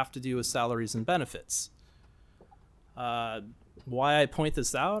fund have to do with salaries and benefits. Why I point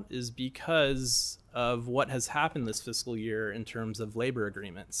this out is because of what has happened this fiscal year in terms of labor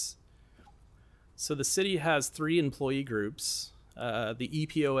agreements. So the city has 3 employee groups, the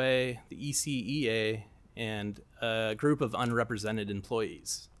EPOA, the ECEA, and a group of unrepresented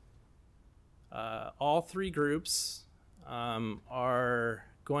employees. All 3 groups are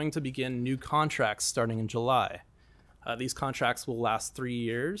going to begin new contracts starting in July. These contracts will last 3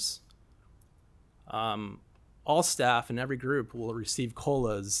 years. All staff in every group will receive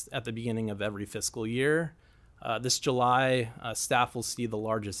COLAs at the beginning of every fiscal year. This July, staff will see the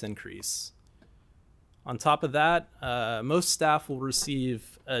largest increase. On top of that, most staff will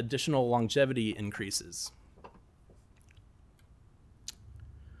receive additional longevity increases.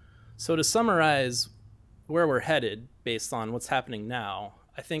 So to summarize where we're headed based on what's happening now,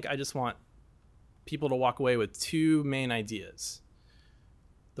 I think I just want people to walk away with 2 main ideas.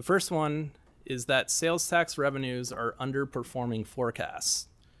 The first one is that sales tax revenues are underperforming forecasts.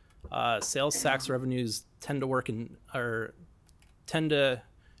 Sales tax revenues tend to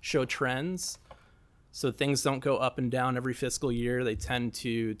show trends, so things don't go up and down every fiscal year. They tend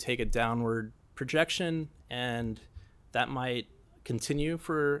to take a downward projection, and that might continue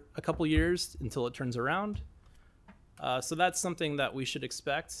for a couple years until it turns around. So that's something that we should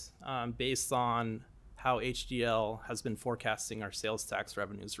expect based on how HDL has been forecasting our sales tax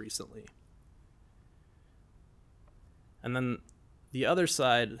revenues recently. And then the other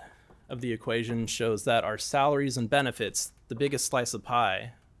side of the equation shows that our salaries and benefits, the biggest slice of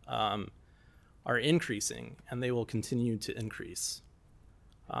pie, are increasing, and they will continue to increase.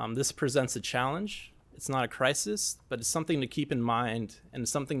 This presents a challenge. It's not a crisis, but it's something to keep in mind and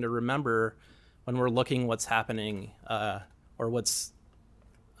something to remember when we're looking what's happening or what's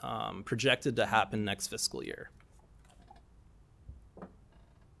projected to happen next fiscal year.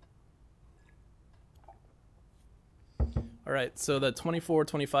 All right, so the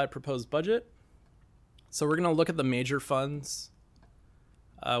 24-25 proposed budget. So we're going to look at the major funds.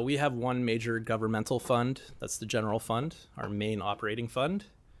 We have one major governmental fund. That's the general fund, our main operating fund.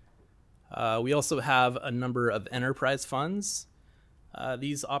 We also have a number of enterprise funds.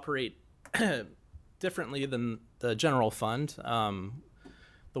 These operate differently than the general fund.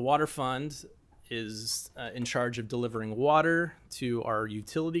 The water fund is in charge of delivering water to our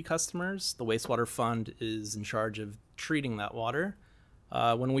utility customers. The wastewater fund is in charge of treating that water.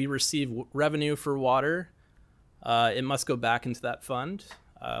 When we receive revenue for water, it must go back into that fund.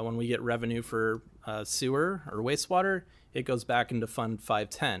 When we get revenue for sewer or wastewater, it goes back into Fund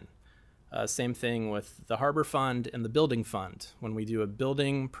 510. Same thing with the harbor fund and the building fund. When we do a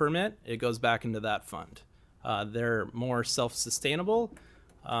building permit, it goes back into that fund. They're more self-sustainable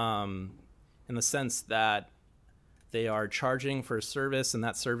in the sense that they are charging for a service, and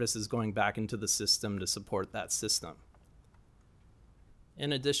that service is going back into the system to support that system.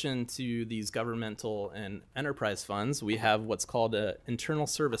 In addition to these governmental and enterprise funds, we have what's called an internal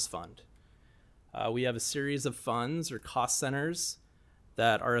service fund. We have a series of funds or cost centers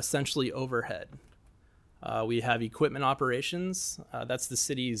that are essentially overhead. We have equipment operations, that's the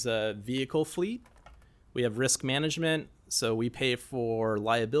city's vehicle fleet. We have risk management, so we pay for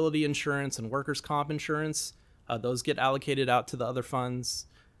liability insurance and workers' comp insurance. Those get allocated out to the other funds.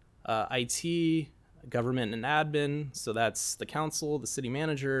 IT, government and admin, so that's the council, the city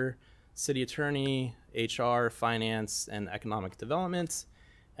manager, city attorney, HR, finance, and economic development,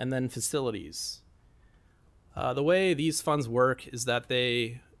 and then facilities. The way these funds work is that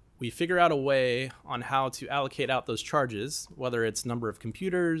we figure out a way on how to allocate out those charges, whether it's number of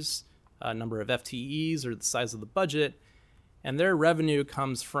computers, number of FTEs, or the size of the budget, and their revenue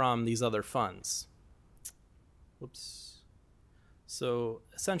comes from these other funds. Whoops. So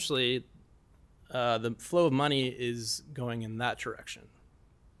essentially, the flow of money is going in that direction.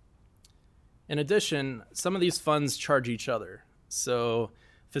 In addition, some of these funds charge each other. So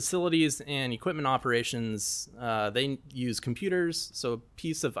facilities and equipment operations, they use computers, so a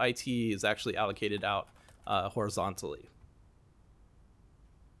piece of IT is actually allocated out horizontally.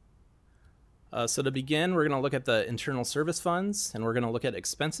 So to begin, we're going to look at the internal service funds, and we're going to look at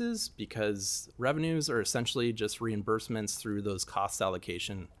expenses because revenues are essentially just reimbursements through those cost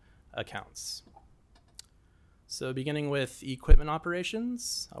allocation accounts. So beginning with equipment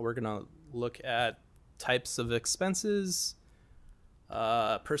operations, we're going to look at types of expenses.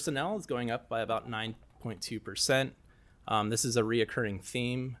 Personnel is going up by about 9.2%. This is a reoccurring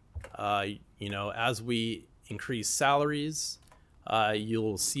theme. As we increase salaries,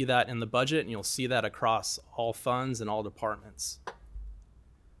 you'll see that in the budget, and you'll see that across all funds and all departments.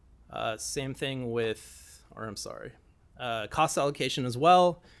 Same thing with, cost allocation as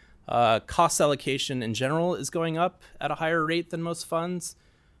well. Cost allocation in general is going up at a higher rate than most funds,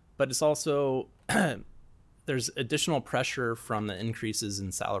 but it's also, there's additional pressure from the increases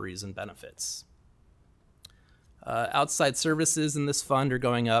in salaries and benefits. Outside services in this fund are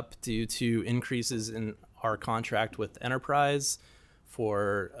going up due to increases in our contract with Enterprise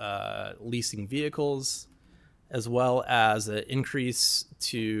for leasing vehicles, as well as an increase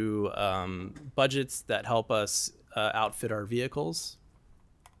to budgets that help us outfit our vehicles.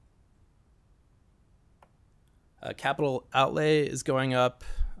 Capital outlay is going up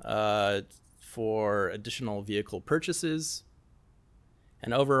for additional vehicle purchases.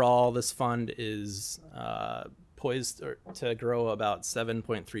 And overall, this fund is poised to grow about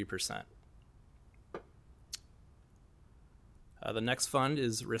 7.3%. The next fund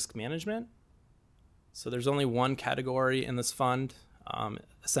is risk management. So there's only one category in this fund.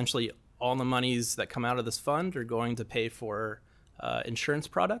 Essentially, all the monies that come out of this fund are going to pay for insurance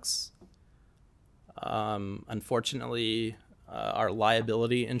products. Unfortunately, our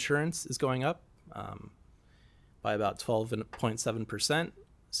liability insurance is going up by about 12.7%.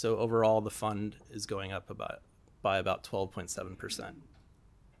 So overall, the fund is going up by about 12.7%.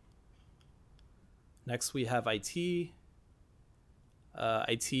 Next, we have IT.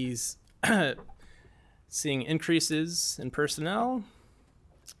 IT's seeing increases in personnel,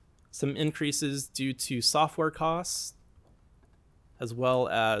 some increases due to software costs, as well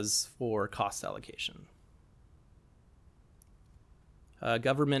as for cost allocation.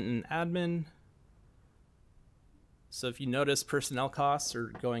 Government and admin. So if you notice, personnel costs are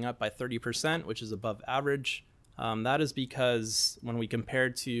going up by 30%, which is above average. That is because when we compare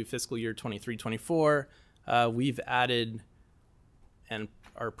to fiscal year 23-24, we've added and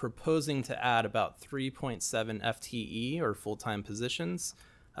are proposing to add about 3.7 FTE or full-time positions.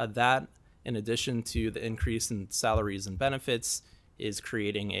 That, in addition to the increase in salaries and benefits, is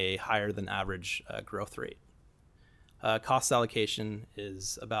creating a higher than average growth rate. Cost allocation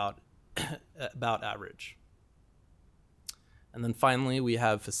is about average. And then finally, we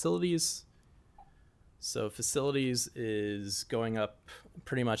have facilities. So facilities is going up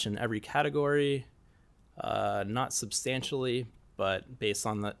pretty much in every category, not substantially, but based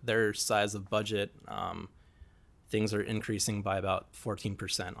on their size of budget, things are increasing by about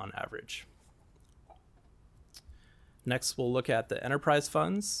 14% on average. Next, we'll look at the enterprise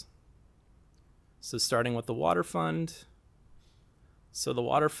funds. So starting with the water fund. So the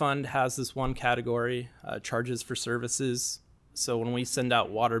water fund has this one category, charges for services. So when we send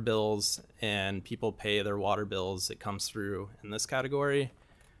out water bills and people pay their water bills, it comes through in this category.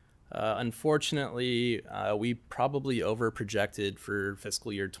 Unfortunately, we probably over projected for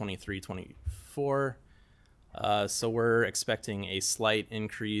fiscal year 23-24. So we're expecting a slight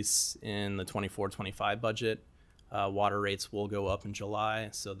increase in the 24-25 budget. Water rates will go up in July,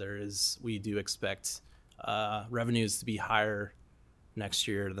 so we do expect revenues to be higher next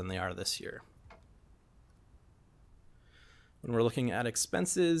year than they are this year. When we're looking at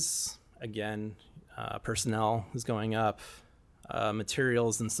expenses, again, personnel is going up.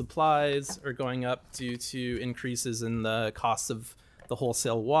 Materials and supplies are going up due to increases in the cost of the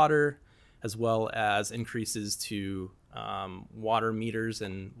wholesale water, as well as increases to water meters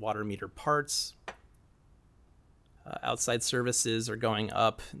and water meter parts. Outside services are going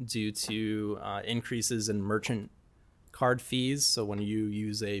up due to increases in merchant card fees. So when you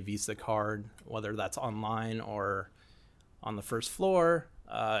use a Visa card, whether that's online or on the first floor,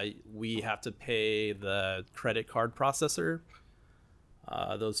 we have to pay the credit card processor.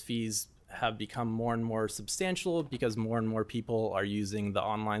 Those fees have become more and more substantial because more and more people are using the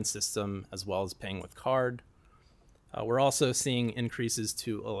online system as well as paying with card. We're also seeing increases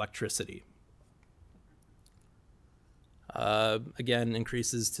to electricity. Again,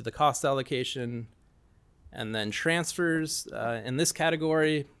 increases to the cost allocation, and then transfers. In this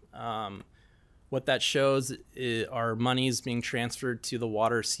category, what that shows are monies being transferred to the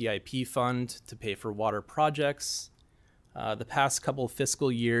water CIP fund to pay for water projects. The past couple of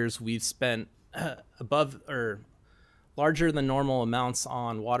fiscal years, we've spent above or larger than normal amounts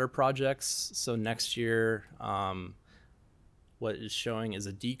on water projects. So next year, what is showing is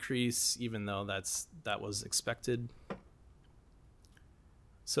a decrease, even though that was expected.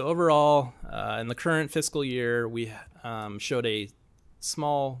 So overall, in the current fiscal year, we showed a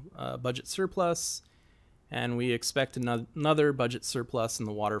small budget surplus, and we expect another budget surplus in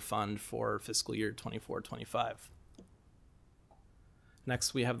the water fund for fiscal year 24-25.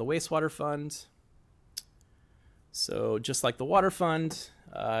 Next, we have the wastewater fund. So just like the water fund,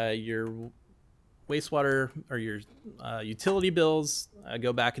 your wastewater or your utility bills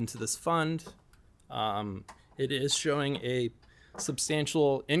go back into this fund. It is showing a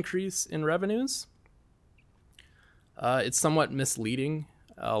substantial increase in revenues. It's somewhat misleading.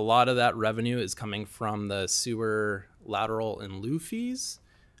 A lot of that revenue is coming from the sewer lateral and lieu fees.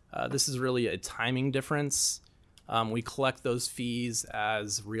 This is really a timing difference. We collect those fees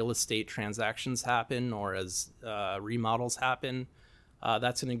as real estate transactions happen or as remodels happen.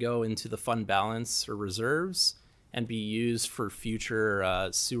 That's going to go into the fund balance or reserves and be used for future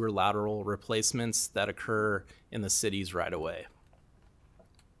sewer lateral replacements that occur in the cities right away.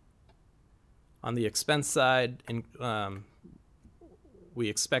 On the expense side, we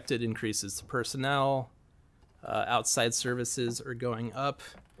expected increases to personnel. Outside services are going up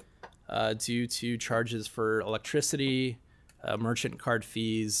due to charges for electricity, merchant card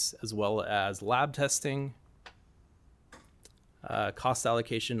fees, as well as lab testing. Cost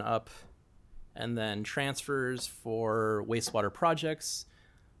allocation up, and then transfers for wastewater projects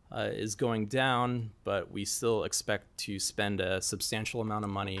is going down, but we still expect to spend a substantial amount of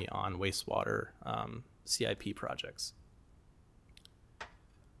money on wastewater CIP projects.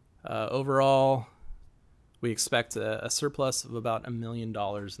 Overall, we expect a surplus of about $1 million in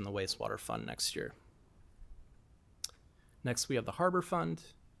the wastewater fund next year. Next, we have the harbor fund.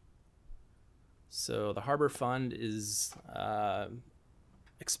 So the harbor fund is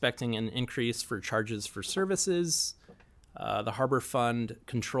expecting an increase for charges for services. The harbor fund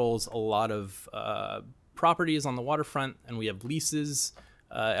controls a lot of properties on the waterfront, and we have leases.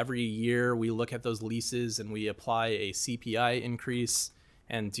 Every year we look at those leases and we apply a CPI increase,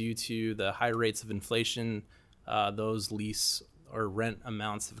 and due to the high rates of inflation, those lease or rent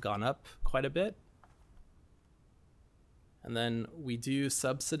amounts have gone up quite a bit. And then we do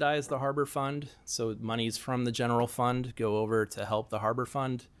subsidize the harbor fund, so monies from the general fund go over to help the harbor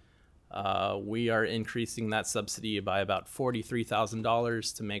fund. We are increasing that subsidy by about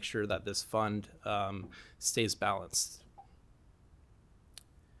 $43,000 to make sure that this fund stays balanced.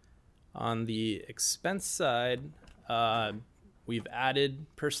 On the expense side, we've added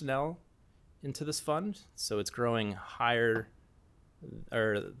personnel into this fund, so it's growing higher,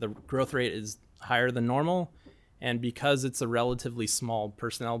 or the growth rate is higher than normal. And because it's a relatively small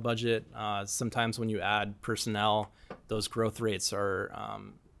personnel budget, sometimes when you add personnel, those growth rates are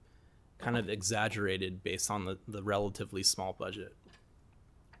kind of exaggerated based on the relatively small budget.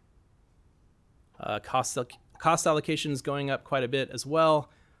 Cost allocation is going up quite a bit as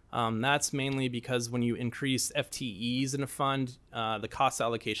well. That's mainly because when you increase FTEs in a fund, the cost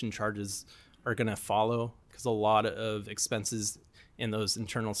allocation charges are going to follow, because a lot of expenses in those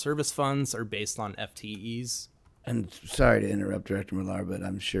internal service funds are based on FTEs. And sorry to interrupt, Director Millar, but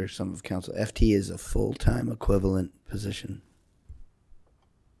I'm sure some of council, FT is a full-time equivalent position.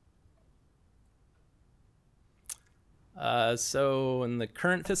 So in the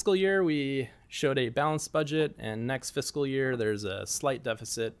current fiscal year, we showed a balanced budget, and next fiscal year there's a slight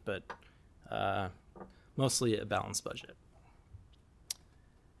deficit, but mostly a balanced budget.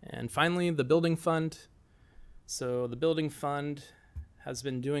 And finally, the building fund. So the building fund has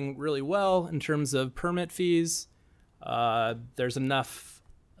been doing really well in terms of permit fees. There's enough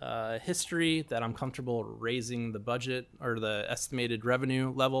history that I'm comfortable raising the budget or the estimated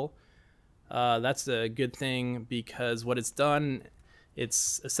revenue level. That's a good thing because what it's done,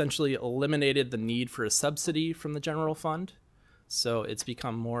 it's essentially eliminated the need for a subsidy from the general fund. So it's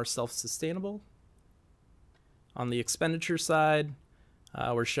become more self-sustainable. On the expenditure side,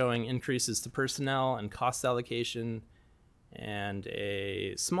 we're showing increases to personnel and cost allocation and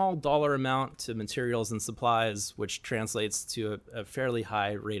a small dollar amount to materials and supplies, which translates to a fairly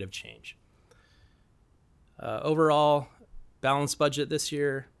high rate of change. Overall, balanced budget this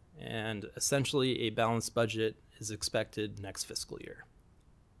year, and essentially a balanced budget is expected next fiscal year.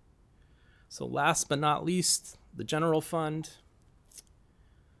 So last but not least, the general fund.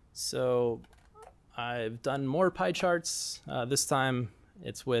 So I've done more pie charts. This time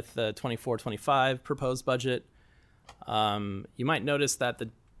it's with the 24-25 proposed budget. You might notice that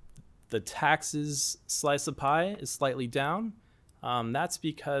the taxes slice of pie is slightly down. That's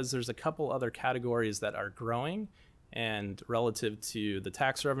because there's a couple other categories that are growing, and relative to the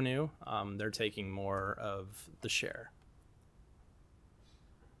tax revenue, they're taking more of the share.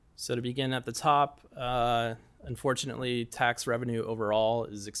 So to begin at the top, unfortunately, tax revenue overall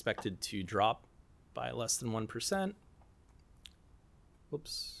is expected to drop by less than 1%.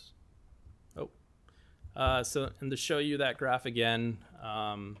 Whoops. Oh. And to show you that graph again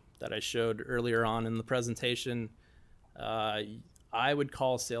that I showed earlier on in the presentation, I would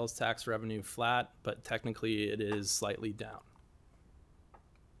call sales tax revenue flat, but technically it is slightly down.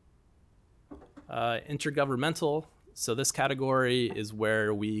 Intergovernmental, so this category is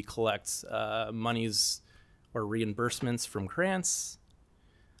where we collect monies or reimbursements from grants.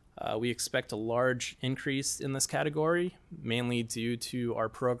 We expect a large increase in this category, mainly due to our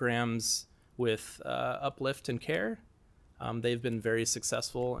programs with Uplift and Care. They've been very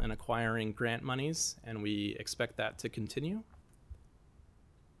successful in acquiring grant monies, and we expect that to continue.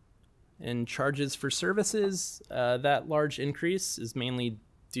 In charges for services, that large increase is mainly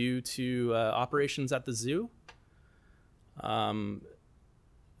due to operations at the zoo.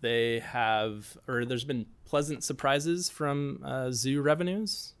 There's been pleasant surprises from zoo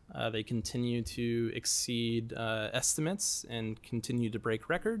revenues. They continue to exceed estimates and continue to break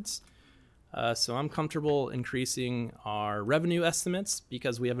records. So I'm comfortable increasing our revenue estimates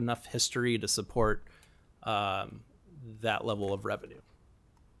because we have enough history to support that level of revenue.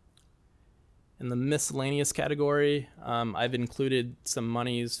 In the miscellaneous category, I've included some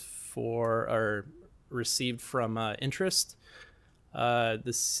monies received from interest.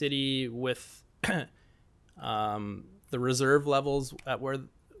 The city, with the reserve levels at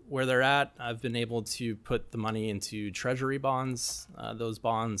where they're at, I've been able to put the money into treasury bonds. Those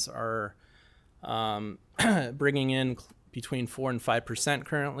bonds are bringing in between 4 and 5%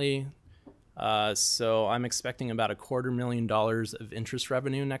 currently. So I'm expecting about $250,000 of interest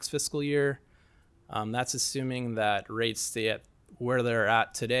revenue next fiscal year. That's assuming that rates stay at where they're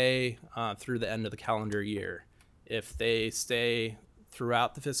at today through the end of the calendar year. If they stay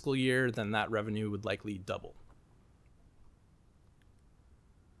throughout the fiscal year, then that revenue would likely double.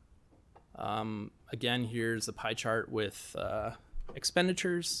 Again, here's a pie chart with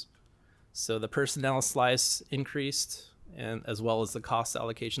expenditures. So the personnel slice increased, and as well as the cost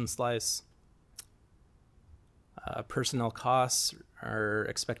allocation slice. Personnel costs are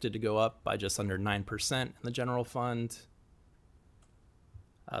expected to go up by just under 9% in the general fund.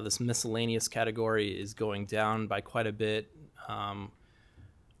 This miscellaneous category is going down by quite a bit.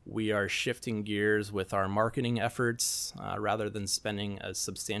 We are shifting gears with our marketing efforts. Rather than spending a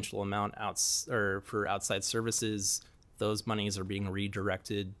substantial amount for outside services, those monies are being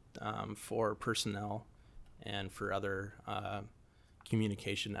redirected for personnel and for other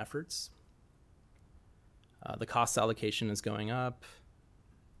communication efforts. The cost allocation is going up,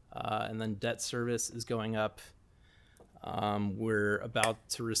 and then debt service is going up. We're about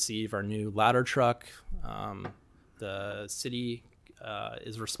to receive our new ladder truck. The city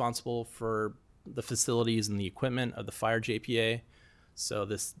is responsible for the facilities and the equipment of the fire JPA, so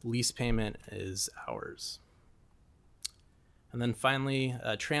this lease payment is ours. And then finally,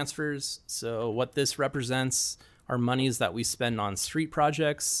 transfers. So what this represents are monies that we spend on street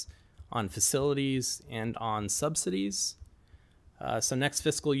projects, on facilities, and on subsidies. So next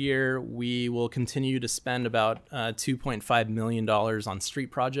fiscal year, we will continue to spend about $2.5 million on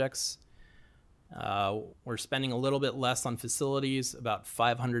street projects. We're spending a little bit less on facilities, about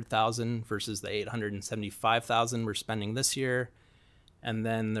 $500,000 versus the $875,000 we're spending this year. And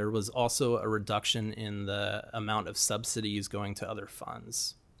then there was also a reduction in the amount of subsidies going to other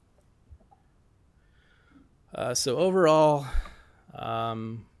funds. So overall,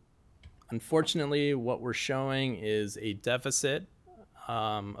 unfortunately, what we're showing is a deficit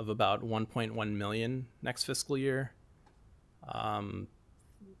of about 1.1 million next fiscal year.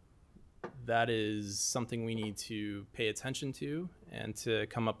 That is something we need to pay attention to and to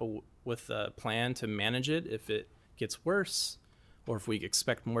come up with a plan to manage it if it gets worse or if we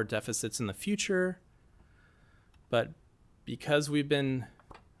expect more deficits in the future. But because we've been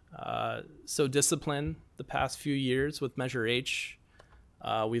so disciplined the past few years with Measure H,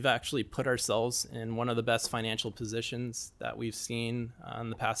 we've actually put ourselves in one of the best financial positions that we've seen in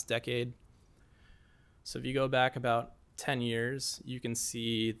the past decade. So if you go back about 10 years, you can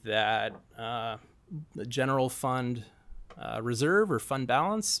see that the general fund reserve or fund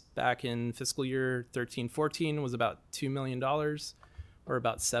balance back in fiscal year 13-14 was about $2 million, or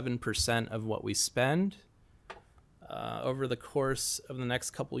about 7% of what we spend. Over the course of the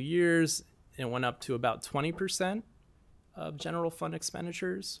next couple years, it went up to about 20% of general fund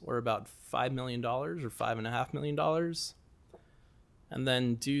expenditures, or about $5 million or $5.5 million. And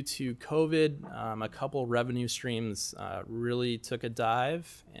then due to COVID, a couple revenue streams really took a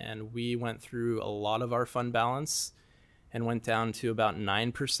dive, and we went through a lot of our fund balance and went down to about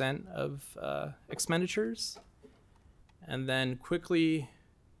 9% of expenditures, and then quickly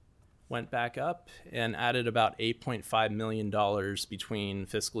went back up and added about $8.5 million between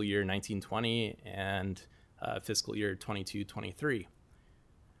fiscal year 1920 and fiscal year 22-23.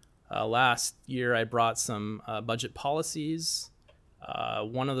 Last year, I brought some budget policies.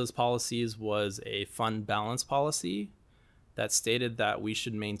 One of those policies was a fund balance policy that stated that we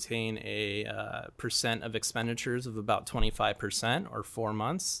should maintain a percent of expenditures of about 25% or 4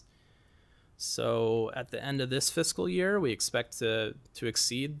 months. So at the end of this fiscal year, we expect to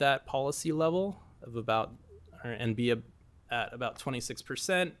exceed that policy level of about, and be at about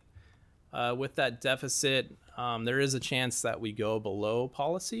 26%. With that deficit, there is a chance that we go below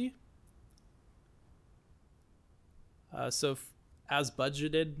policy. As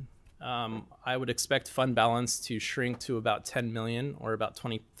budgeted, I would expect fund balance to shrink to about 10 million, or about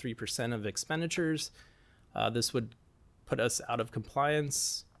 23% of expenditures. This would put us out of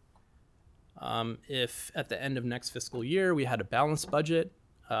compliance. If at the end of next fiscal year we had a balanced budget,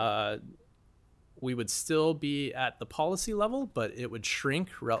 we would still be at the policy level, but it would shrink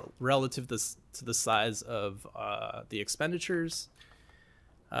relative to the size of the expenditures.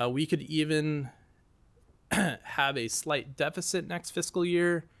 We could even have a slight deficit next fiscal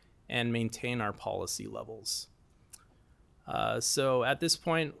year and maintain our policy levels. So at this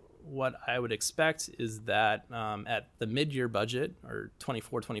point, what I would expect is that at the mid-year budget, or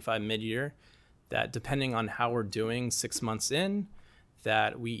 24-25 mid-year, that depending on how we're doing 6 months in,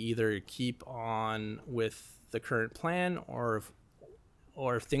 that we either keep on with the current plan, or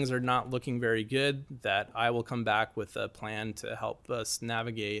if things are not looking very good, that I will come back with a plan to help us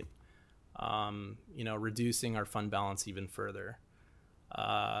navigate reducing our fund balance even further.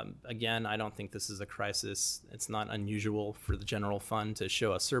 Again, I don't think this is a crisis. It's not unusual for the general fund to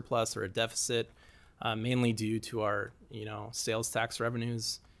show a surplus or a deficit, mainly due to our sales tax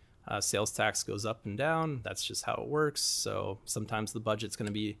revenues. Sales tax goes up and down. That's just how it works. So sometimes the budget's going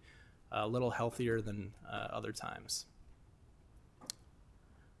to be a little healthier than other times.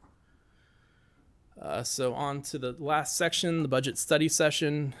 So on to the last section, the budget study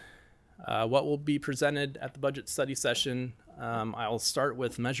session. What will be presented at the budget study session? I'll start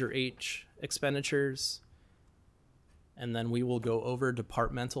with Measure H expenditures, and then we will go over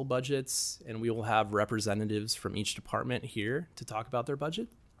departmental budgets, and we will have representatives from each department here to talk about their budget.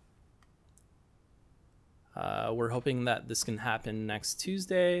 We're hoping that this can happen next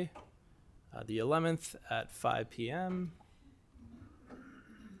Tuesday, the 11th at 5 p.m.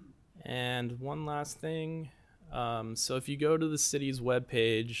 And one last thing. So if you go to the city's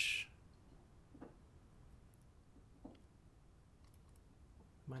webpage,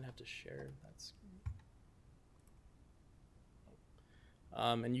 might have to share that screen.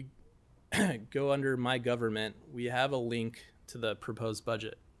 And you go under My Government, we have a link to the proposed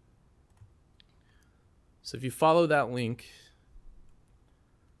budget. So if you follow that link,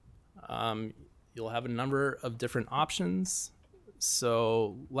 you'll have a number of different options.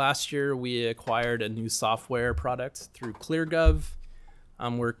 So last year we acquired a new software product through ClearGov.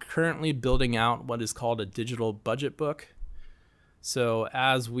 We're currently building out what is called a digital budget book. So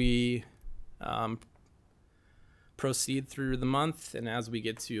as we proceed through the month and as we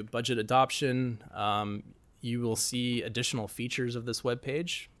get to budget adoption, you will see additional features of this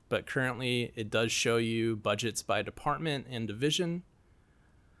webpage. But currently it does show you budgets by department and division.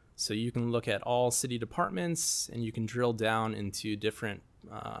 So you can look at all city departments and you can drill down into different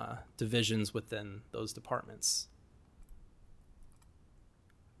divisions within those departments.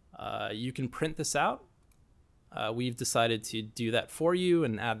 You can print this out. We've decided to do that for you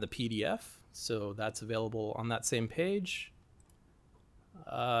and add the PDF. So that's available on that same page.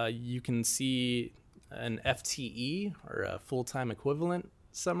 You can see an FTE, or a full-time equivalent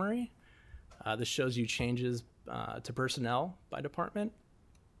summary. This shows you changes to personnel by department.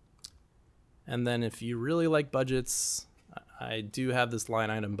 And then if you really like budgets, I do have this line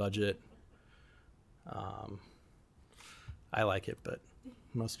item budget. I like it, but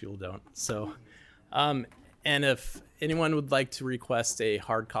most people don't. So, and if anyone would like to request a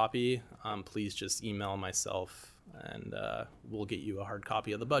hard copy, please just email myself and we'll get you a hard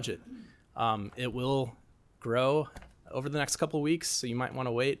copy of the budget. It will grow over the next couple of weeks, so you might want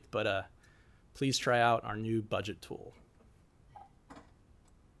to wait, but please try out our new budget tool.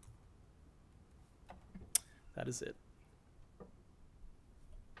 That is it.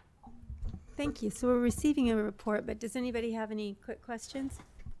 Thank you. So we're receiving a report, but does anybody have any quick questions?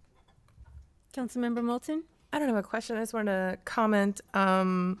 Councilmember Moulton? I don't have a question. I just wanted to comment.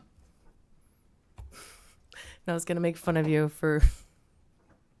 I was going to make fun of you for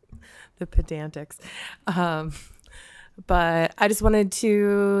the pedantics. But I just wanted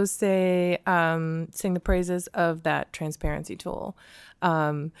to say, sing the praises of that transparency tool.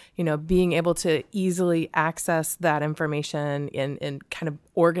 Being able to easily access that information in kind of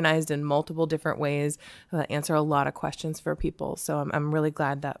organized in multiple different ways, answer a lot of questions for people. So I'm really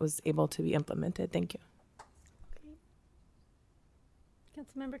glad that was able to be implemented. Thank you.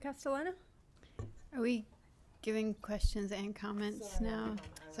 Councilmember Castellano? Are we giving questions and comments now?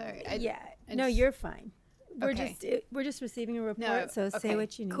 Sorry. No, you're fine. Okay. We're just receiving a report, so say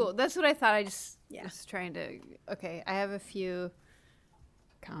what you need. Cool. That's what I thought. I just was trying to. Okay, I have a few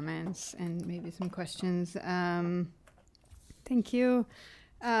comments and maybe some questions. Thank you.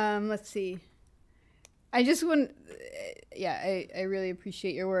 Let's see. I just want. I really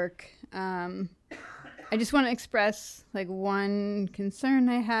appreciate your work. I just want to express like one concern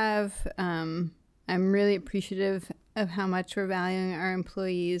I have. I'm really appreciative of how much we're valuing our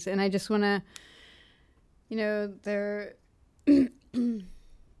employees, and I just want to. They're I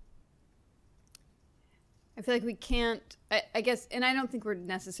feel like we can't, I guess, and I don't think we're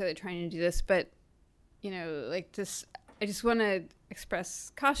necessarily trying to do this, but, I just want to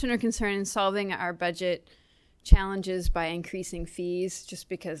express caution or concern in solving our budget challenges by increasing fees, just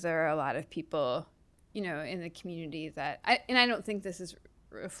because there are a lot of people, in the community that, I don't think this is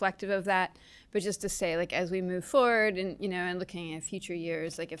reflective of that, but just to say, like, as we move forward and and looking at future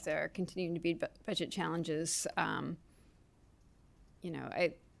years, like if there are continuing to be budget challenges, I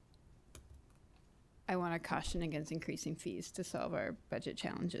want to caution against increasing fees to solve our budget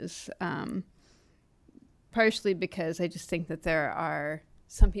challenges, partially because I just think that there are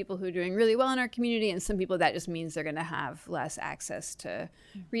some people who are doing really well in our community, and some people that just means they're going to have less access to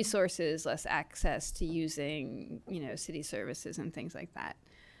resources, less access to using, city services and things like that.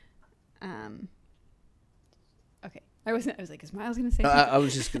 Okay. I was like, is Miles going to say something? I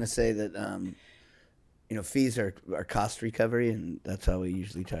was just going to say that, fees are cost recovery, and that's how we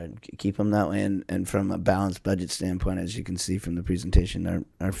usually try and keep them that way. And from a balanced budget standpoint, as you can see from the presentation,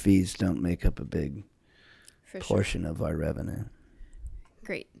 our fees don't make up a big portion of our revenue.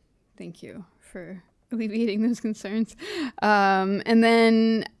 Great. Thank you for alleviating those concerns. And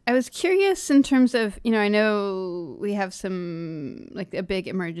then I was curious in terms of, I know we have some, like a big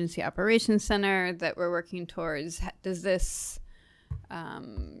emergency operations center that we're working towards. Does this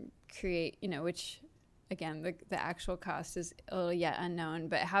create, which, again, the actual cost is a little yet unknown,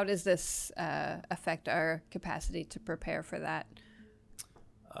 but how does this affect our capacity to prepare for that?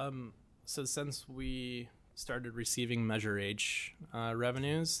 So since we started receiving Measure H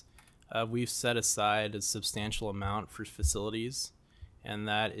revenues, we've set aside a substantial amount for facilities, and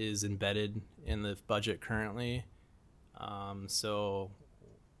that is embedded in the budget currently. So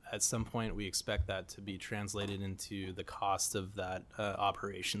at some point, we expect that to be translated into the cost of that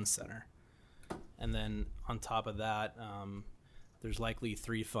operations center. And then on top of that, there's likely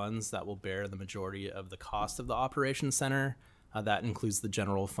 3 funds that will bear the majority of the cost of the operations center. That includes the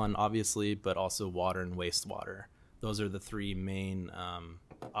general fund, obviously, but also water and wastewater. Those are the 3 main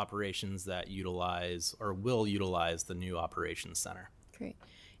operations that utilize or will utilize the new operations center. Great.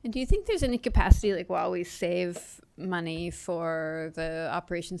 And do you think there's any capacity, like while we save money for the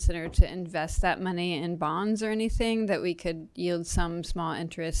operations center, to invest that money in bonds or anything that we could yield some small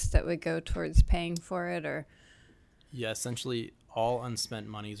interest that would go towards paying for it? Or Yeah, essentially all unspent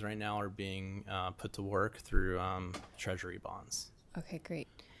monies right now are being put to work through treasury bonds. Okay, great.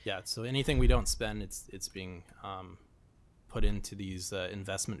 Yeah, so anything we don't spend, it's being put into these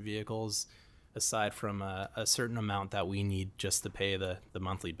investment vehicles, aside from a certain amount that we need just to pay the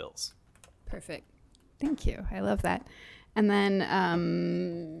monthly bills. Perfect. Thank you. I love that. And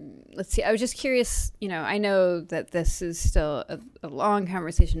then let's see, I was just curious, I know that this is still a long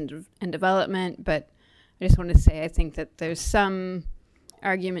conversation and development, but I just want to say I think that there's some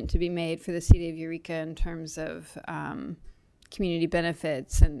argument to be made for the city of Eureka in terms of community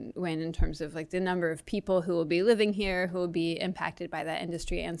benefits, and when in terms of like the number of people who will be living here, who will be impacted by that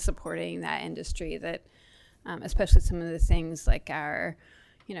industry and supporting that industry, that especially some of the things like our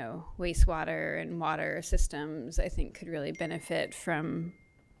wastewater and water systems, I think could really benefit from,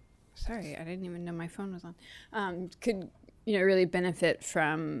 sorry, I didn't even know my phone was on, could really benefit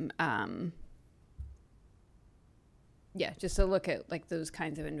from just to look at like those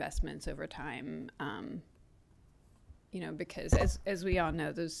kinds of investments over time. Because as we all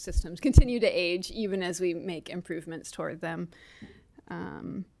know, those systems continue to age even as we make improvements toward them.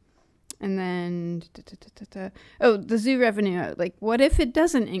 And then, the zoo revenue, like what if it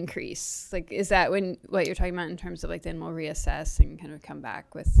doesn't increase? Like, is that what you're talking about in terms of like, then we'll reassess and kind of come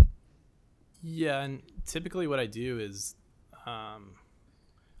back with? Yeah, and typically what I do is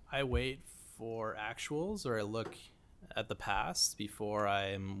I wait for actuals, or I look at the past before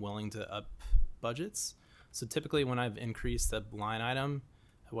I'm willing to up budgets. So typically when I've increased a line item,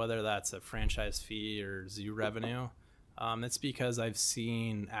 whether that's a franchise fee or zoo revenue, it's because I've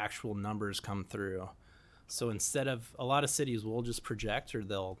seen actual numbers come through. So instead of, a lot of cities will just project, or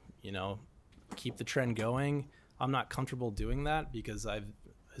they'll, keep the trend going. I'm not comfortable doing that because I've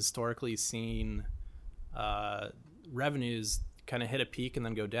historically seen revenues kind of hit a peak and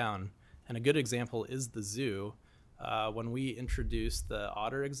then go down. And a good example is the zoo. When we introduced the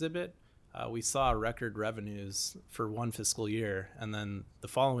otter exhibit, we saw record revenues for one fiscal year, and then the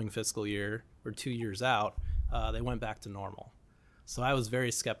following fiscal year, or 2 years out, they went back to normal. So I was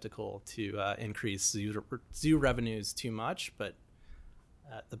very skeptical to increase zoo revenues too much, but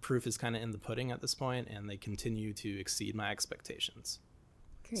the proof is kind of in the pudding at this point, and they continue to exceed my expectations.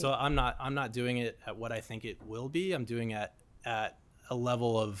 Great. So I'm not doing it at what I think it will be. I'm doing it at a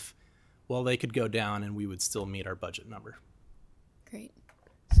level of, well, they could go down and we would still meet our budget number. Great.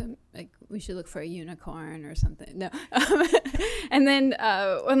 So like we should look for a unicorn or something. No. And then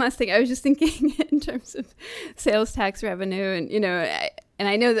one last thing, I was just thinking in terms of sales tax revenue, and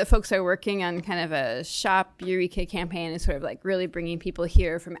I know that folks are working on kind of a Shop Eureka campaign and sort of like really bringing people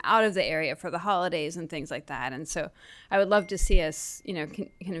here from out of the area for the holidays and things like that. And so I would love to see us,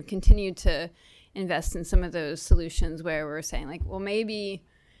 kind of continue to invest in some of those solutions where we're saying like, well, maybe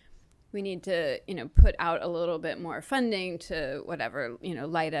we need to, put out a little bit more funding to whatever,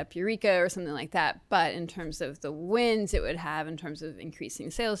 light up Eureka or something like that. But in terms of the wins it would have in terms of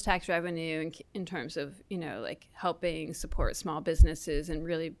increasing sales tax revenue, and in terms of, like helping support small businesses, and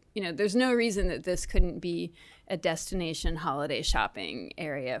really, there's no reason that this couldn't be a destination holiday shopping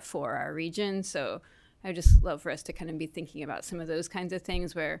area for our region. So I just love for us to kind of be thinking about some of those kinds of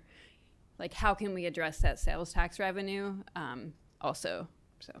things where, like, how can we address that sales tax revenue also?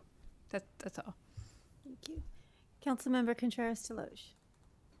 So. That's all. Thank you. Councilmember Contreras-Deloche.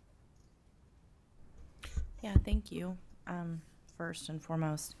 Yeah, thank you. First and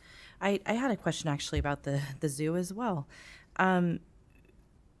foremost, I had a question actually about the zoo as well. How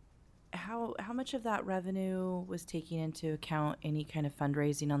much of that revenue was taking into account any kind of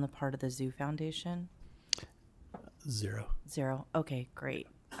fundraising on the part of the Zoo Foundation? Zero. Okay, great.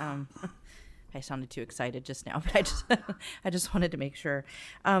 I sounded too excited just now, but I just wanted to make sure.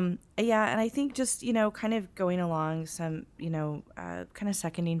 And I think just, kind of going along some, kind of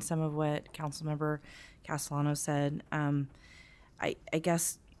seconding some of what Councilmember Castellano said. I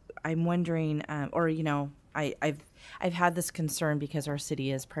guess I'm wondering, I've had this concern because our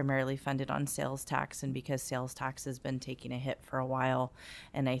city is primarily funded on sales tax, and because sales tax has been taking a hit for a while,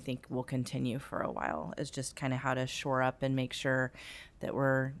 and I think will continue for a while, is just kind of how to shore up and make sure that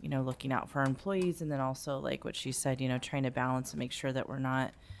we're, looking out for our employees, and then also like what she said, trying to balance and make sure that we're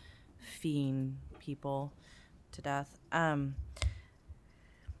not feeing people to death. I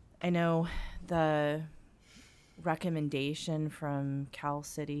know the recommendation from Cal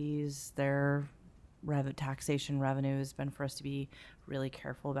Cities, their taxation revenue has been for us to be really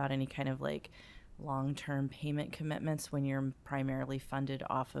careful about any kind of like long-term payment commitments when you're primarily funded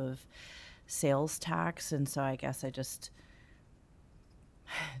off of sales tax. And so I guess I just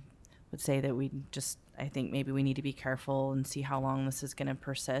would say that I think maybe we need to be careful and see how long this is going to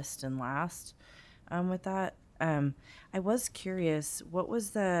persist and last with that. I was curious, what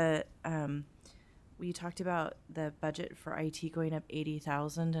was we talked about the budget for IT going up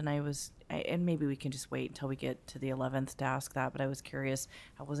 80,000, and and maybe we can just wait until we get to the 11th to ask that, but I was curious.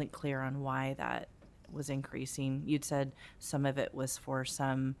 I wasn't clear on why that was increasing. You'd said some of it was for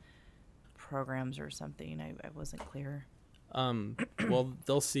some programs or something. I wasn't clear. Well,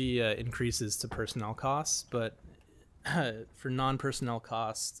 they'll see increases to personnel costs, but for non-personnel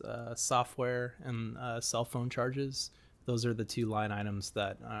costs, software and cell phone charges, those are the two line items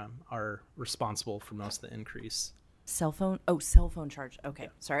that are responsible for most of the increase. Cell phone charge. Okay.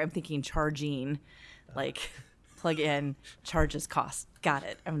 Sorry, I'm thinking charging, like plug in, charges cost. Got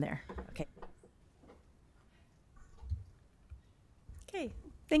it. I'm there. Okay. Okay.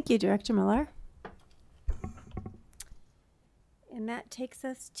 Thank you, Director Millar. And that takes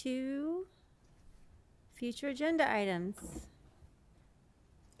us to future agenda items.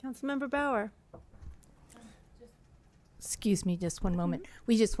 Councilmember Bauer. Excuse me just one moment.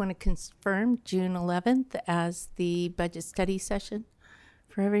 We just want to confirm June 11th as the budget study session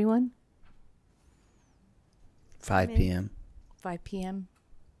for everyone. 5 p.m. 5 p.m.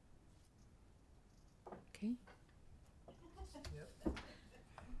 Okay.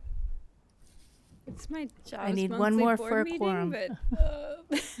 It's my job. I need one more for a meeting, quorum. But,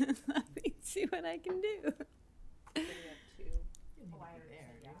 let me see what I can do.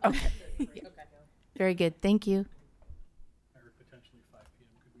 Okay. Very good. Thank you.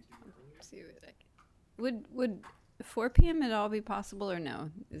 See what I can. Would 4 p.m. at all be possible, or no?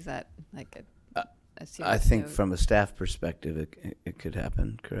 Is that like a I think from a staff perspective, it could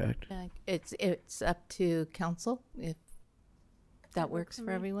happen. Correct. It's up to council if that works for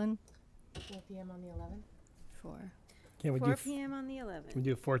everyone. 4 p.m. on the 11th. 4. Can we 4 do p.m. on the 11th. Can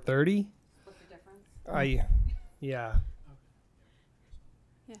we do 4:30? What's the difference? Yeah.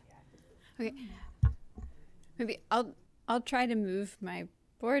 Yeah. Okay. Maybe I'll try to move my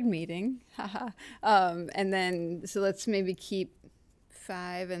board meeting. And then so let's maybe keep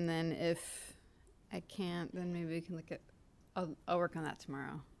 5, and then if I can't, then maybe we can look at. I'll work on that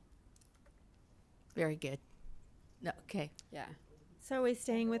tomorrow. Very good. No, okay. Yeah. So are we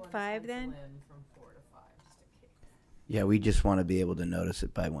staying with 5 then? Yeah, we just want to be able to notice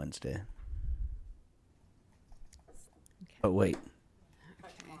it by Wednesday. Okay. But wait.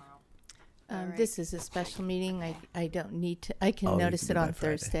 This is a special meeting. I don't need to. I can Oh, you notice can it do on by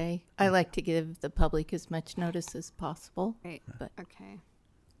Friday. Thursday. I like to give the public as much notice as possible. Right. But Okay.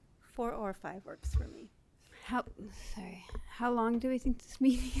 4 or 5 works for me. How long do we think this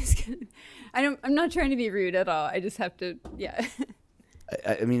meeting is gonna? I'm not trying to be rude at all. I just have to. Yeah.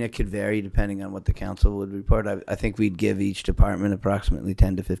 I mean, it could vary depending on what the council would report. I think we'd give each department approximately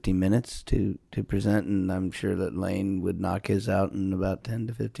 10 to 15 minutes to present, and I'm sure that Lane would knock his out in about 10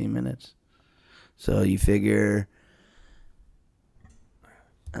 to 15 minutes. So you figure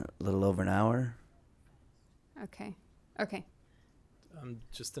a little over an hour. Okay.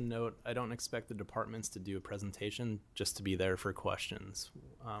 Just a note, I don't expect the departments to do a presentation, just to be there for questions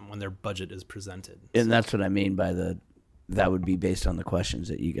when their budget is presented. And that's what I mean by that would be based on the questions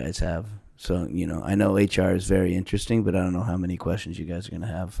that you guys have. So, I know HR is very interesting, but I don't know how many questions you guys are going to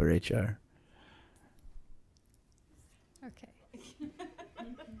have for HR. Okay.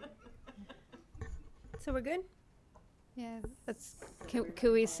 So we're good? Yeah.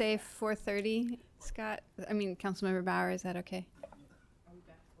 Can we say 4:30, Scott? I mean, Councilmember Bauer, is that okay?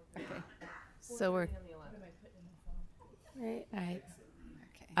 Okay. so we're. Right. Okay.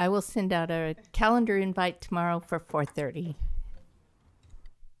 I will send out a calendar invite tomorrow for 4:30.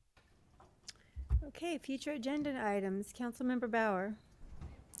 Okay, future agenda items. Councilmember Bauer.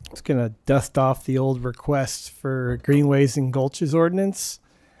 I was gonna dust off the old requests for greenways and gulches ordinance.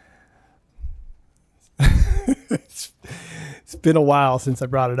 It's been a while since I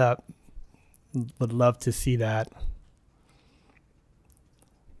brought it up. Would love to see that.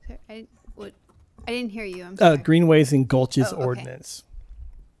 I didn't hear you. I'm sorry. Greenways and gulches okay. ordinance.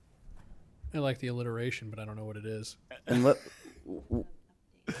 I like the alliteration, but I don't know what it is. And what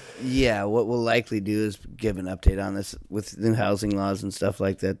we'll likely do is give an update on this with new housing laws and stuff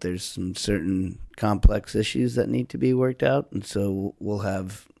like that. There's some certain complex issues that need to be worked out, and so we'll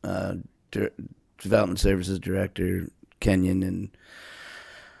have Development Services Director Kenyon and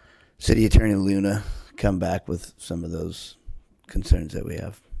City Attorney Luna come back with some of those concerns that we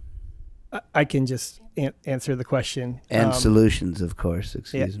have. I can just answer the question. And solutions, of course.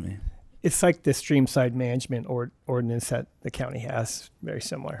 Excuse me. it's like the stream side management ordinance that the county has, very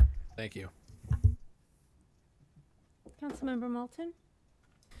similar. Thank you. Councilmember Moulton?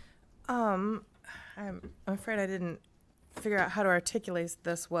 I'm afraid I didn't figure out how to articulate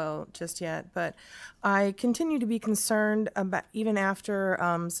this well just yet, but I continue to be concerned about, even after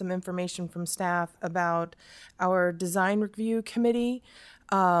some information from staff, about our design review committee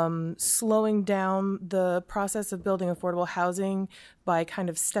slowing down the process of building affordable housing by kind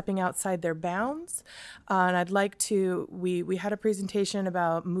of stepping outside their bounds. And I'd like to, we had a presentation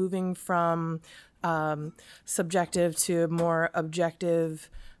about moving from subjective to more objective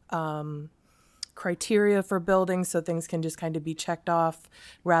criteria for building, so things can just kind of be checked off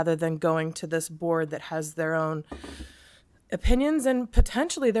rather than going to this board that has their own opinions and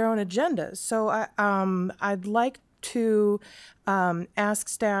potentially their own agendas. So I'd like to ask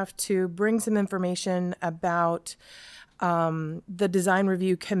staff to bring some information about the design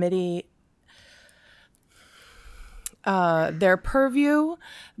review committee, their purview,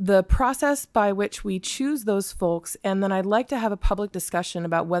 the process by which we choose those folks, and then I'd like to have a public discussion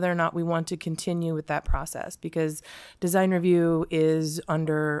about whether or not we want to continue with that process, because design review is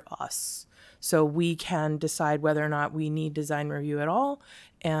under us. So we can decide whether or not we need design review at all,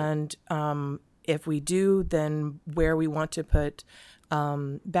 and if we do, then where we want to put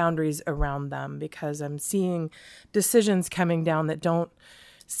boundaries around them, because I'm seeing decisions coming down that don't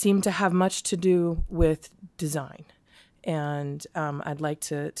seem to have much to do with design. And I'd like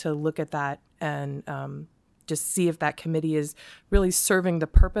to look at that and just see if that committee is really serving the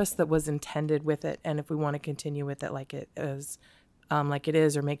purpose that was intended with it, and if we want to continue with it like it is,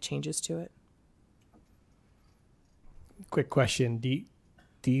 or make changes to it. Quick question: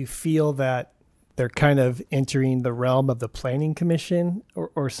 Do you feel that they're kind of entering the realm of the planning commission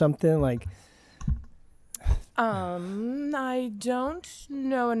or something like? I don't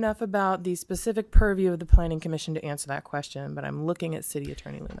know enough about the specific purview of the Planning Commission to answer that question, but I'm looking at City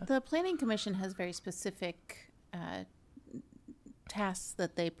Attorney Luna. The Planning Commission has very specific tasks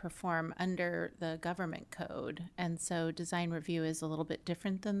that they perform under the government code, and so design review is a little bit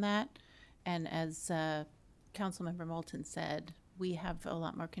different than that. And as Councilmember Moulton said, we have a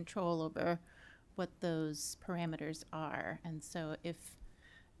lot more control over what those parameters are, and so if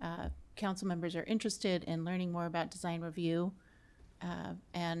council members are interested in learning more about design review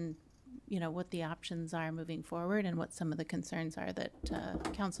and what the options are moving forward and what some of the concerns are that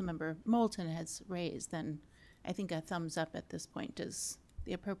Councilmember Moulton has raised, then I think a thumbs up at this point is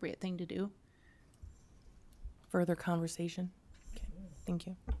the appropriate thing to do. Further conversation. Okay, thank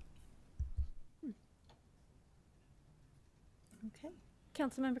you. Okay,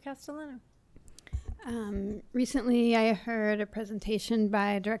 Councilmember Castellano. Recently, I heard a presentation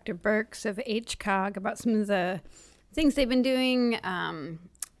by Director Burks of HCOG about some of the things they've been doing,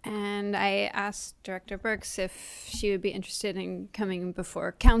 and I asked Director Burks if she would be interested in coming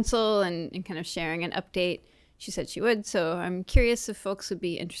before council and kind of sharing an update. She said she would, so I'm curious if folks would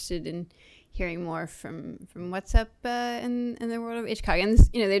be interested in hearing more from what's up in the world of HCOG. And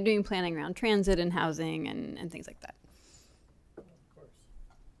they're doing planning around transit and housing and things like that.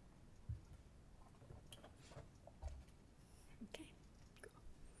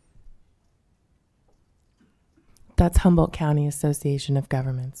 That's Humboldt County Association of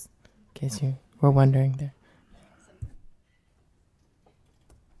Governments, in case you were wondering there.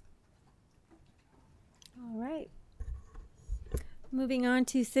 All right. Moving on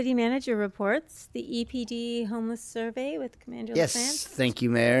to city manager reports, the EPD homeless survey with Commander Yes, LaFrance. thank you,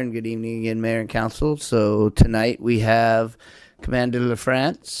 Mayor, and good evening again, Mayor and Council. So tonight we have Commander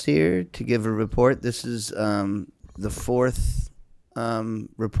LaFrance here to give a report. This is the fourth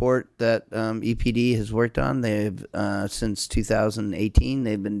report that EPD has worked on. They've since 2018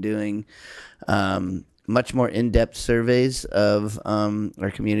 they've been doing much more in-depth surveys of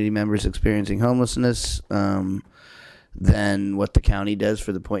our community members experiencing homelessness than what the county does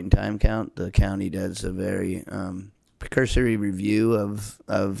for the point-in-time count. The county does a very cursory review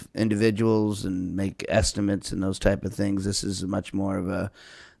of individuals and make estimates and those type of things. This is much more of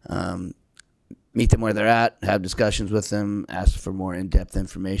a meet them where they're at, have discussions with them, ask for more in-depth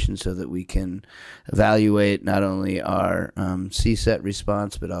information so that we can evaluate not only our CSET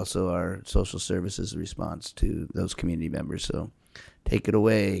response, but also our social services response to those community members. So take it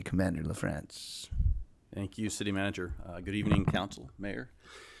away, Commander LaFrance. Thank you, City Manager. Good evening, Council, Mayor.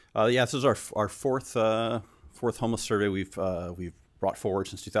 This is our fourth homeless survey we've brought forward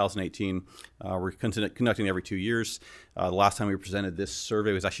since 2018. We're conducting every 2 years. The last time we presented this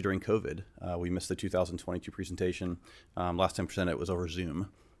survey was actually during COVID. We missed the 2022 presentation. Last time presented it was over Zoom.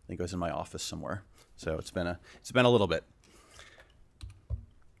 I think it was in my office somewhere. So it's been a little bit.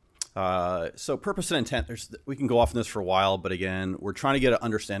 So purpose and intent, we can go off on this for a while, but again, we're trying to get an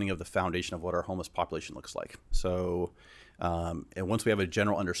understanding of the foundation of what our homeless population looks like. So, and once we have a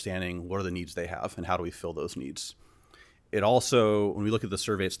general understanding, what are the needs they have and how do we fill those needs? It also, when we look at the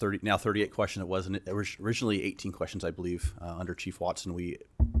survey, it's now 38 questions. It wasn't originally 18 questions, I believe, under Chief Watson. We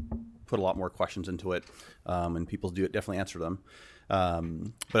put a lot more questions into it, and people do definitely answer them.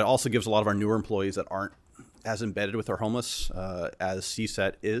 But it also gives a lot of our newer employees that aren't as embedded with our homeless as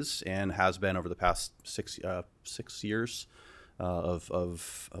CSET is and has been over the past six years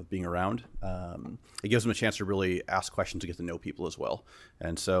of being around. It gives them a chance to really ask questions to get to know people as well.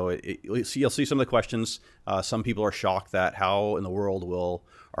 And so you'll see some of the questions. Some people are shocked that how in the world will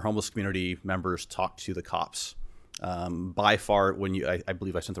our homeless community members talk to the cops? By far, I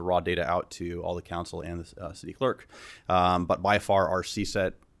believe I sent the raw data out to all the council and the city clerk, but by far our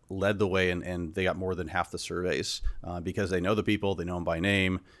CSET led the way, and they got more than half the surveys because they know the people, they know them by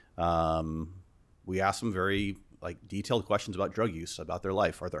name. We asked them very detailed questions about drug use, about their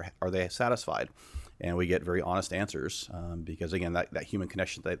life. Are they satisfied? And we get very honest answers because again, that human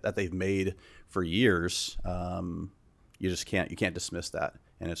connection that they've made for years, you can't dismiss that,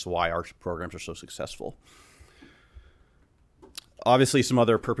 and it's why our programs are so successful. Obviously, some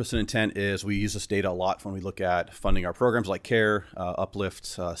other purpose and intent is we use this data a lot when we look at funding our programs like CARE, Uplift,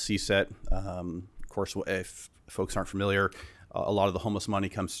 CSET. Of course, if folks aren't familiar, a lot of the homeless money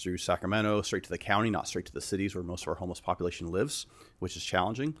comes through Sacramento, straight to the county, not straight to the cities where most of our homeless population lives, which is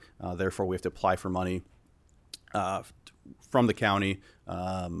challenging. Therefore, we have to apply for money from the county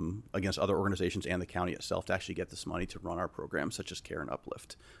against other organizations and the county itself to actually get this money to run our programs, such as CARE and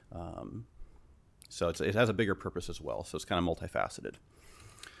Uplift. So it has a bigger purpose as well. So it's kind of multifaceted.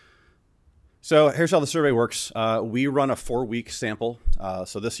 So here's how the survey works. We run a 4-week sample.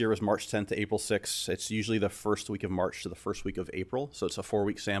 So this year was March 10th to April 6th. It's usually the first week of March to the first week of April. So it's a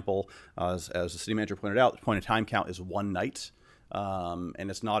 4-week sample. As the city manager pointed out, the point of time count is 1 night. And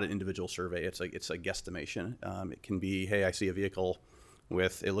it's not an individual survey. It's a guesstimation. It can be, hey, I see a vehicle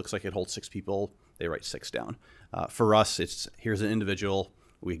it looks like it holds 6 people. They write 6 down. For us, here's an individual.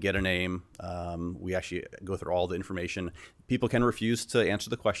 We get a name. We actually go through all the information. People can refuse to answer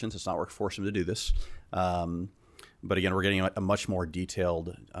the questions. It's not we're forcing them to do this. But again, we're getting a much more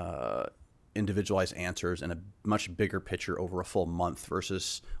detailed, individualized answers and a much bigger picture over a full month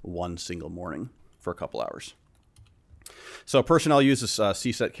versus one single morning for a couple hours. So personnel uses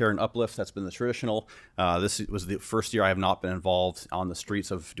CSET, CARE, and Uplift. That's been the traditional. This was the first year I have not been involved on the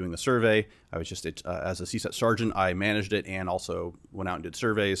streets of doing the survey. I was just, as a CSET sergeant, I managed it and also went out and did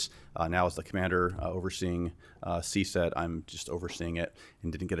surveys. Now as the commander overseeing CSET, I'm just overseeing it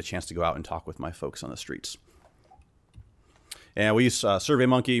and didn't get a chance to go out and talk with my folks on the streets. And we use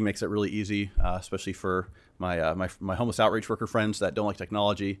SurveyMonkey, makes it really easy, especially for my homeless outreach worker friends that don't like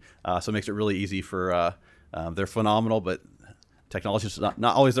technology. So it makes it really easy for they're phenomenal, but technology is not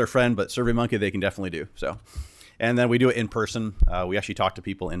always their friend, but SurveyMonkey they can definitely do. So, and then we do it in person. We actually talk to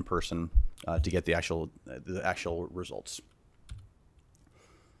people in person to get the actual results.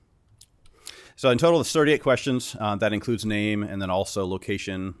 So in total, it's 38 questions. That includes name and then also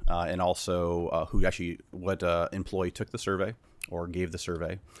location and also what employee took the survey or gave the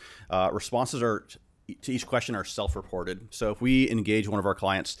survey. Responses to each question are self-reported. So if we engage one of our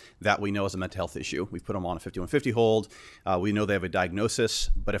clients that we know is a mental health issue, we put them on a 5150 hold. We know they have a diagnosis,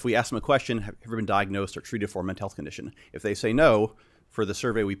 but if we ask them a question, have you ever been diagnosed or treated for a mental health condition? If they say no, for the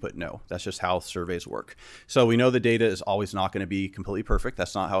survey, we put no. That's just how surveys work. So we know the data is always not going to be completely perfect.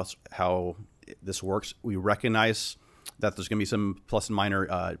 That's not how this works. We recognize that there's going to be some plus and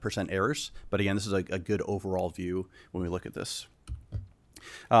minor percent errors, but again, this is a good overall view when we look at this.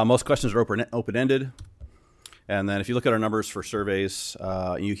 Most questions are open-ended. And then if you look at our numbers for surveys,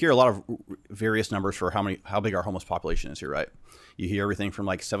 you hear a lot of various numbers for how big our homeless population is here, right? You hear everything from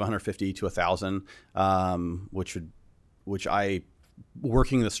like 750 to 1,000, which I,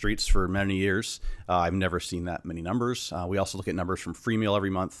 working the streets for many years, I've never seen that many numbers. We also look at numbers from free meal every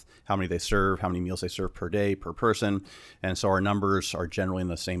month, how many they serve, how many meals they serve per day, per person. And so our numbers are generally in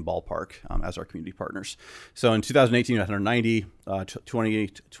the same ballpark as our community partners. So in 2018, we had 190,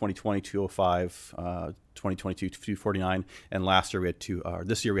 2020, 205, 2022, 249, and last year we had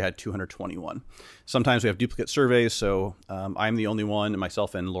this year we had 221. Sometimes we have duplicate surveys, so I'm the only one, and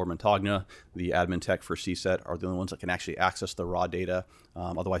myself and Laura Montagna, the admin tech for CSET, are the only ones that can actually access the raw data.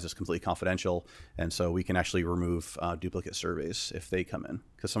 Otherwise, it's completely confidential, and so we can actually remove duplicate surveys if they come in.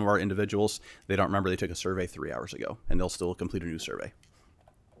 Because some of our individuals, they don't remember they took a survey 3 hours ago, and they'll still complete a new survey.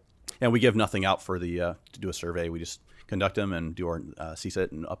 And we give nothing out for to do a survey. We just conduct them and do our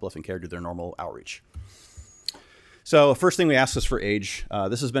CSET and Uplift and CARE do their normal outreach. So first thing we ask is for age.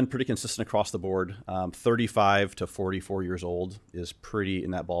 This has been pretty consistent across the board. 35 to 44 years old is pretty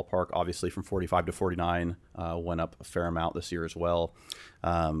in that ballpark. Obviously from 45 to 49 went up a fair amount this year as well.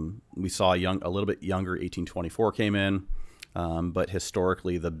 We saw a little bit younger 18-24 came in, but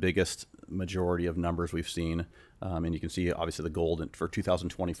historically the biggest majority of numbers we've seen, and you can see obviously the gold for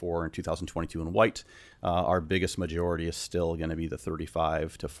 2024 and 2022 in white, our biggest majority is still going to be the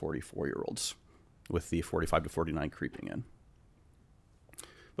 35 to 44 year olds, with the 45 to 49 creeping in.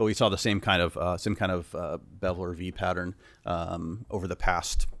 But we saw the same kind of bevel or V pattern over the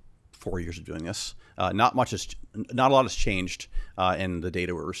past 4 years of doing this. Not a lot has changed in the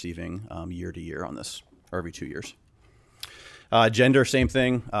data we're receiving year to year on this, or every 2 years. Gender, same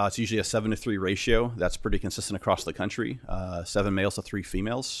thing. It's usually a 7-to-3 ratio. That's pretty consistent across the country. 7 males to 3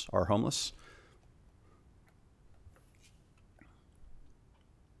 females are homeless.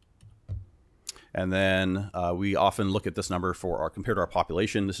 And then we often look at this number compared to our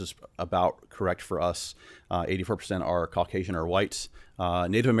population. This is about correct for us. 84% are Caucasian or white.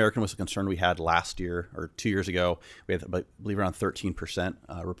 Native American was a concern we had last year or 2 years ago. We had, I believe, around 13%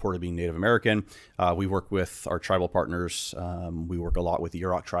 reported being Native American. We work with our tribal partners. We work a lot with the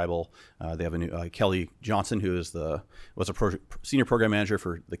Eureka tribal. They have a new Kelly Johnson, who was a senior program manager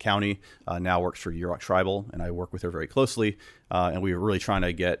for the county, now works for Eureka tribal, and I work with her very closely. And we were really trying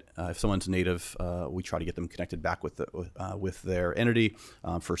to get, if someone's Native, we try to get them connected back with their entity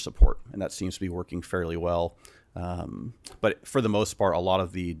for support, and that seems to be working fairly well. But for the most part, a lot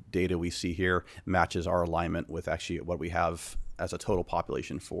of the data we see here matches our alignment with actually what we have as a total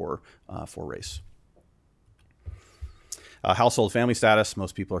population for race. Household family status,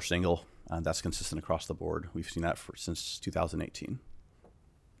 most people are single, and that's consistent across the board. We've seen that since 2018.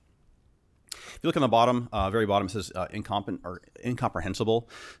 If you look on the bottom, very bottom, it says incomprehensible.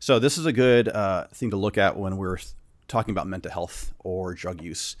 So this is a good thing to look at when we're talking about mental health or drug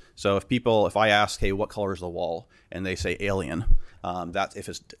use. So if I ask, hey, what color is the wall, and they say alien, that if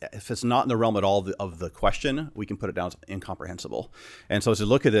it's not in the realm at all of the question, we can put it down as incomprehensible. And so as you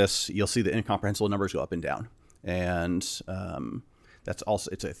look at this, you'll see the incomprehensible numbers go up and down, and that's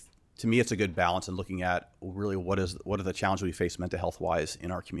also to me it's a good balance in looking at really what are the challenges we face mental health wise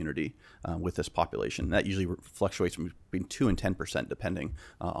in our community with this population. That usually fluctuates between 2 and 10% depending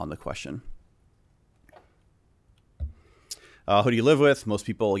on the question. Who do you live with? Most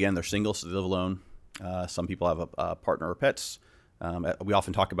people, again, they're single, so they live alone. Some people have a partner or pets. We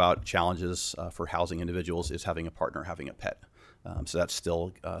often talk about challenges for housing individuals is having a partner, having a pet. So that's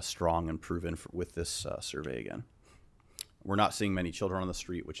still strong and proven with this survey again. We're not seeing many children on the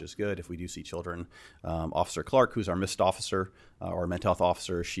street, which is good. If we do see children, Officer Clark, who's our MIST officer, or mental health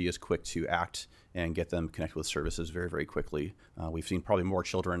officer, she is quick to act and get them connected with services very, very quickly. We've seen probably more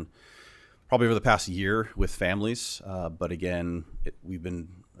children probably over the past year with families, but again,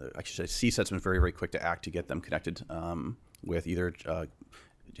 CSET's been very, very quick to act to get them connected with either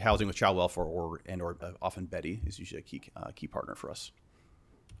housing with child welfare or often Betty is usually a key partner for us.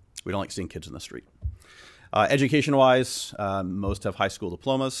 We don't like seeing kids in the street. Education-wise, most have high school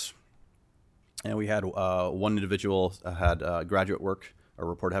diplomas, and we had one individual had graduate work or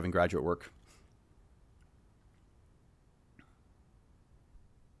reported having graduate work.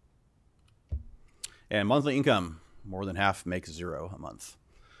 And monthly income, more than half makes 0 a month.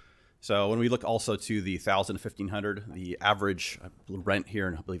 So when we look also to the 1,000 to 1,500, the average rent here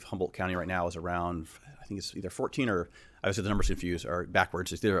in, I believe, Humboldt County right now is around, I think it's either 14 or, I would say the numbers confused, or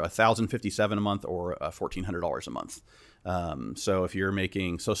backwards. It's either $1,057 a month or $1,400 a month. So if you're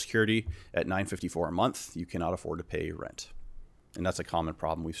making Social Security at $954 a month, you cannot afford to pay rent. And that's a common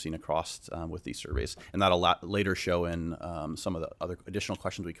problem we've seen across with these surveys. And that'll later show in some of the other additional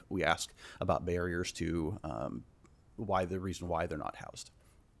questions we ask about barriers to the reason why they're not housed.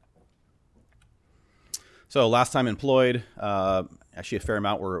 So last time employed, actually a fair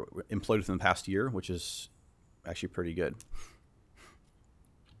amount were employed within the past year, which is actually pretty good.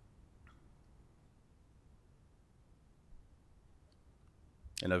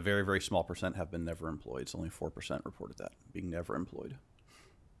 And a very, very small percent have been never employed. It's only 4% reported that, being never employed.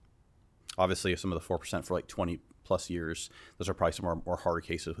 Obviously, some of the 4% for like 20 plus years, those are probably some more harder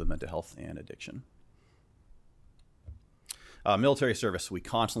cases with mental health and addiction. Military service, we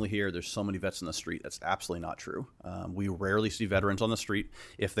constantly hear there's so many vets in the street. That's absolutely not true. We rarely see veterans on the street.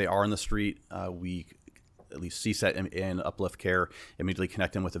 If they are in the street, we at least CSET and Uplift Care immediately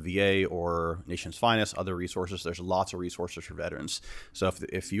connect them with the VA or Nation's Finest, other resources. There's lots of resources for veterans. So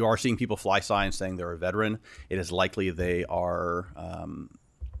if you are seeing people fly signs saying they're a veteran, it is likely they are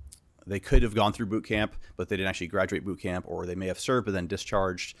they could have gone through boot camp, but they didn't actually graduate boot camp, or they may have served but then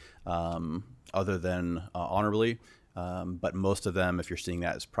discharged other than honorably. But most of them, if you're seeing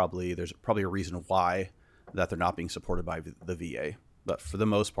that, there's probably a reason why that they're not being supported by the VA. But for the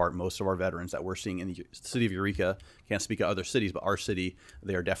most part, most of our veterans that we're seeing in the city of Eureka, can't speak of other cities, but our city,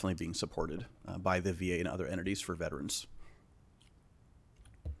 they are definitely being supported by the VA and other entities for veterans.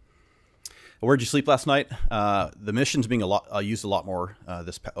 Where'd you sleep last night? The mission's being used a lot more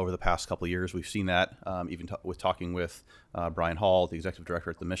over the past couple of years. We've seen that even with talking with Brian Hall, the executive director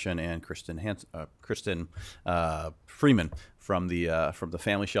at the mission, and Kristen Freeman from the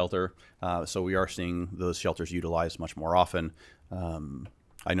family shelter. So we are seeing those shelters utilized much more often.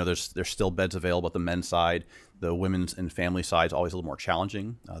 I know there's still beds available at the men's side. The women's and family side is always a little more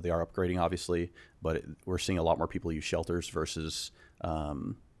challenging. They are upgrading, obviously, but we're seeing a lot more people use shelters versus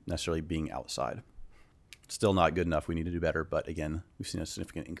necessarily being outside. Still not good enough. We need to do better, but again, we've seen a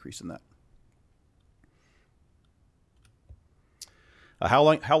significant increase in that. How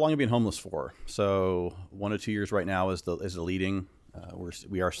long have you been homeless for? So 1 to 2 years right now is the leading.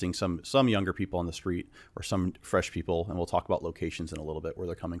 We are seeing some younger people on the street, or some fresh people, and we'll talk about locations in a little bit where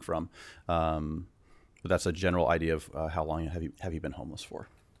they're coming from. But that's a general idea of how long have you been homeless for.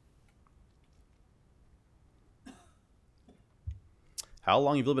 How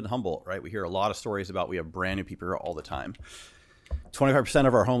long have you lived in Humboldt, right? We hear a lot of stories about we have brand new people here all the time. 25%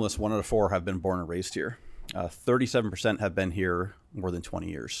 of our homeless, 1 out of 4, have been born and raised here. 37% have been here more than 20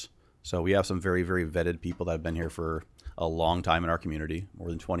 years. So we have some very, very vetted people that have been here for a long time in our community, more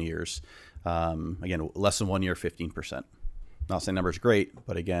than 20 years. Again, less than 1 year, 15%. Not saying numbers great,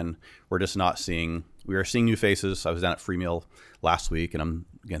 but again, we are seeing new faces. I was down at Free Meal last week, and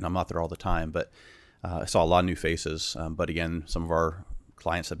I'm not there all the time, but I saw a lot of new faces. But again, some of our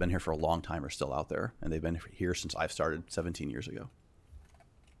clients have been here for a long time, are still out there, and they've been here since I've started 17 years ago.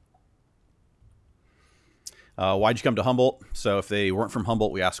 Why'd you come to Humboldt? So if they weren't from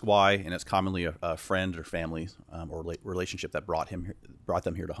Humboldt, we ask why, and it's commonly a friend or family or relationship that brought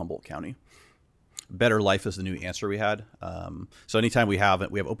them here to Humboldt County. Better life is the new answer we had. So anytime we have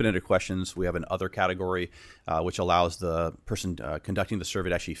open-ended questions, we have an other category, which allows the person conducting the survey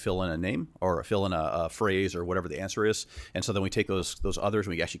to actually fill in a name or fill in a phrase or whatever the answer is. And so then we take those others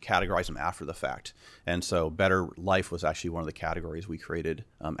and we actually categorize them after the fact. And so better life was actually one of the categories we created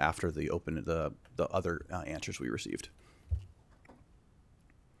after the other answers we received.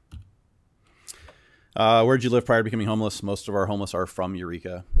 Where did you live prior to becoming homeless? Most of our homeless are from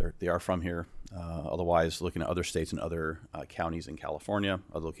Eureka. They are from here. Otherwise, looking at other states and other counties in California,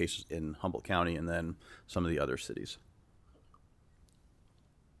 other locations in Humboldt County, and then some of the other cities.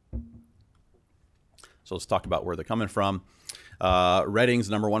 So let's talk about where they're coming from. Redding's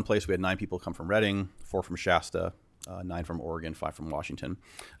the #1 place. We had 9 people come from Redding, 4 from Shasta, 9 from Oregon, 5 from Washington.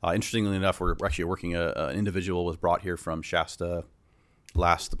 Interestingly enough, we're actually working. An individual was brought here from Shasta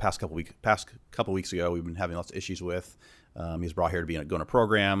the past couple weeks ago. We've been having lots of issues with. He's brought here to go in a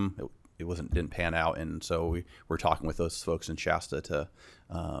program. It didn't pan out, and so we're talking with those folks in Shasta to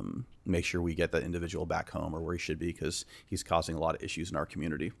make sure we get that individual back home or where he should be, because he's causing a lot of issues in our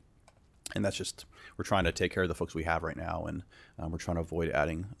community. And that's just, we're trying to take care of the folks we have right now, and we're trying to avoid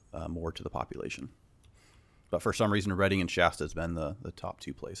adding more to the population. But for some reason, Redding and Shasta has been the top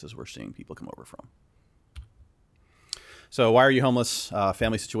 2 places we're seeing people come over from. So why are you homeless?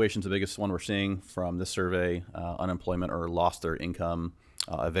 Family situation's the biggest one we're seeing from this survey. Unemployment or lost their income,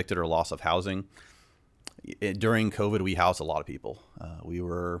 evicted or loss of housing. During COVID, we housed a lot of people. I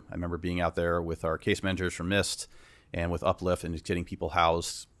remember being out there with our case managers from MIST and with Uplift and just getting people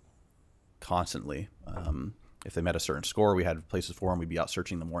housed constantly. If they met a certain score, we had places for them. We'd be out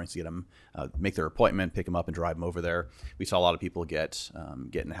searching in the mornings to get them, make their appointment, pick them up, and drive them over there. We saw a lot of people get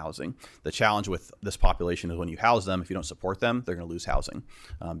in housing. The challenge with this population is when you house them, if you don't support them, they're going to lose housing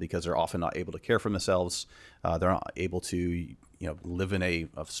because they're often not able to care for themselves. They're not able to live in a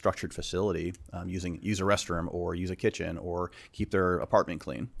structured facility, use a restroom or use a kitchen or keep their apartment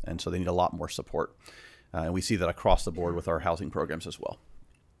clean. And so they need a lot more support. And we see that across the board with our housing programs as well.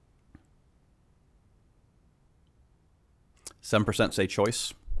 7% say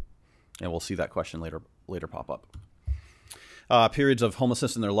choice, and we'll see that question later pop up. Periods of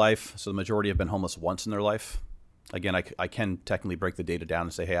homelessness in their life. So the majority have been homeless once in their life. Again, I can technically break the data down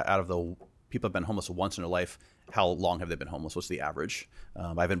and say, hey, out of the people have been homeless once in their life, how long have they been homeless? What's the average?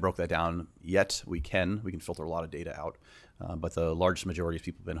 I haven't broke that down yet. We can filter a lot of data out, but the largest majority of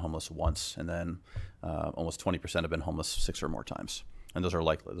people have been homeless once, and then almost 20% have been homeless 6 or more times. And those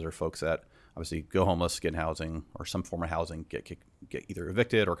are folks that obviously go homeless, get in housing or some form of housing, get either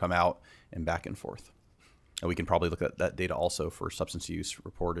evicted or come out, and back and forth. And we can probably look at that data also for substance use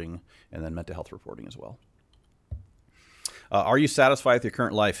reporting and then mental health reporting as well. Are you satisfied with your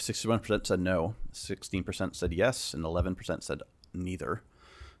current life? 61% said no, 16% said yes, and 11% said neither.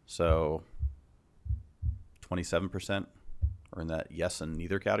 So 27% are in that yes and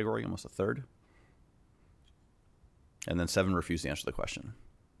neither category, almost a third. And then 7 refused to answer the question.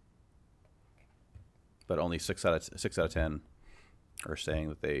 But only 6 out of 10 are saying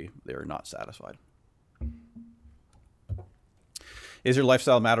that they are not satisfied. Is your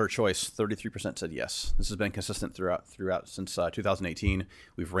lifestyle a matter of choice? 33% said yes. This has been consistent throughout since 2018.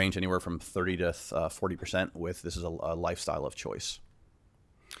 We've ranged anywhere from 30 to 40% with this is a lifestyle of choice,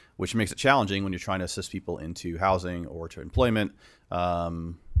 which makes it challenging when you're trying to assist people into housing or to employment.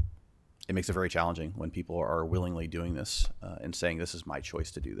 It makes it very challenging when people are willingly doing this and saying this is my choice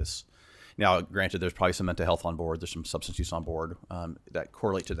to do this. Now, granted, there's probably some mental health on board. There's some substance use on board that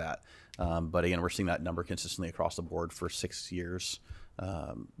correlate to that. But again, we're seeing that number consistently across the board for 6 years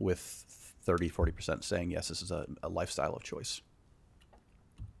with 30, 40% saying, yes, this is a lifestyle of choice.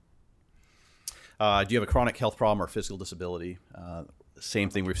 Do you have a chronic health problem or physical disability? Same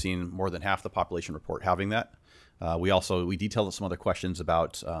thing, we've seen more than half the population report having that. We detailed some other questions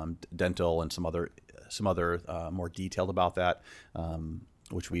about dental and some other more detailed about that.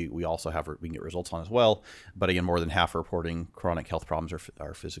 Which we also have, we can get results on as well. But again, more than half are reporting chronic health problems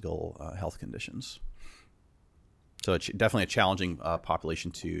or physical health conditions. So it's definitely a challenging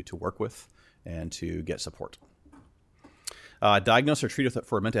population to work with and to get support. Diagnosed or treated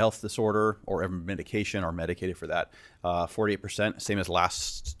for a mental health disorder or medication or medicated for that. 48%, same as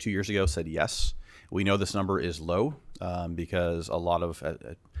last 2 years ago, said yes. We know this number is low because a lot of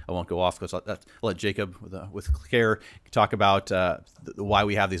I won't go off because I'll let Jacob with CARE talk about why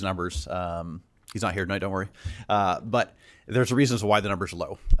we have these numbers. He's not here tonight, don't worry. But there's reasons why the number's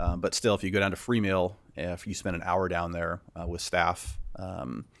low. But still, if you go down to Freemill, if you spend an hour down there with staff,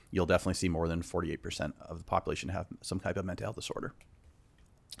 you'll definitely see more than 48% of the population have some type of mental health disorder.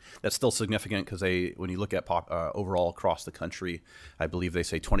 That's still significant because when you look at overall across the country, I believe they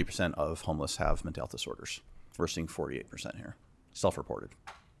say 20% of homeless have mental health disorders. We're seeing 48% here, self-reported.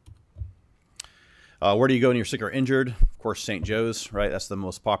 Where do you go when you're sick or injured? Of course, St. Joe's, right? That's the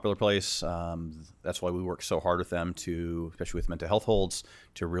most popular place. That's why we work so hard with them especially with mental health holds,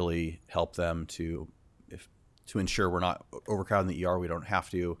 to really help them to ensure we're not overcrowding the ER. We don't have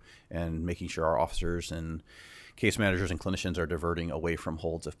to, and making sure our officers and case managers and clinicians are diverting away from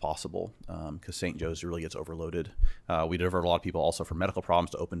holds if possible, because St. Joe's really gets overloaded. We divert a lot of people also for medical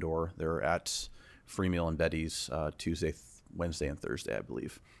problems to Open Door. They're at Freemill and Betty's Tuesday, Wednesday, and Thursday, I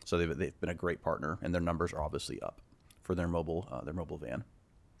believe. So they've been a great partner, and their numbers are obviously up for their mobile van.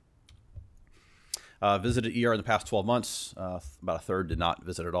 Visited ER in the past 12 months, about a third did not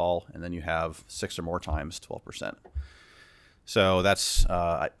visit at all, and then you have 6 or more times, 12%. So that's,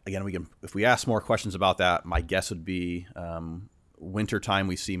 again, if we ask more questions about that, my guess would be winter time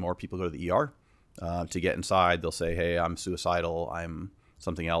we see more people go to the ER to get inside. They'll say, hey, I'm suicidal, I'm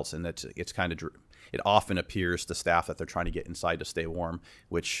something else, and it's kind of, it often appears to staff that they're trying to get inside to stay warm,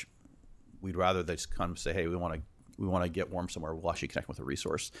 which we'd rather they just kind of say, hey, we want to get warm somewhere. We'll actually connect with a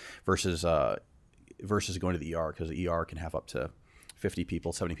resource versus going to the ER, because the ER can have up to 50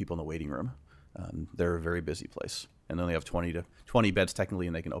 people, 70 people in the waiting room. They're a very busy place, and they only have 20 beds technically,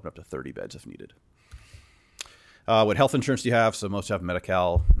 and they can open up to 30 beds if needed. What health insurance do you have? So most have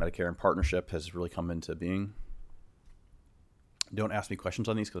Medi-Cal, Medicare, and Partnership has really come into being. Don't ask me questions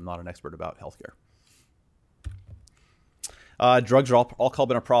on these because I'm not an expert about healthcare. Drugs are all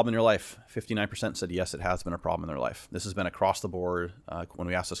been a problem in your life. 59% said yes, it has been a problem in their life. This has been across the board. When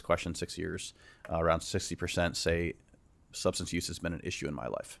we asked this question 6 years, around 60% say substance use has been an issue in my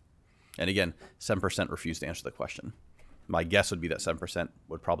life. And again, 7% refused to answer the question. My guess would be that 7%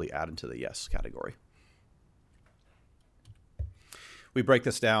 would probably add into the yes category. We break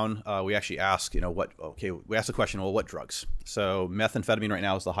this down. We actually ask, we ask the question, well, what drugs? So methamphetamine right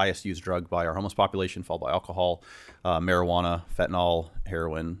now is the highest used drug by our homeless population, followed by alcohol, marijuana, fentanyl,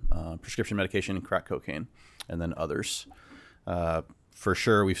 heroin, prescription medication, crack cocaine, and then others. For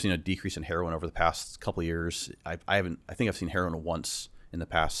sure, we've seen a decrease in heroin over the past couple of years. I think I've seen heroin once in the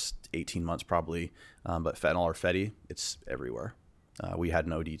past 18 months probably, but fentanyl or fetty, it's everywhere. We had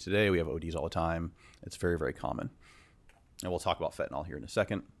an OD today. We have ODs all the time. It's very, very common. And we'll talk about fentanyl here in a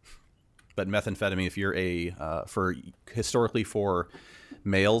second. But methamphetamine, if you're historically for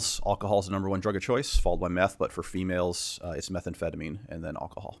males, alcohol is the #1 drug of choice, followed by meth. But for females, it's methamphetamine and then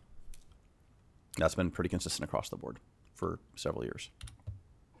alcohol. That's been pretty consistent across the board for several years.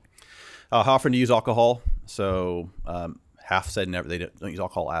 How often do you use alcohol? So Half said never, they don't use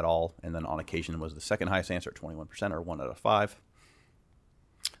alcohol at all. And then on occasion was the second highest answer at 21%, or 1 out of 5.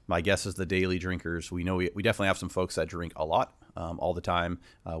 My guess is the daily drinkers. We know we definitely have some folks that drink a lot, all the time.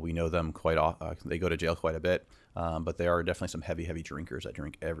 We know them quite often. They go to jail quite a bit, but there are definitely some heavy drinkers that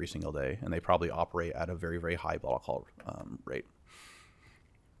drink every single day, and they probably operate at a very, very high blood alcohol rate.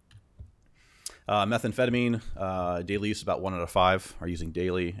 Methamphetamine, daily use, about 1 out of 5 are using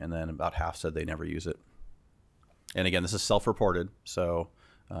daily, and then about half said they never use it. And again, this is self-reported, so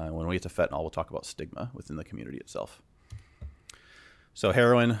when we get to fentanyl, we'll talk about stigma within the community itself. So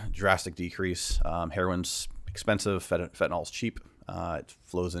heroin, drastic decrease. Heroin's expensive, fentanyl's cheap. It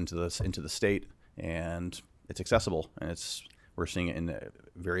flows into the state, and it's accessible, and we're seeing it in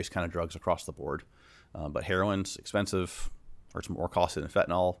various kind of drugs across the board. But heroin's expensive, or it's more costly than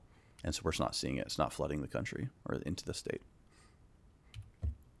fentanyl, and so we're not seeing it. It's not flooding the country or into the state.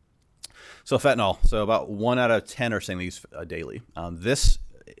 So fentanyl. So about 1 out of 10 are saying they use daily.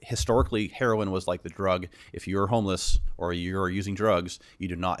 Historically, heroin was like the drug. If you're homeless or you're using drugs, you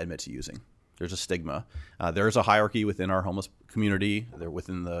do not admit to using. There's a stigma. There's a hierarchy within our homeless community. They're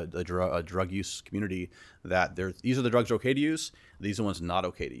within the drug use community that these are the drugs okay to use. These are the ones not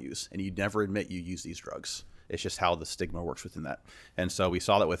okay to use. And you never admit you use these drugs. It's just how the stigma works within that. And so we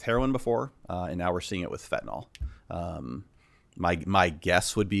saw that with heroin before, and now we're seeing it with fentanyl. My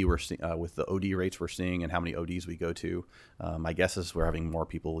guess would be with the OD rates we're seeing and how many ODs we go to, my guess is we're having more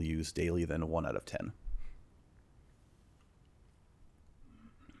people use daily than 1 out of 10.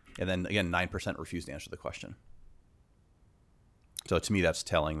 And then again, 9% refused to answer the question. So to me, that's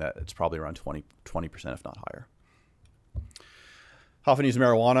telling that it's probably around 20%, if not higher. How often use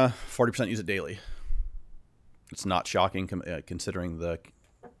marijuana? 40% use it daily. It's not shocking considering the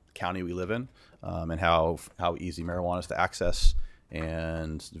county we live in, and how easy marijuana is to access,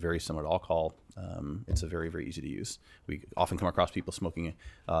 and very similar to alcohol. It's a very, very easy to use. We often come across people smoking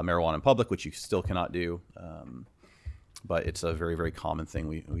marijuana in public, which you still cannot do, but it's a very, very common thing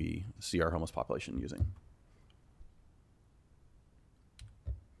we see our homeless population using.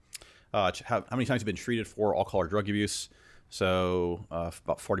 How many times have you been treated for alcohol or drug abuse? So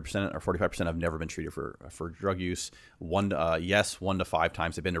about 40% or 45% have never been treated for drug use. Yes, 1 to 5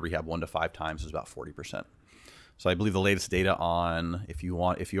 times. They've been to rehab 1 to 5 times is about 40%. So I believe the latest data on if you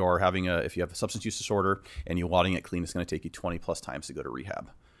have a substance use disorder and you're wanting it clean, it's going to take you 20 plus times to go to rehab.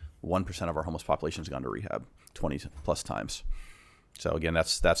 1% of our homeless population has gone to rehab 20 plus times. So again,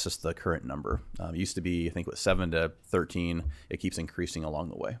 that's just the current number. It used to be, I think, with 7 to 13. It keeps increasing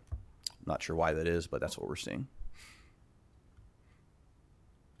along the way. I'm not sure why that is, but that's what we're seeing.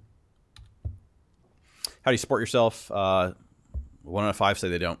 How do you support yourself? 1 out of 5 say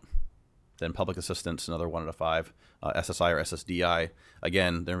they don't. Then public assistance, another 1 out of 5. SSI or SSDI.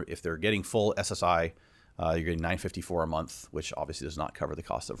 Again, if they're getting full SSI, you're getting $954 a month, which obviously does not cover the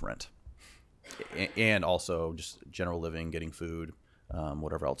cost of rent. And also just general living, getting food,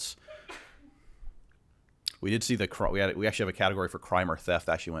 whatever else. We did see we actually have a category for crime or theft.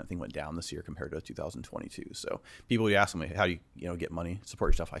 Actually, went down this year compared to 2022. So people would ask me, how do you get money, support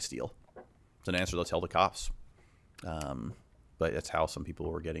yourself? I steal. It's an answer they'll tell the cops, but it's how some people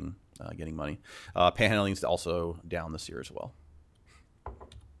were getting money. Panhandling is also down this year as well.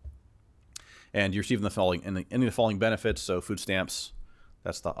 And you're receiving any of the following benefits. So food stamps,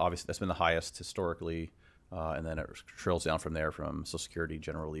 that's been the highest historically, and then it trails down from there from Social Security,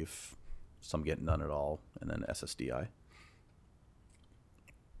 general relief, some get none at all, and then SSDI.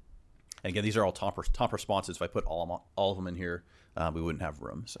 And again, these are all top responses. If I put all of them in here, we wouldn't have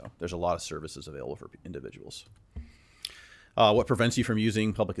room. So there's a lot of services available for individuals. What prevents you from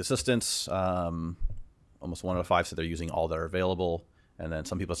using public assistance? Almost 1 out of 5 said they're using all that are available. And then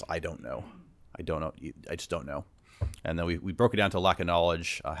some people say, I don't know. I just don't know. And then we broke it down to lack of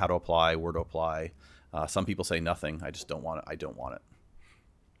knowledge, how to apply, where to apply. Some people say nothing. I just don't want it. I don't want it.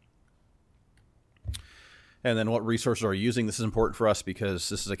 And then what resources are we using? This is important for us because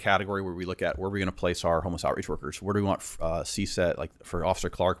this is a category where we look at where we're going to place our homeless outreach workers. Where do we want CSET, like for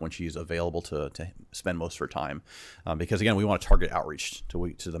Officer Clark, when she's available to spend most of her time? Because again, we want to target outreach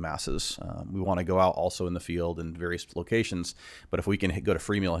to the masses. We want to go out also in the field in various locations. But if we can go to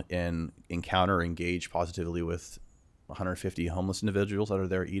free meal and engage positively with 150 homeless individuals that are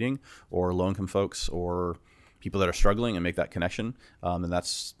there eating, or low-income folks, or people that are struggling, and make that connection, and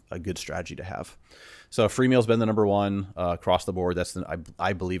that's a good strategy to have. So free meal's been the #1 across the board.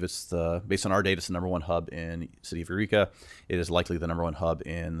 I believe it's based on our data, it's the #1 hub in the city of Eureka. It is likely the #1 hub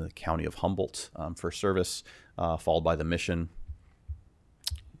in the county of Humboldt for service, followed by the Mission,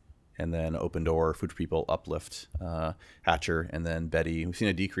 and then Open Door, Food for People, Uplift, Hatcher, and then Betty. We've seen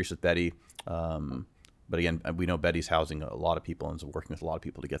a decrease with Betty. But again, we know Betty's housing a lot of people and is working with a lot of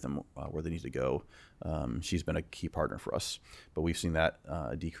people to get them where they need to go. She's been a key partner for us, but we've seen that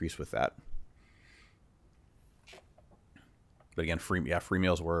decrease with that. But again, free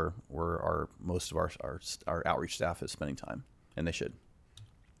meals where our most of our outreach staff is spending time, and they should.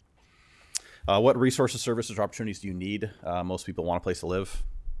 What resources, services, or opportunities do you need? Most people want a place to live,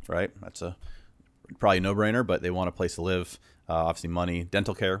 right? That's probably a no-brainer, but they want a place to live. Obviously, money.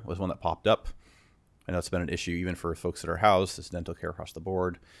 Dental care was one that popped up. I know it's been an issue even for folks that are housed. It's dental care across the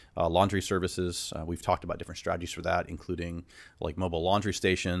board. Laundry services. We've talked about different strategies for that, including like mobile laundry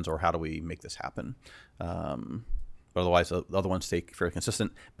stations, or how do we make this happen? But otherwise, the other ones stay fairly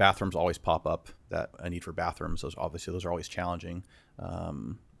consistent. Bathrooms always pop up. That a need for bathrooms. Those are always challenging.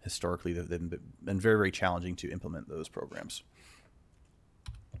 Historically, they've been very, very challenging to implement those programs.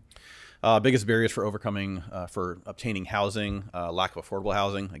 Biggest barriers for obtaining housing, lack of affordable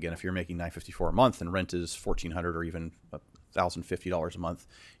housing. Again, if you're making $954 a month and rent is $1,400 or even $1,050 a month,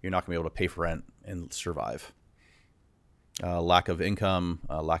 you're not going to be able to pay for rent and survive. Lack of income,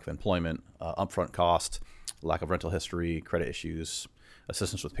 lack of employment, upfront cost, lack of rental history, credit issues,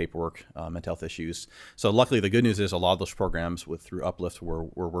 assistance with paperwork, mental health issues. So luckily, the good news is a lot of those programs through Uplift, we're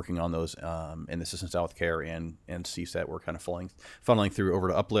working on those in Assistance Out with Care and CSET. We're kind of funneling through over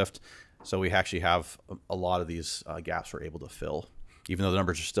to Uplift. So we actually have a lot of these gaps we're able to fill. Even though the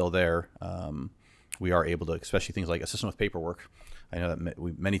numbers are still there, we are able to, especially things like assistance with paperwork. I know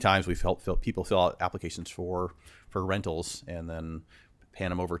that many times we've helped people fill out applications for rentals and then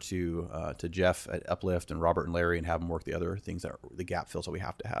hand them over to Jeff at Uplift and Robert and Larry and have them work the other things that the gap fills that we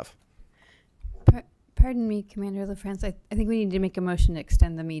have to have. Pardon me, Commander LaFrance. I think we need to make a motion to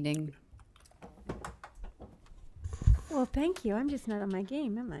extend the meeting. Well, thank you. I'm just not on my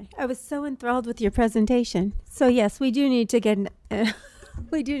game, am I? I was so enthralled with your presentation. So yes, we do need to get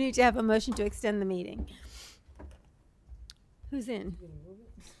we do need to have a motion to extend the meeting. Who's in?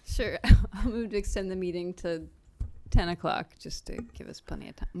 Sure. I'll move to extend the meeting to 10 o'clock just to give us plenty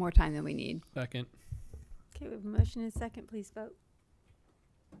of time, more time than we need. Second. Okay, we have a motion and a second. Please vote.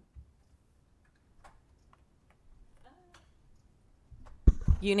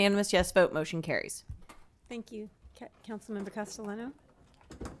 Unanimous yes vote, motion carries. Thank you, Councilmember Castellano.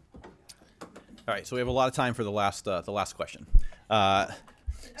 All right, so we have a lot of time for the last question.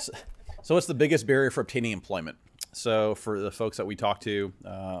 So what's the biggest barrier for obtaining employment? So for the folks that we talked to,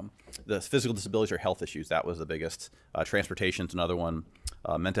 the physical disabilities or health issues, that was the biggest. Transportation's another one.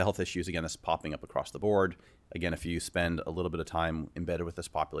 Mental health issues, again, is popping up across the board. Again, if you spend a little bit of time embedded with this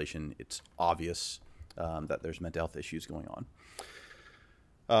population, it's obvious that there's mental health issues going on.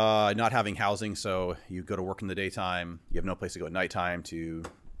 Not having housing, so you go to work in the daytime, you have no place to go at nighttime to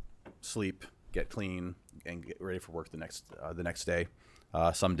sleep, get clean, and get ready for work the next day.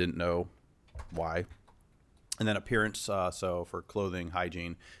 Some didn't know why. And then appearance, so for clothing,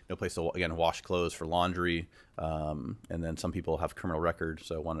 hygiene, no place to, again, wash clothes, for laundry. And then some people have criminal record,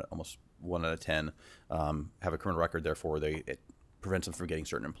 so almost 1 out of 10 have a criminal record, therefore it prevents them from getting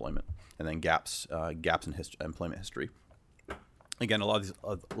certain employment. And then gaps in employment history. Again, a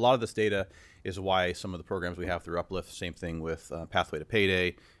lot of this data is why some of the programs we have through Uplift, same thing with Pathway to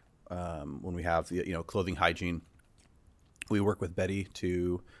Payday, when we have the clothing, hygiene. We work with Betty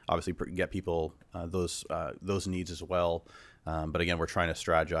to obviously get people those needs as well. But again, we're trying to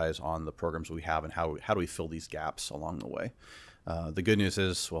strategize on the programs we have and how do we fill these gaps along the way. The good news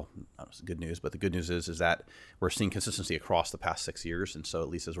is, well, not good news, but the good news is that we're seeing consistency across the past 6 years. And so at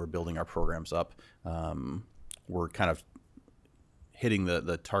least as we're building our programs up, we're kind of hitting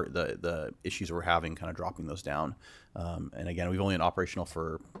the issues we're having, kind of dropping those down. And again, we've only been operational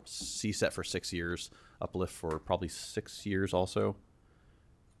for CSET for 6 years, Uplift for probably 6 years also.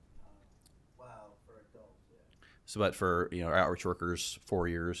 Wow, for adults, yeah. So, but for our outreach workers, 4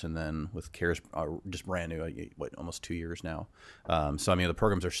 years, and then with CARES, just brand new, almost 2 years now. So I mean, the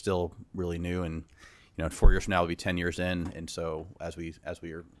programs are still really new, and 4 years from now, it'll be 10 years in. And so as we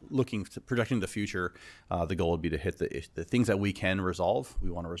are projecting the future, the goal would be to hit the things that we can resolve. We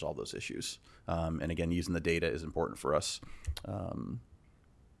want to resolve those issues. And again, using the data is important for us.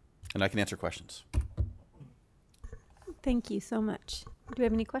 And I can answer questions. Thank you so much. Do we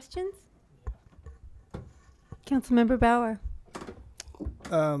have any questions? Councilmember Bauer.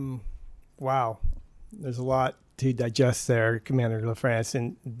 Wow. There's a lot to digest there, Commander LaFrance,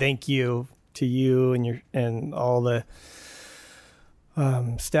 and thank you to you and all the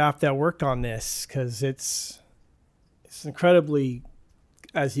staff that worked on this, because it's incredibly,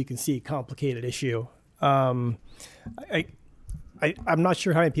 as you can see, complicated issue. I'm not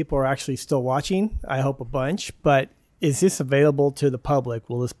sure how many people are actually still watching. I hope a bunch, but is this available to the public?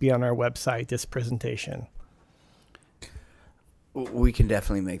 Will this be on our website, this presentation? We can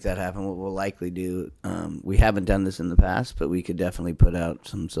definitely make that happen. What we'll likely do, we haven't done this in the past, but we could definitely put out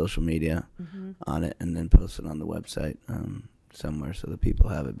some social media on it and then post it on the website somewhere so that people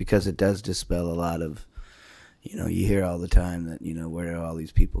have it, because it does dispel a lot of, you know, you hear all the time that, you know, where do all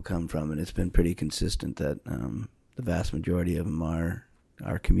these people come from? And it's been pretty consistent that the vast majority of them are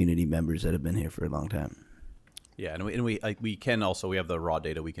our community members that have been here for a long time. Yeah, and we can also, we have the raw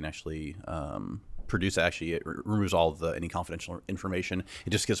data we can actually produce. Actually, it removes all of the any confidential information. It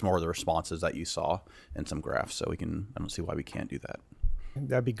just gets more of the responses that you saw and some graphs. So we can, I don't see why we can't do that.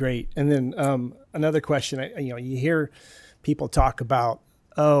 That'd be great. And then another question, you know, you hear people talk about,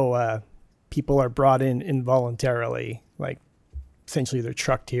 people are brought in involuntarily, like essentially they're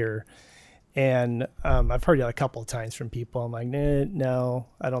trucked here. And I've heard that a couple of times from people. I'm like, no,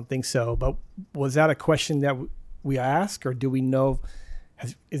 I don't think so. But was that a question that we ask, or do we know,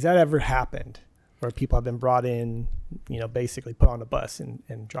 has that ever happened where people have been brought in, you know, basically put on a bus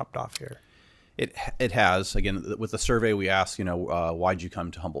and dropped off here? It has. Again, with the survey, we asked, you know, why'd you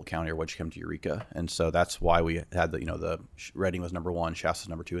come to Humboldt County, or why'd you come to Eureka? And so that's why we had the, you know, the Reading was number 1, Shasta's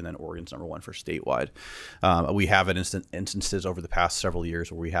number 2, and then Oregon's number 1 for statewide. We have instances over the past several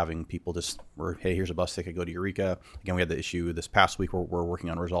years where we're having people just, hey, here's a bus ticket, go to Eureka. Again, we had the issue this past week we're working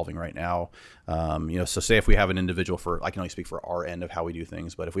on resolving right now. You know, so say if we have an individual I can only speak for our end of how we do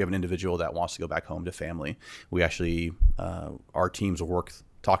things, but if we have an individual that wants to go back home to family, we actually, our teams will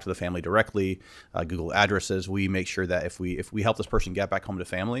talk to the family directly, Google addresses. We make sure that if we help this person get back home to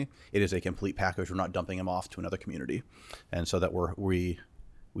family, it is a complete package. We're not dumping them off to another community. And so that we've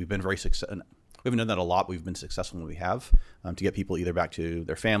been very successful. We haven't done that a lot. We've been successful when we have to get people either back to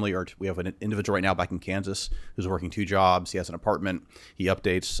their family, or we have an individual right now back in Kansas who's working 2 jobs. He has an apartment. He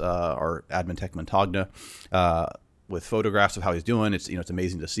updates our admin tech Montagna with photographs of how he's doing. It's, you know, it's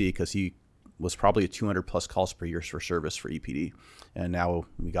amazing to see, because he was probably at 200 plus calls per year for service for EPD. And now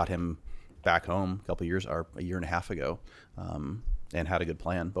we got him back home a couple of years, or a year and a half ago, and had a good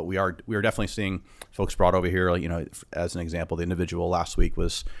plan. But we are definitely seeing folks brought over here. You know, as an example, the individual last week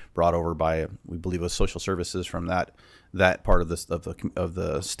was brought over by, we believe it was social services from that part of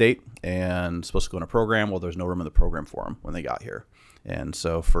the state, and supposed to go in a program. Well, there's no room in the program for him when they got here. And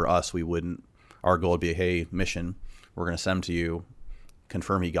so for us, our goal would be, hey, mission, we're going to send him to you,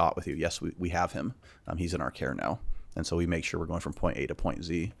 confirm he got with you. Yes, we have him. He's in our care now. And so we make sure we're going from point A to point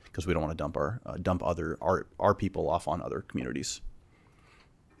Z, because we don't want to dump our people off on other communities.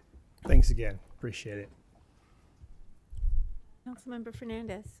 Thanks again. Appreciate it. Councilmember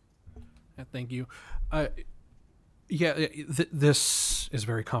Fernandez. Thank you. This is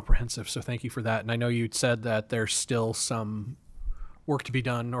very comprehensive, so thank you for that. And I know you'd said that there's still some work to be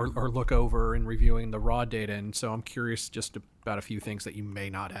done or look over in reviewing the raw data. And so I'm curious just about a few things that you may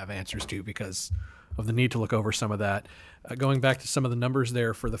not have answers to because of the need to look over some of that. Going back to some of the numbers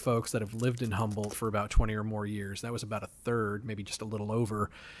there for the folks that have lived in Humboldt for about 20 or more years, that was about a third, maybe just a little over.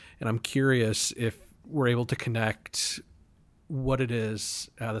 And I'm curious if we're able to connect what it is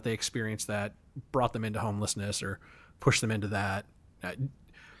that they experienced that brought them into homelessness or pushed them into that.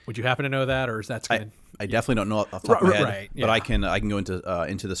 Would you happen to know that, or is that kind of... I definitely don't know off the top of my head, right, yeah. But I can go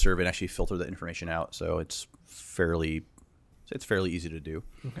into the survey and actually filter the information out. So it's fairly easy to do.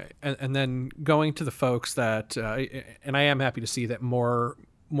 Okay, and then going to the folks that, and I am happy to see that more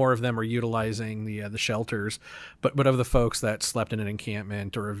of them are utilizing the shelters, but of the folks that slept in an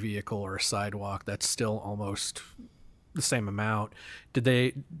encampment or a vehicle or a sidewalk, that's still almost the same amount.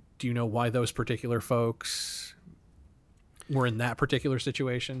 Do you know why those particular folks were in that particular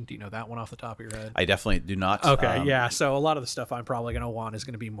situation? Do you know that one off the top of your head? I definitely do not. Okay, yeah. So a lot of the stuff I'm probably going to want is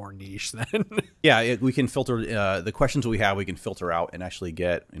going to be more niche then. Yeah, we can filter the questions we have. We can filter out and actually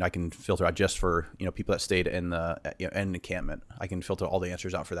get, and I can filter out just for people that stayed in the encampment. I can filter all the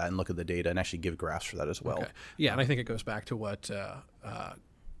answers out for that and look at the data and actually give graphs for that as well. Okay. Yeah, and I think it goes back to what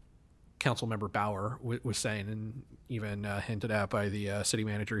Councilmember Bauer was saying, and even hinted at by the city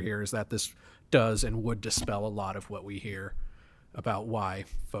manager here, is that this does and would dispel a lot of what we hear about why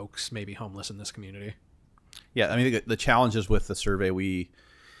folks may be homeless in this community. Yeah, I mean, the challenges with the survey, we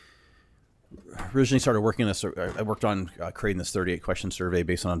originally started working this. I worked on creating this 38-question survey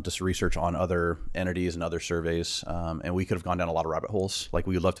based on just research on other entities and other surveys, and we could have gone down a lot of rabbit holes. Like,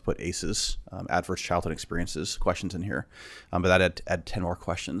 we would love to put ACEs, adverse childhood experiences, questions in here, but that had 10 more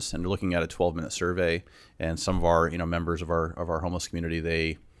questions. And we're looking at a 12-minute survey, and some of our members of our homeless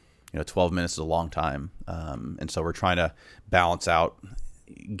community, 12 minutes is a long time, and so we're trying to balance out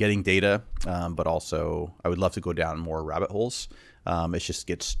getting data, but also I would love to go down more rabbit holes. It just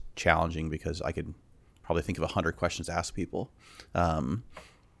gets challenging because I could probably think of 100 questions to ask people.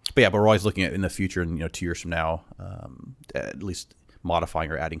 But we're always looking at in the future, and 2 years from now, at least modifying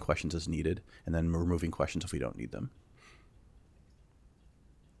or adding questions as needed, and then removing questions if we don't need them.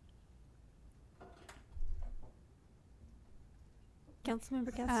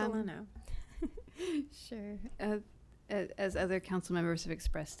 Councilmember Castellano. Sure. As other council members have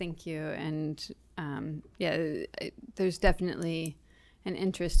expressed, thank you. And there's definitely an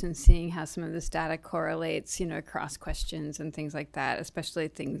interest in seeing how some of this data correlates, across questions and things like that, especially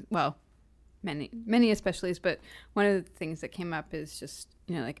things, well, many especiallys, but one of the things that came up is just,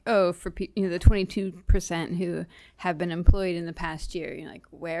 for the 22% who have been employed in the past year,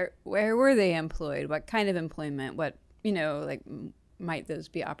 where were they employed? What kind of employment? What, might those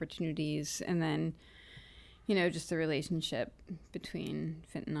be opportunities? And then, just the relationship between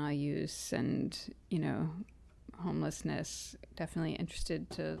fentanyl use and, homelessness. Definitely interested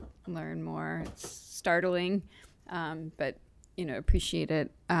to learn more. It's startling, but, appreciate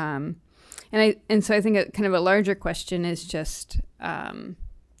it. And so I think kind of a larger question is just a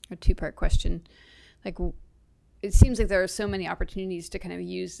two-part question. It seems like there are so many opportunities to kind of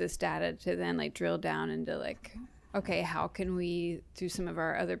use this data to then drill down into okay, how can we, through some of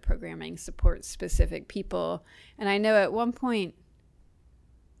our other programming, support specific people? And I know at one point,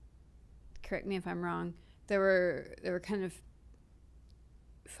 correct me if I'm wrong, there were kind of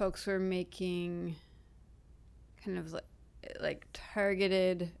folks were making kind of like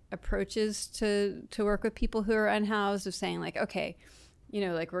targeted approaches to work with people who are unhoused, of saying okay,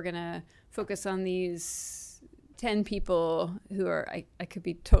 we're gonna focus on these 10 people who are, I could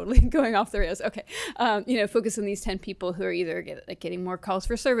be totally going off the rails. Okay. Focus on these 10 people who are either getting more calls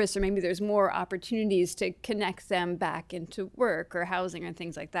for service, or maybe there's more opportunities to connect them back into work or housing or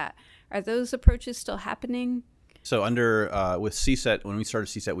things like that. Are those approaches still happening? So with CSET, when we started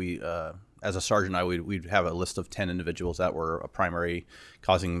CSET, we, as a sergeant, we'd have a list of 10 individuals that were a primary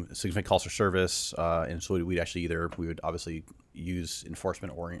causing significant calls for service. And so we would obviously use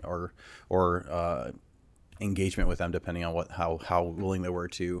enforcement or engagement with them, depending on how willing they were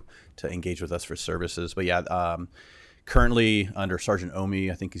to engage with us for services. But currently under Sergeant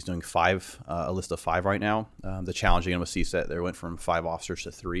Omi, I think he's doing a list of 5 right now. The challenge again with CSET, they went from 5 officers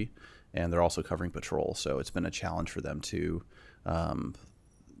to 3, and they're also covering patrol. So it's been a challenge for them to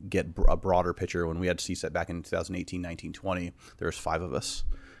get a broader picture. When we had CSET back in 2018, 19, 20, there was 5 of us.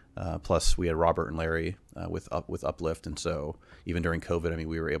 Plus we had Robert and Larry with Uplift, and so even during COVID,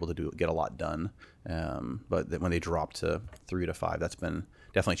 we were able to get a lot done. But when they dropped to 3 to 5, that's been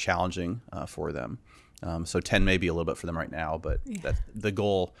definitely challenging for them. So 10 may be a little bit for them right now, but the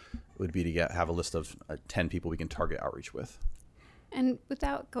goal would be to have a list of 10 people we can target outreach with. And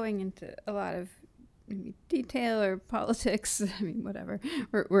without going into a lot of maybe detail or politics, whatever,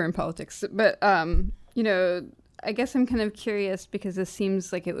 we're in politics, but I guess I'm kind of curious, because this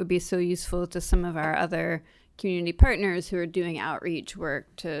seems like it would be so useful to some of our other community partners who are doing outreach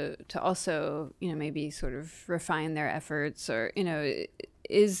work to also, maybe sort of refine their efforts, or,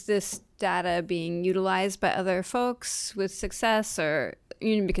 is this data being utilized by other folks with success, or,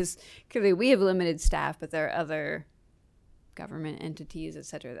 because clearly we have limited staff, but there are other government entities, et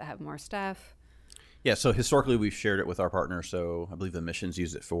cetera, that have more staff. Yeah, so historically we've shared it with our partners. So I believe the missions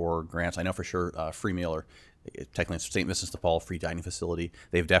use it for grants. I know for sure Free Meal, or technically it's St. Vincent de Paul Free Dining Facility,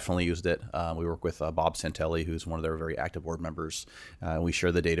 they've definitely used it. We work with Bob Santelli, who's one of their very active board members. We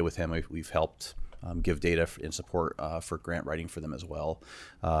share the data with him. We've helped give data in support for grant writing for them as well.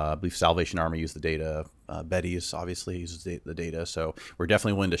 I believe Salvation Army used the data. Betty's obviously uses the data. So we're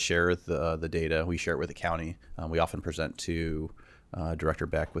definitely willing to share the data. We share it with the county. We often present to Director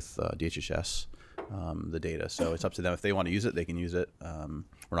Beck with DHHS. The data. So it's up to them. If they want to use it, they can use it.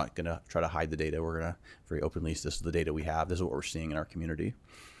 We're not going to try to hide the data. We're going to very openly, this is the data we have. This is what we're seeing in our community.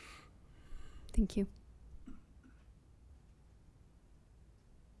 Thank you.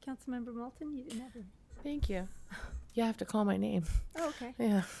 Councilmember Moulton, you didn't have it. Thank you. You have to call my name. Oh, okay.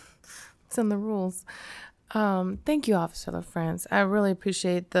 Yeah, it's in the rules. Thank you, Officer LaFrance. I really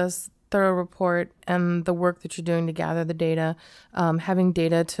appreciate this thorough report and the work that you're doing to gather the data. Having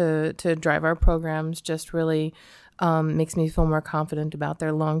data to drive our programs just really makes me feel more confident about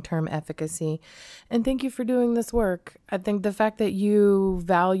their long-term efficacy. And thank you for doing this work. I think the fact that you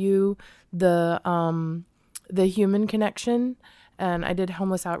value the human connection, and I did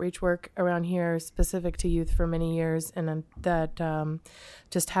homeless outreach work around here specific to youth for many years, and that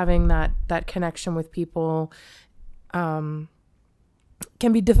just having that connection with people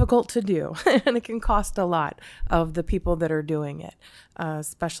can be difficult to do, and it can cost a lot of the people that are doing it,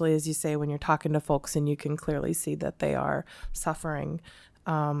 especially, as you say, when you're talking to folks and you can clearly see that they are suffering.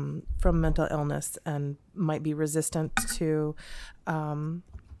 from mental illness and might be resistant to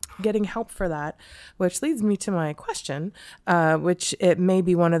getting help for that, which leads me to my question, which it may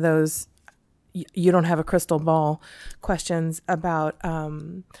be one of those you don't have a crystal ball questions about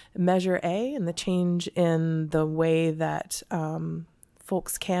Measure A and the change in the way that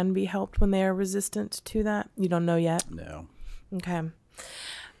folks can be helped when they are resistant to that. You don't know yet? No. Okay.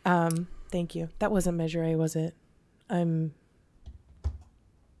 Thank you. That wasn't Measure A, was it? I'm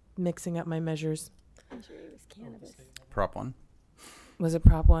mixing up my measures. Measure A was cannabis. Prop 1. Was it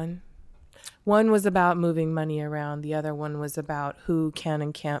Prop 1? One was about moving money around. The other one was about who can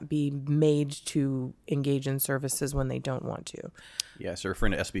and can't be made to engage in services when they don't want to. Yeah, so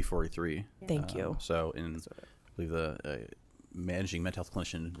referring to SB 43. Thank you. So I believe the managing mental health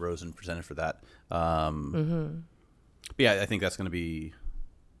clinician rose and presented for that. But yeah, I think that's going to be,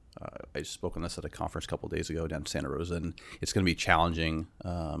 I spoke on this at a conference a couple of days ago down in Santa Rosa, and it's going to be challenging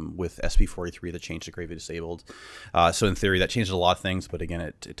with SB 43, the change to gravely disabled. So in theory, that changes a lot of things, but again,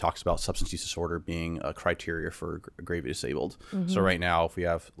 it talks about substance use disorder being a criteria for gravely disabled. So right now, if we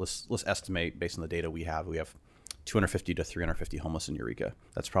have, let's estimate based on the data we have 250 to 350 homeless in Eureka.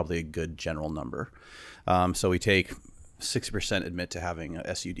 That's probably a good general number. So we take 60% admit to having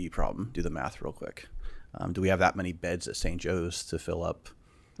a SUD problem. Do the math real quick. Do we have that many beds at St. Joe's to fill up?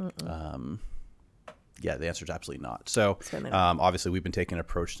 Yeah, the answer is absolutely not. So obviously we've been taking an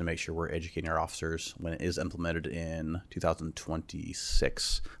approach to make sure we're educating our officers when it is implemented in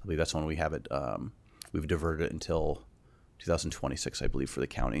 2026. I believe that's when we have it. We've diverted it until 2026, I believe, for the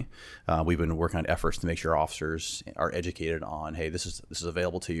county. We've been working on efforts to make sure our officers are educated on, hey, this is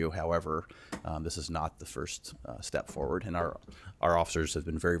available to you. However, this is not the first step forward. And our officers have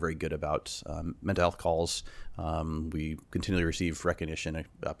been very, very good about mental health calls. We continually receive recognition,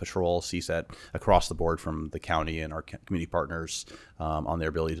 patrol, CSET, across the board from the county and our community partners on their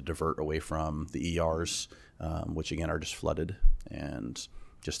ability to divert away from the ERs, which again are just flooded, and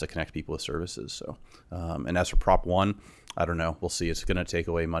just to connect people with services. So, and as for Prop 1, I don't know. We'll see. It's going to take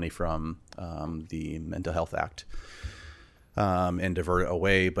away money from the Mental Health Act and divert it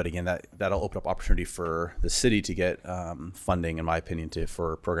away. But again, that'll open up opportunity for the city to get funding, in my opinion,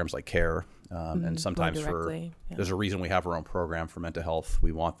 for programs like CARE. And sometimes there's a reason we have our own program for mental health.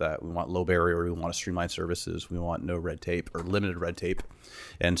 We want that. We want low barrier. We want to streamline services. We want no red tape or limited red tape.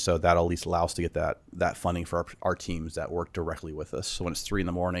 And so that'll at least allow us to get that funding for our teams that work directly with us. So when it's 3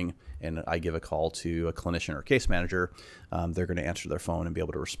 a.m. and I give a call to a clinician or a case manager, they're going to answer their phone and be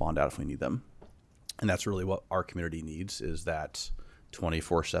able to respond out if we need them. And that's really what our community needs, is that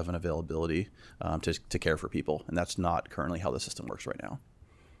 24/7 availability to care for people. And that's not currently how the system works right now.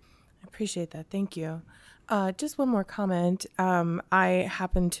 I appreciate that. Thank you. Just one more comment. I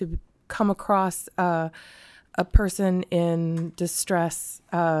happened to come across a person in distress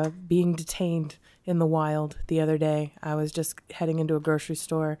being detained in the wild the other day. I was just heading into a grocery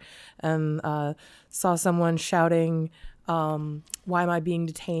store and saw someone shouting, why am I being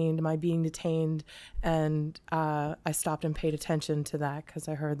detained? Am I being detained? And I stopped and paid attention to that because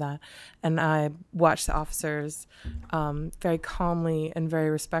I heard that. And I watched the officers very calmly and very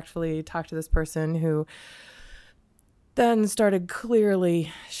respectfully talk to this person, who then started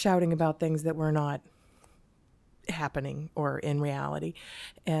clearly shouting about things that were not happening or in reality.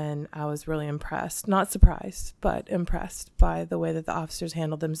 And I was really impressed, not surprised, but impressed by the way that the officers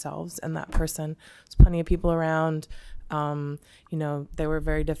handled themselves and that person. There's plenty of people around. They were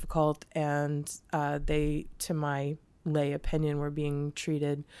very difficult, and they, to my lay opinion, were being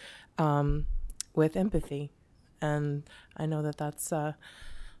treated with empathy. And I know that that's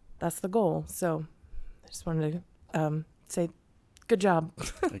the goal. So I just wanted to say good job.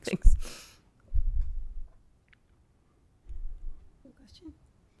 Thanks. Question?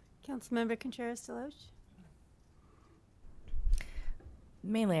 Councilmember Contreras-Deloche.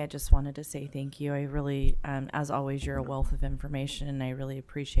 Mainly, I just wanted to say thank you. I really, as always, you're a wealth of information, and I really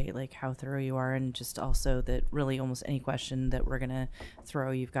appreciate how thorough you are, and just also that really almost any question that we're gonna throw,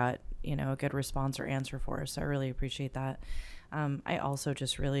 you've got a good response or answer for us. So I really appreciate that. I also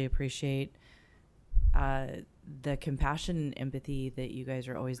just really appreciate the compassion and empathy that you guys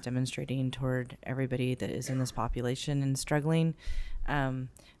are always demonstrating toward everybody that is in this population and struggling.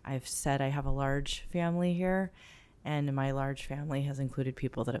 I've said I have a large family here. And my large family has included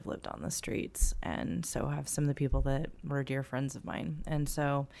people that have lived on the streets, and so have some of the people that were dear friends of mine. And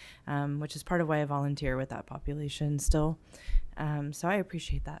so, which is part of why I volunteer with that population still. So I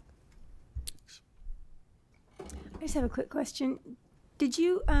appreciate that. I just have a quick question. Did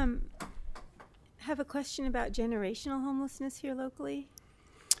you have a question about generational homelessness here locally?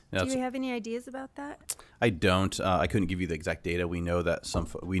 Do you have any ideas about that? I don't. I couldn't give you the exact data. We know that some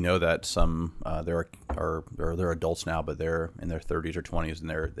they're adults now, but they're in their 30s or 20s, and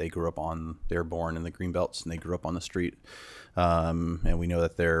they're born in the green belts and they grew up on the street. And we know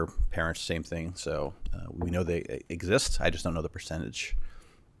that their parents, same thing. So we know they exist. I just don't know the percentage.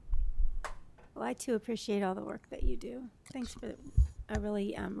 Well, I too appreciate all the work that you do. Thanks for a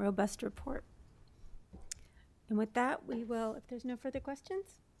really robust report. And with that, we will, if there's no further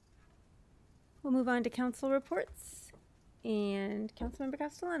questions, we'll move on to council reports. And Councilmember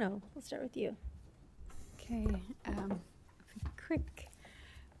Castellano, we'll start with you. Okay, quick.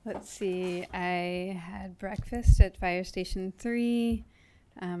 Let's see. I had breakfast at Fire Station 3.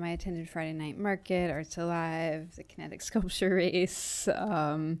 I attended Friday Night Market, Arts Alive, the Kinetic Sculpture Race,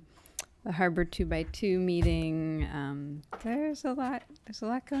 the Harbor 2x2 meeting. There's a lot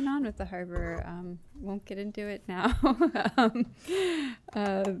going on with the Harbor. Won't get into it now.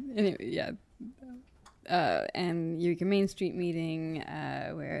 Anyway, yeah. And Eureka Main Street meeting,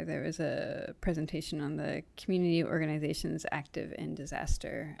 where there was a presentation on the community organizations active in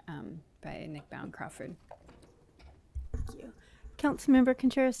disaster by Nick Bound Crawford. Thank you. Councilmember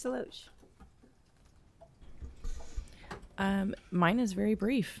Contreras-Deloche. Mine is very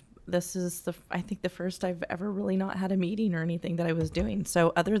brief. This is I think the first I've ever really not had a meeting or anything that I was doing.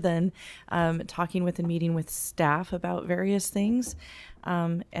 So other than talking with and meeting with staff about various things,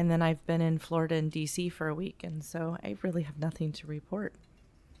 and then I've been in Florida and DC for a week, and so I really have nothing to report.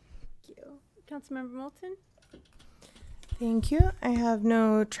 Thank you. Councilmember Moulton. Thank you. I have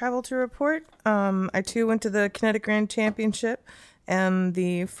no travel to report. I too went to the Kinetic Grand Championship and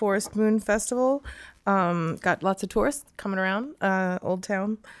the Forest Moon Festival. Got lots of tourists coming around Old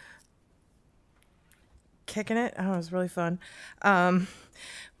Town, kicking it. Oh, it was really fun.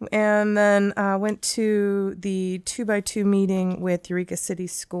 And then went to the 2x2 meeting with Eureka City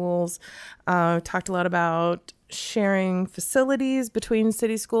Schools. Talked a lot about sharing facilities between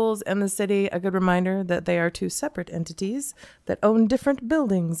city schools and the city. A good reminder that they are two separate entities that own different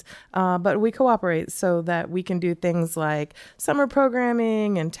buildings, but we cooperate so that we can do things like summer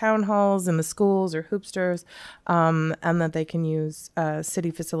programming and town halls in the schools or hoopsters, and that they can use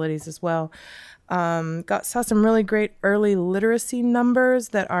city facilities as well. Saw some really great early literacy numbers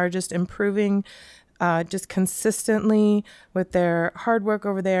that are just improving just consistently with their hard work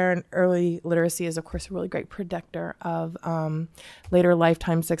over there. And early literacy is, of course, a really great predictor of later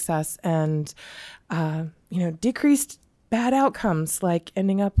lifetime success and, decreased bad outcomes like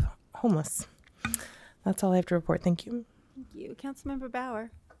ending up homeless. That's all I have to report. Thank you. Thank you. Councilmember Bauer.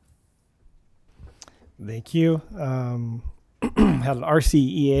 Thank you. Had an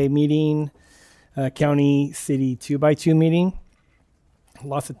RCEA meeting, county city 2x2 meeting.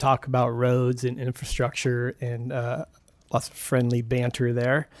 Lots of talk about roads and infrastructure and lots of friendly banter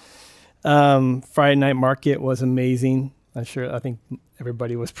there. Friday Night Market was amazing. I think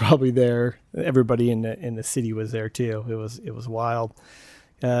everybody was probably there. Everybody in the city was there too. It was wild.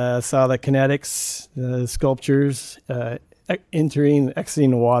 Saw the kinetics, the sculptures, exiting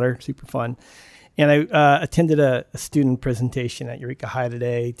the water. Super fun. And I attended a student presentation at Eureka High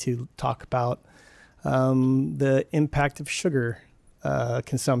today to talk about the impact of sugar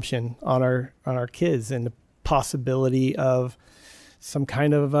consumption on our kids and the possibility of some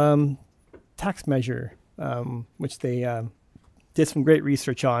kind of tax measure, which they did some great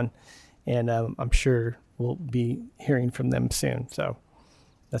research on, and I'm sure we'll be hearing from them soon. So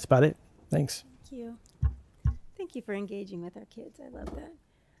that's about it. Thanks. Thank you. Thank you for engaging with our kids. I love that.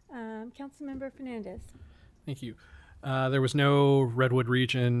 Councilmember Fernandez. Thank you. There was no Redwood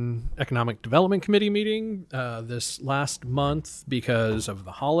Region Economic Development Committee meeting this last month because of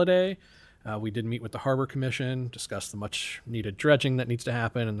the holiday. We did meet with the Harbor Commission, discuss the much needed dredging that needs to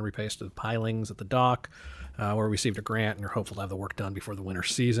happen and the repaste of the pilings at the dock, where we received a grant and are hopeful to have the work done before the winter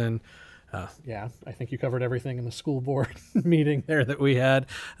season. I think you covered everything in the school board meeting there that we had.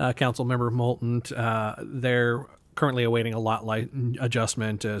 Councilmember Moulton, they're currently awaiting a lot line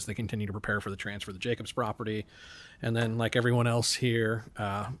adjustment as they continue to prepare for the transfer of the Jacobs property. And then, like everyone else here,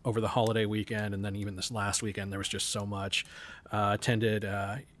 over the holiday weekend and then even this last weekend, there was just so much. Attended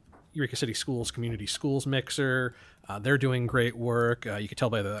Eureka City Schools Community Schools Mixer. They're doing great work. You could tell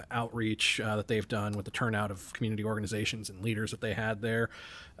by the outreach that they've done with the turnout of community organizations and leaders that they had there.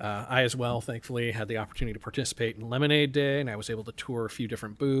 I as well, thankfully, had the opportunity to participate in Lemonade Day, and I was able to tour a few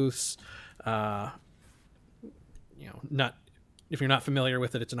different booths. Not if you're not familiar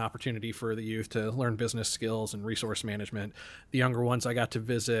with it, it's an opportunity for the youth to learn business skills and resource management. The younger ones I got to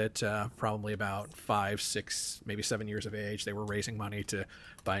visit, probably about 5, 6, maybe 7 years of age. They were raising money to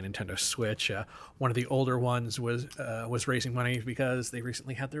buy a Nintendo Switch. One of the older ones was raising money because they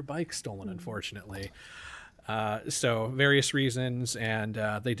recently had their bike stolen, unfortunately. So various reasons, and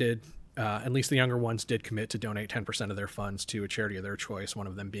they did. At least the younger ones did commit to donate 10% of their funds to a charity of their choice, one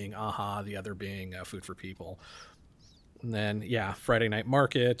of them being AHA, the other being Food for People. And then, yeah, Friday night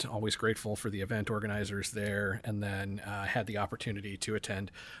market, always grateful for the event organizers there. And then had the opportunity to attend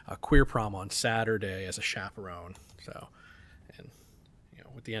a queer prom on Saturday as a chaperone. So, and, you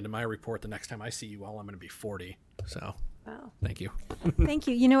know, with the end of my report, the next time I see you all, I'm going to be 40. So, wow. Thank you. Thank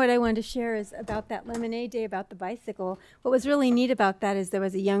you. You know what I wanted to share is about that lemonade day, about the bicycle. What was really neat about that is there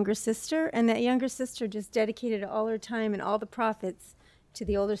was a younger sister, and that younger sister just dedicated all her time and all the profits to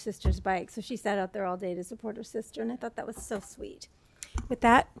the older sister's bike. So she sat out there all day to support her sister, and I thought that was so sweet. With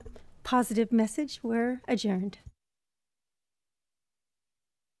that positive message, we're adjourned.